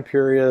this time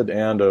period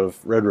and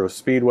of Red Rose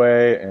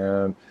Speedway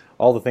and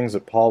all the things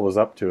that Paul was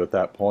up to at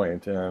that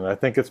point. And I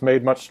think it's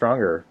made much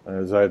stronger,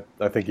 as I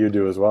think you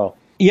do as well.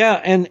 Yeah,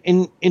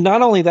 and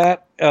not only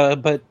that,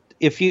 but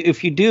if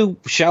you do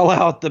shell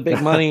out the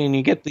big money and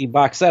you get the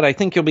box set, I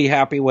think you'll be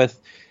happy with.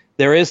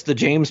 There is the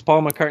James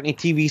Paul McCartney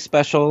TV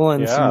special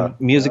and some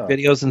music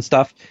videos and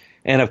stuff,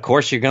 and of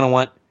course you're gonna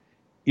want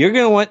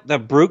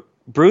the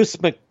Bruce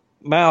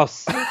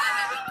McMouse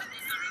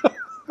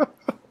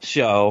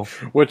show,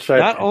 which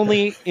not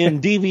only in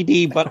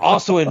DVD but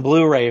also in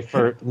Blu-ray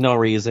for no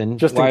reason.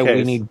 Just why in case.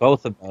 We need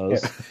both of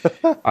those.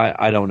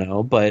 I don't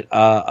know, but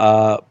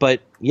I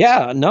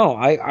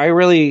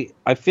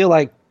feel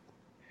like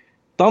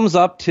thumbs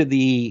up to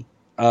the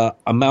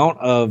amount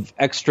of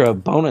extra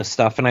bonus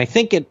stuff, and I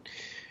think it,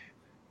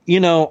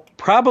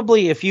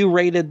 probably if you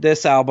rated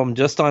this album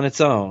just on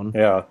its own,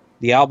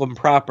 the album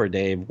proper,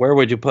 Dave, where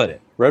would you put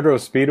it? Red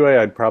Rose Speedway,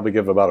 I'd probably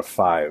give about a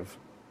 5.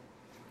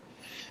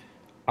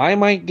 I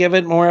might give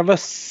it more of a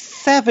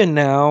 7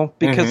 now,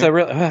 because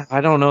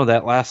I don't know,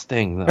 that last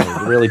thing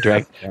though, really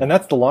dragged it down. And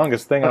that's the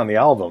longest thing on the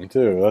album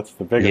too. That's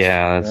the biggest.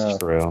 Yeah, that's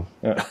true.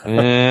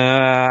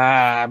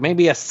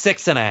 Maybe a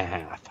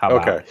 6.5. How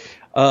about?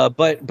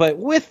 But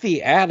with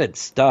the added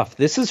stuff,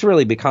 this has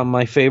really become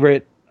my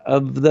favorite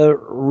of the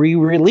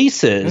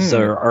re-releases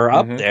are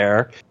up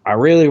there. I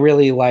really,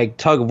 really like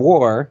Tug of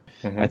War.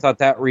 I thought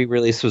that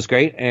re-release was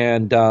great,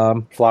 and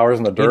Flowers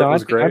in the Dirt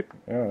was great.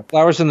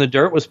 Flowers in the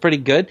Dirt was pretty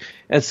good,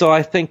 and so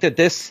I think that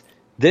this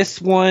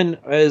this one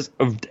is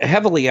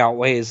heavily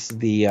outweighs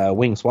the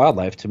Wings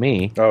Wildlife to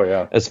me. Oh,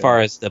 yeah. As far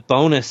as the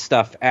bonus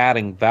stuff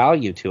adding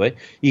value to it.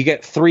 You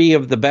get 3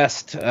 of the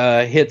best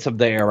hits of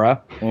the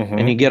era,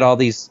 and you get all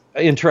these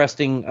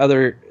interesting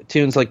other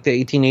tunes like the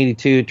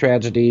 1882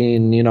 Tragedy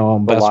and,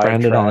 Best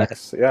Friend and all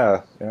that.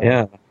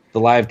 Yeah. The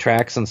live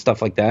tracks and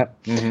stuff like that.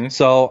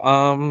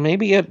 So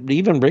maybe it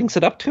even brings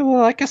it up to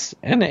like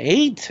an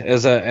 8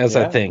 as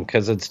a thing,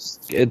 because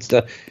it's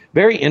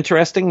very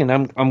interesting,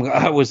 and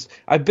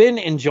I've been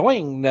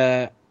enjoying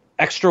the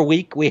extra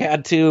week we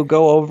had to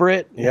go over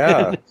it.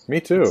 Yeah,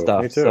 me too.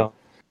 Stuff. Me too. So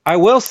I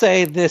will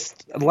say this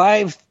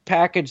live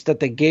package that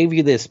they gave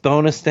you, this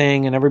bonus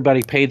thing, and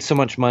everybody paid so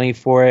much money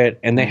for it,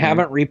 and they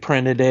haven't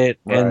reprinted it,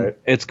 and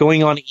it's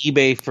going on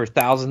eBay for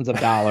thousands of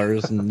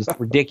dollars, and it's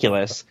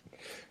ridiculous.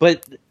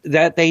 But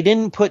that they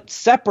didn't put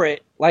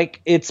separate,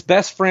 like its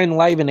Best Friend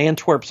live in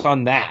Antwerp's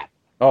on that.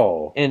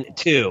 Oh. And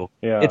 2.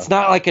 Yeah. It's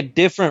not like a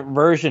different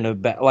version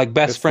of like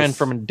Best Friend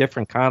from a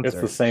different concert.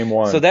 It's the same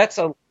one. So that's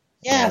so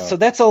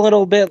that's a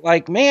little bit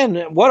like,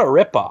 man, what a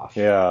ripoff.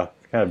 Yeah.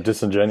 Kind of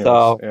disingenuous.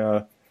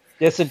 So,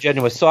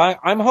 disingenuous. So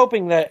I'm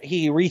hoping that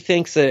he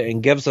rethinks it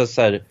and gives us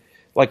a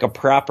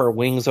proper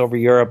Wings Over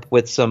Europe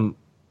with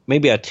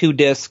maybe a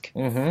 2-disc,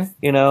 Wings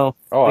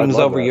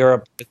Over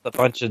Europe with a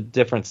bunch of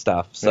different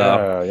stuff. So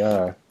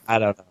I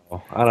don't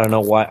know. I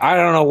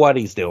don't know what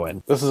he's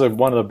doing. This is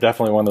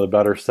definitely one of the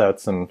better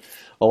sets, and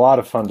a lot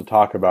of fun to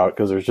talk about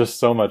because there's just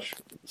so much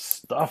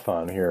stuff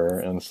on here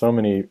and so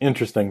many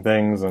interesting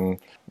things, and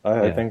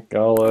I think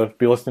I'll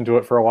be listening to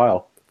it for a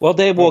while. Well,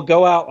 Dave, we'll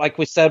go out, like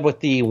we said, with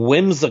the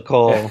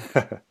whimsical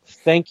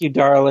 "Thank You,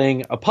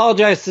 Darling."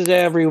 Apologize to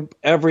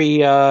every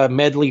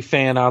medley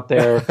fan out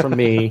there from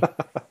me,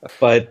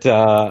 but you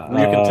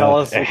can tell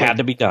us it had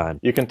to be done.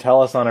 You can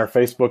tell us on our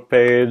Facebook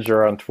page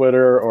or on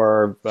Twitter,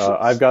 or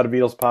I've got a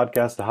Beatles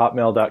podcast at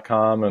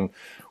hotmail.com, and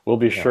we'll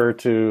be sure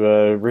to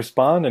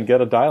respond and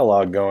get a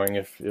dialogue going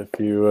if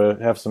you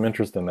have some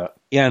interest in that.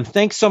 Yeah, and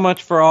thanks so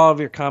much for all of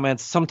your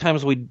comments.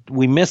 Sometimes we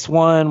miss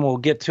one. We'll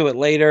get to it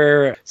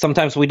later.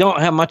 Sometimes we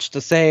don't have much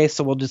to say,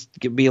 so we'll just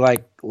be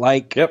like.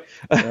 Yep.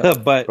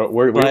 but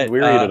we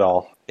read it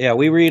all. Yeah,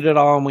 we read it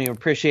all, and we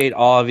appreciate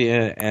all of you.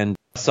 And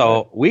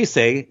so we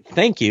say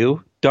thank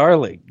you,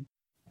 darling.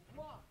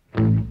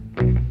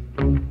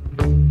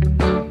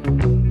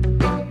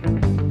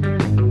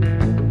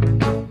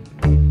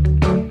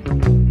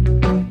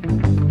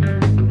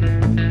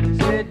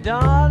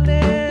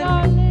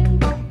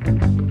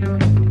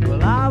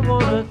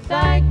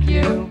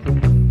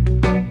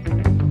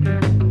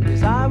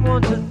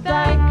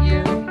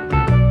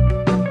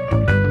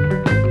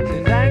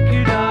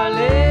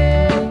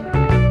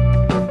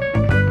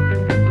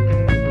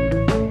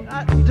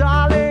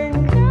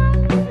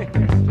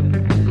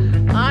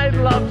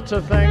 To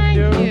thank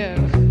you.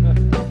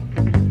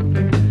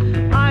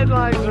 I'd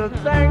like to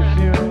thank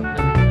you.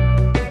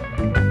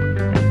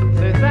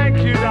 Say thank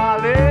you,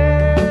 darling.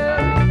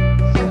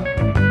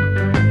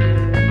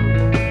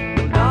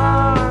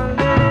 Darling,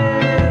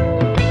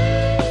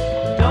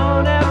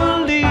 don't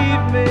ever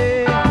leave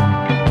me.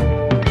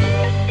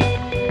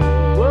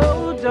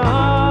 Whoa,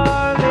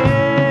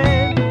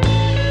 darling,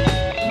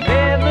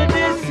 never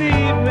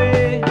deceive me.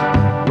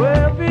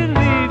 Well,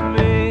 believe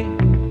me,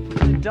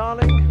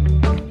 darling.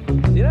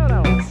 You know what I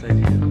want to say to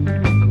you?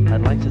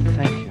 I'd like to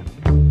thank you.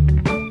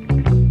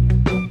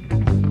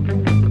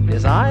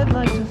 Yes, I'd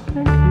like to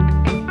thank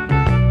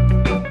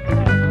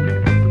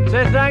you.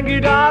 Say thank you,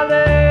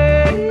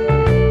 darling.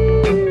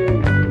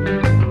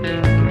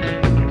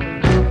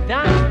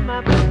 Down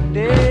my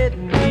bended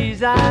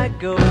knees I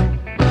go.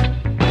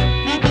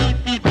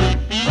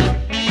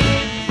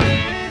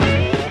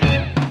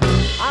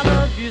 I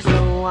love you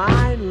so,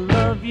 I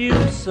love you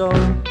so.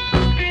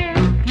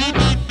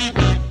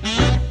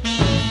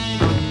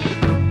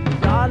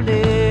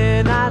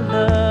 Darling, I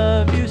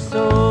love you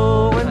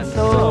so, and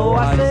so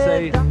I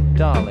say,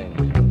 darling,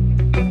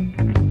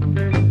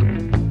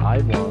 I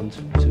want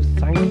to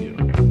thank you.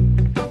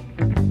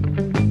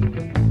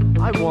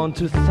 I want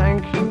to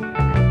thank you.